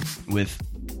infrastructure with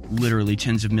literally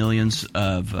tens of millions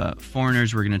of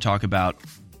foreigners. We're going to talk about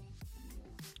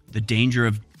the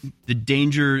danger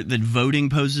that voting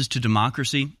poses to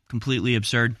democracy, completely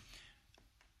absurd.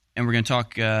 And we're going to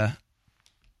talk about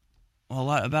a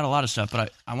lot of stuff,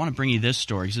 but I want to bring you this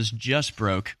story because this just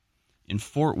broke in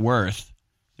Fort Worth.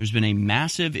 There's been a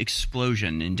massive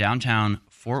explosion in downtown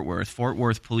Fort Worth. Fort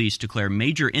Worth police declare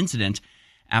major incident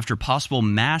after possible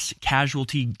mass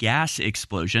casualty gas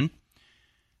explosion.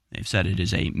 They've said it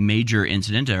is a major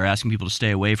incident. They're asking people to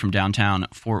stay away from downtown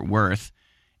Fort Worth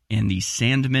in the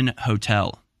Sandman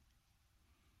Hotel.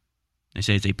 They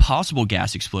say it's a possible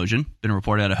gas explosion. Been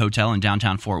reported at a hotel in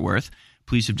downtown Fort Worth.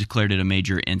 Police have declared it a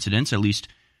major incident. At least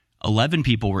 11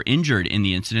 people were injured in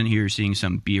the incident. Here you're seeing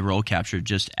some B-roll captured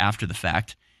just after the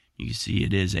fact. You can see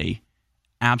it is a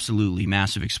absolutely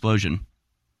massive explosion.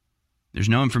 There's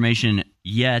no information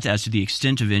yet as to the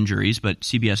extent of injuries, but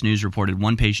CBS News reported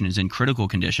one patient is in critical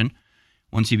condition.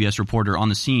 One CBS reporter on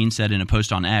the scene said in a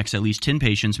post on X, at least 10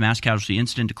 patients, mass casualty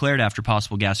incident declared after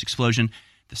possible gas explosion,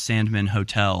 the Sandman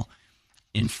Hotel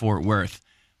in Fort Worth.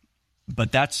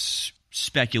 But that's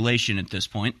speculation at this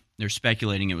point. They're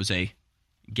speculating it was a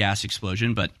gas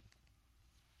explosion, but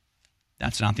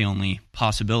that's not the only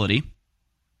possibility.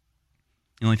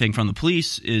 The only thing from the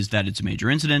police is that it's a major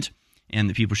incident and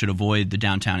that people should avoid the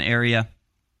downtown area,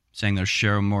 saying they'll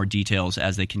share more details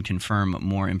as they can confirm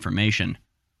more information.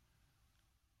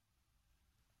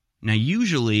 Now,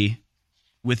 usually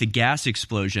with a gas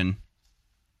explosion,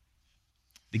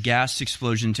 the gas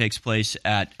explosion takes place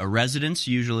at a residence.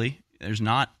 Usually, it's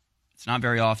not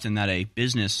very often that a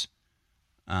business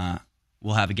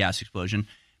will have a gas explosion,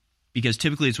 because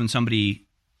typically it's when somebody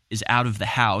is out of the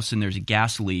house and there's a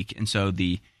gas leak, and so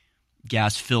the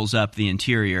gas fills up the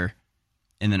interior,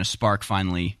 and then a spark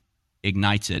finally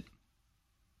ignites it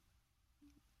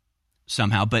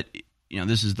somehow. But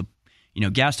this is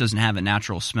gas doesn't have a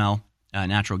natural smell,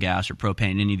 natural gas or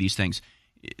propane, any of these things.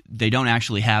 They don't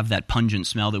actually have that pungent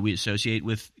smell that we associate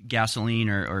with gasoline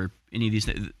or any of these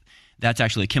things. That's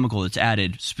actually a chemical that's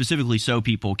added specifically so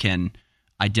people can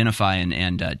identify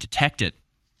and detect it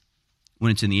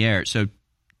when it's in the air. So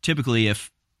typically if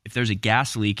there's a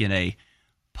gas leak in a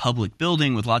public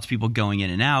building with lots of people going in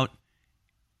and out,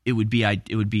 it would be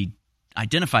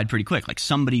identified pretty quick. Like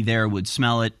somebody there would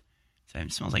smell it. Say,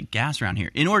 it smells like gas around here.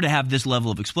 In order to have this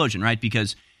level of explosion, right?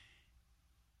 Because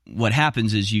what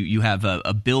happens is you have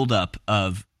a buildup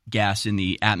of gas in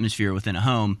the atmosphere within a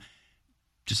home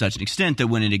to such an extent that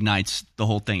when it ignites, the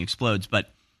whole thing explodes.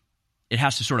 But it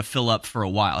has to sort of fill up for a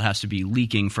while. It has to be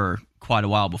leaking for quite a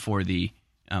while before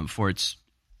there's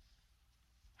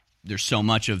so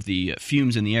much of the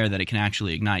fumes in the air that it can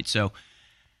actually ignite. So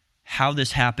how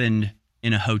this happened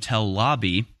in a hotel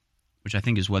lobby, which I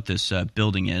think is what this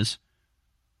building is,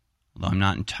 although I'm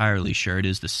not entirely sure. It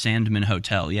is the Sandman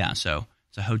Hotel. Yeah, so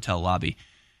it's a hotel lobby.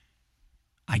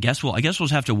 I guess we'll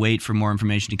have to wait for more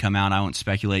information to come out. I won't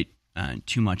speculate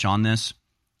too much on this,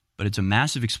 but it's a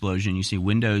massive explosion. You see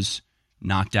windows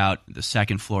knocked out, the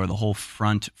second floor, the whole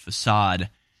front facade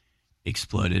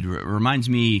exploded. Reminds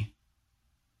me,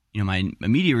 my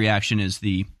immediate reaction is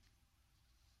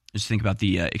just think about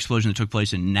the explosion that took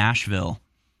place in Nashville,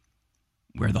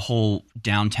 where the whole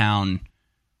downtown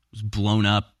was blown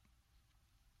up,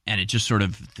 and that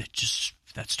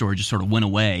story just sort of went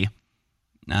away.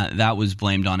 That was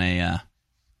blamed on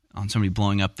somebody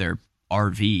blowing up their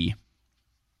RV.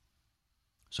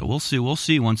 So we'll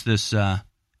see once this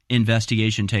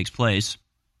investigation takes place.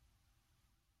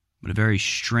 But a very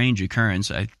strange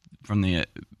occurrence. From the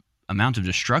amount of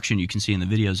destruction you can see in the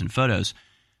videos and photos,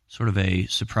 Sort of a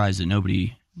surprise that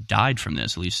nobody died from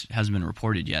this. At least it hasn't been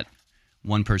reported yet.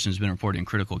 One person has been reported in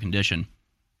critical condition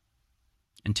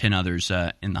and 10 others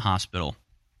in the hospital.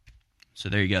 So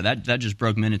there you go. That just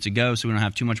broke minutes ago, so we don't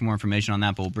have too much more information on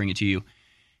that, but we'll bring it to you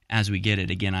as we get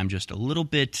it. Again, I'm just a little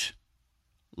bit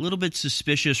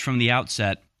suspicious from the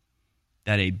outset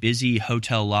that a busy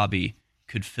hotel lobby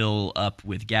could fill up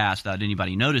with gas without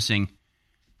anybody noticing,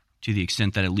 to the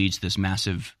extent that it leads to this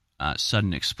massive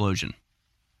sudden explosion.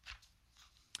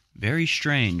 Very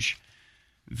strange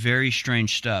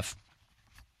stuff.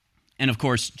 And of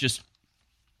course, just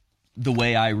the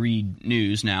way I read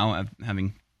news now,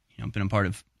 having been a part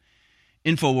of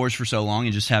InfoWars for so long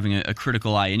and just having a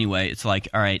critical eye anyway, it's like,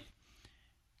 all right,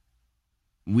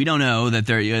 we don't know that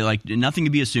there, like, nothing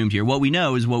can be assumed here. What we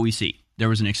know is what we see. There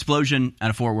was an explosion at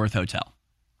a Fort Worth hotel.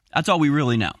 That's all we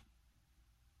really know.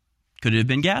 Could it have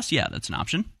been gas? Yeah, that's an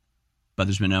option. But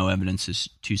there's been no evidence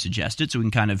to suggest it, so we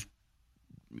can kind of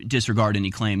disregard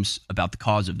any claims about the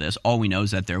cause of this. All we know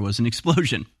is that there was an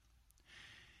explosion.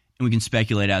 And we can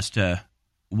speculate as to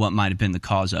what might have been the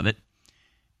cause of it.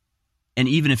 And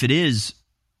even if it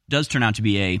does turn out to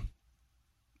be a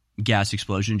gas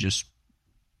explosion, just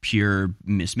pure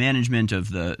mismanagement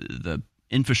of the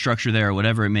infrastructure there or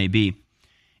whatever it may be,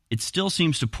 it still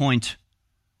seems to point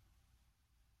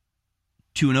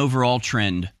to an overall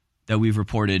trend that we've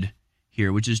reported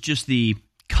here, which is just the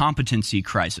competency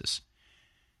crisis.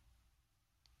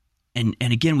 And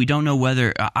again, I don't know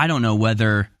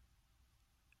whether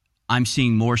I'm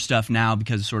seeing more stuff now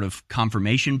because of sort of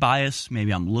confirmation bias.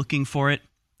 Maybe I'm looking for it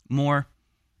more,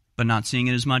 but not seeing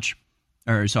it as much.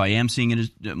 Or so I am seeing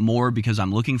it more because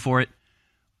I'm looking for it.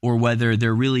 Or whether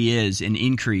there really is an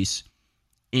increase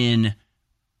in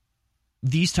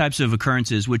these types of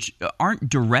occurrences, which aren't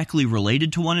directly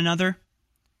related to one another,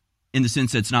 in the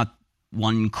sense that it's not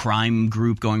one crime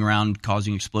group going around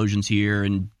causing explosions here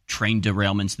and train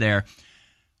derailments there.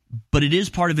 But it is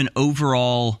part of an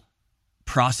overall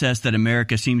process that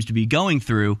America seems to be going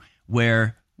through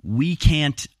where we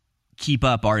can't keep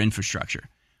up our infrastructure.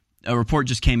 A report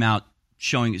just came out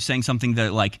saying something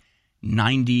that like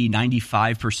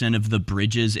 95% of the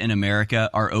bridges in America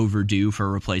are overdue for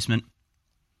replacement.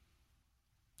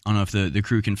 I don't know if the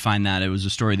crew can find that. It was a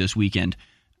story this weekend,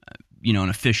 an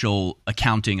official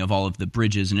accounting of all of the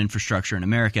bridges and infrastructure in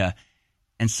America.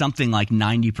 And something like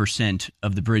 90%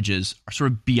 of the bridges are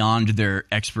sort of beyond their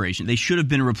expiration. They should have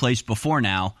been replaced before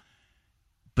now,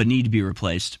 but need to be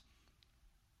replaced.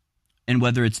 And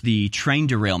whether it's the train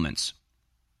derailments,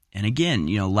 and again,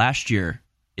 last year,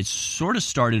 it sort of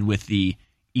started with the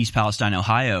East Palestine,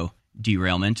 Ohio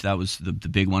derailment. That was the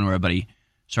big one where everybody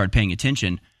started paying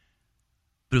attention.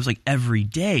 But it was like every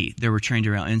day there were train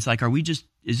derailments. And it's like,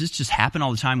 is this just happen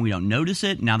all the time? We don't notice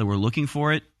it. Now that we're looking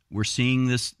for it, we're seeing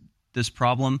this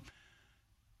problem,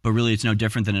 but really it's no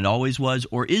different than it always was?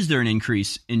 Or is there an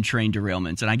increase in train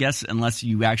derailments? And I guess unless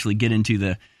you actually get into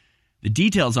the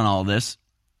details on all of this,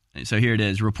 so here it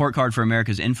is, Report Card for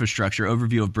America's Infrastructure,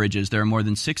 Overview of Bridges. There are more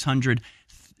than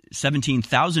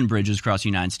 617,000 bridges across the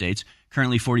United States.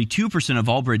 Currently, 42% of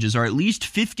all bridges are at least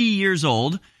 50 years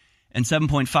old, and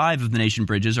 7.5 of the nation's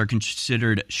bridges are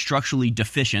considered structurally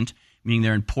deficient, meaning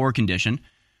they're in poor condition.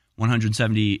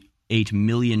 178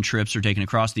 million trips are taken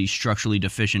across these structurally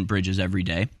deficient bridges every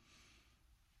day.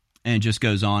 And it just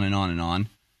goes on and on and on.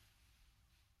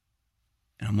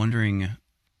 And I'm wondering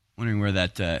where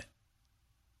that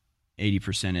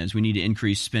 80% is. We need to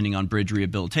increase spending on bridge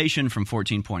rehabilitation from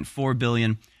 $14.4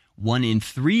 billion. 1 in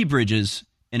 3 bridges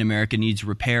in America needs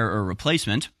repair or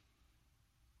replacement.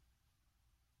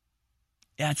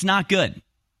 Yeah, it's not good.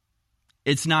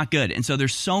 It's not good. And so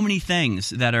there's so many things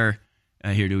that are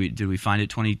here. Did we find it?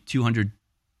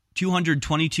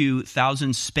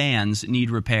 222,000 spans need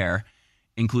repair,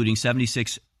 including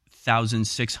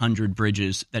 76,600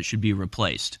 bridges that should be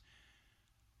replaced.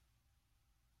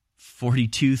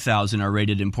 42,000 are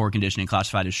rated in poor condition and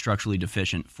classified as structurally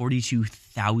deficient.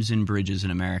 42,000 bridges in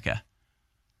America.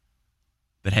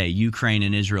 But hey, Ukraine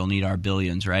and Israel need our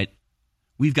billions, right?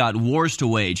 We've got wars to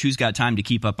wage. Who's got time to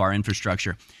keep up our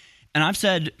infrastructure? And I've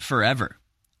said forever,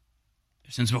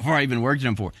 since before I even worked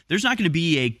in them, there's not going to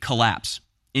be a collapse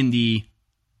in the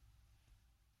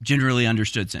generally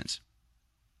understood sense.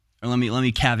 Or let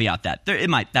me caveat that. That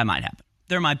might happen.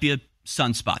 There might be a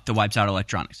sunspot that wipes out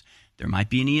electronics. There might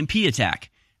be an EMP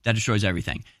attack that destroys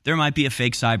everything. There might be a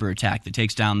fake cyber attack that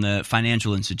takes down the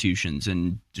financial institutions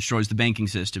and destroys the banking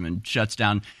system and shuts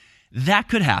down. That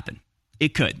could happen.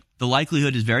 It could. The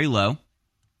likelihood is very low,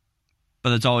 but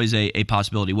that's always a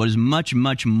possibility. What is much,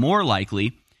 much more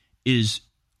likely is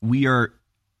we are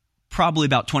probably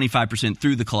about 25%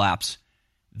 through the collapse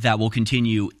that will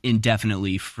continue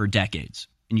indefinitely for decades.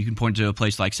 And you can point to a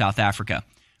place like South Africa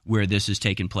where this has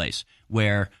taken place,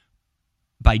 where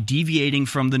by deviating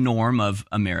from the norm of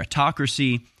a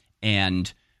meritocracy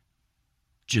and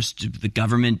just the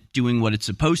government doing what it's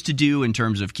supposed to do in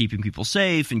terms of keeping people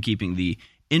safe and keeping the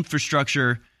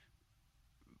infrastructure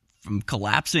from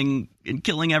collapsing and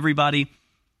killing everybody,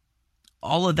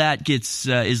 all of that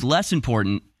is less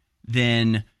important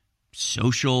than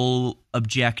social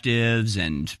objectives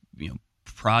and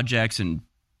projects and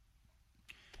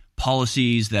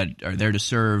policies that are there to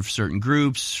serve certain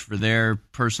groups for their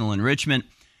personal enrichment.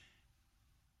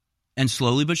 And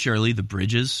slowly but surely, the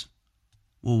bridges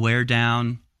will wear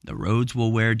down, the roads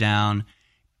will wear down.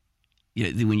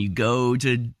 When you go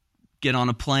to get on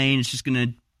a plane, it's just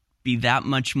going to be that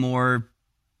much more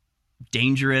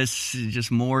dangerous,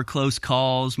 just more close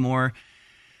calls, more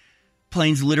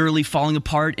planes literally falling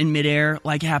apart in midair,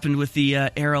 like happened with the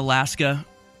Air Alaska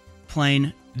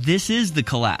plane. This is the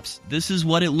collapse. This is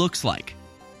what it looks like.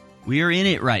 We are in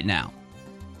it right now.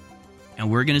 And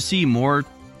we're going to see more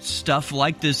stuff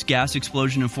like this gas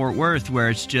explosion in Fort Worth, where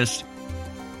it's just,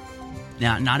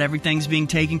 not everything's being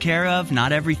taken care of.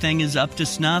 Not everything is up to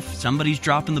snuff. Somebody's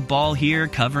dropping the ball here,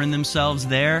 covering themselves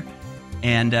there.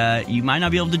 And you might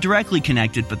not be able to directly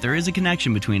connect it, but there is a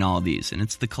connection between all of these, and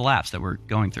it's the collapse that we're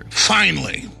going through.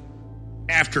 Finally,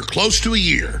 after close to a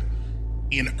year,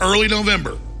 in early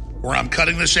November, where I'm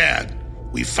cutting this ad,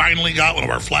 we finally got one of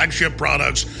our flagship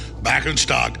products back in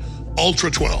stock,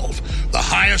 Ultra 12, the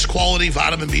highest quality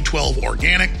vitamin B12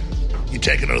 organic. You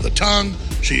take it out of the tongue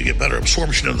so you get better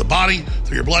absorption into the body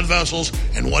through your blood vessels,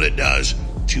 and what it does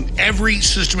to every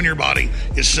system in your body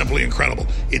is simply incredible.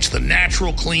 It's the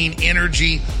natural, clean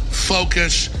energy,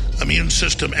 focus, immune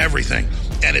system, everything.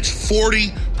 And it's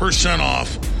 40%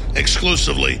 off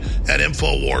exclusively at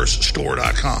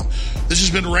InfoWarsStore.com. This has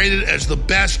been rated as the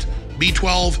best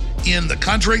B12 in the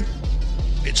country.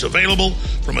 It's available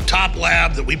from a top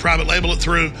lab that we private label it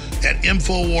through at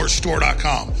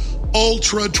InfoWarsStore.com.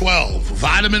 Ultra 12,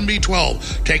 vitamin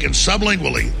B12, taken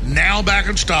sublingually, now back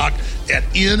in stock at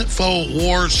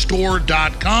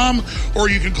InfoWarsStore.com, or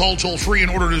you can call toll-free and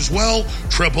order it as well,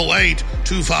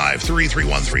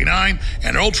 888-253-3139,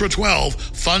 and Ultra 12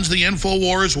 funds the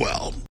InfoWar as well.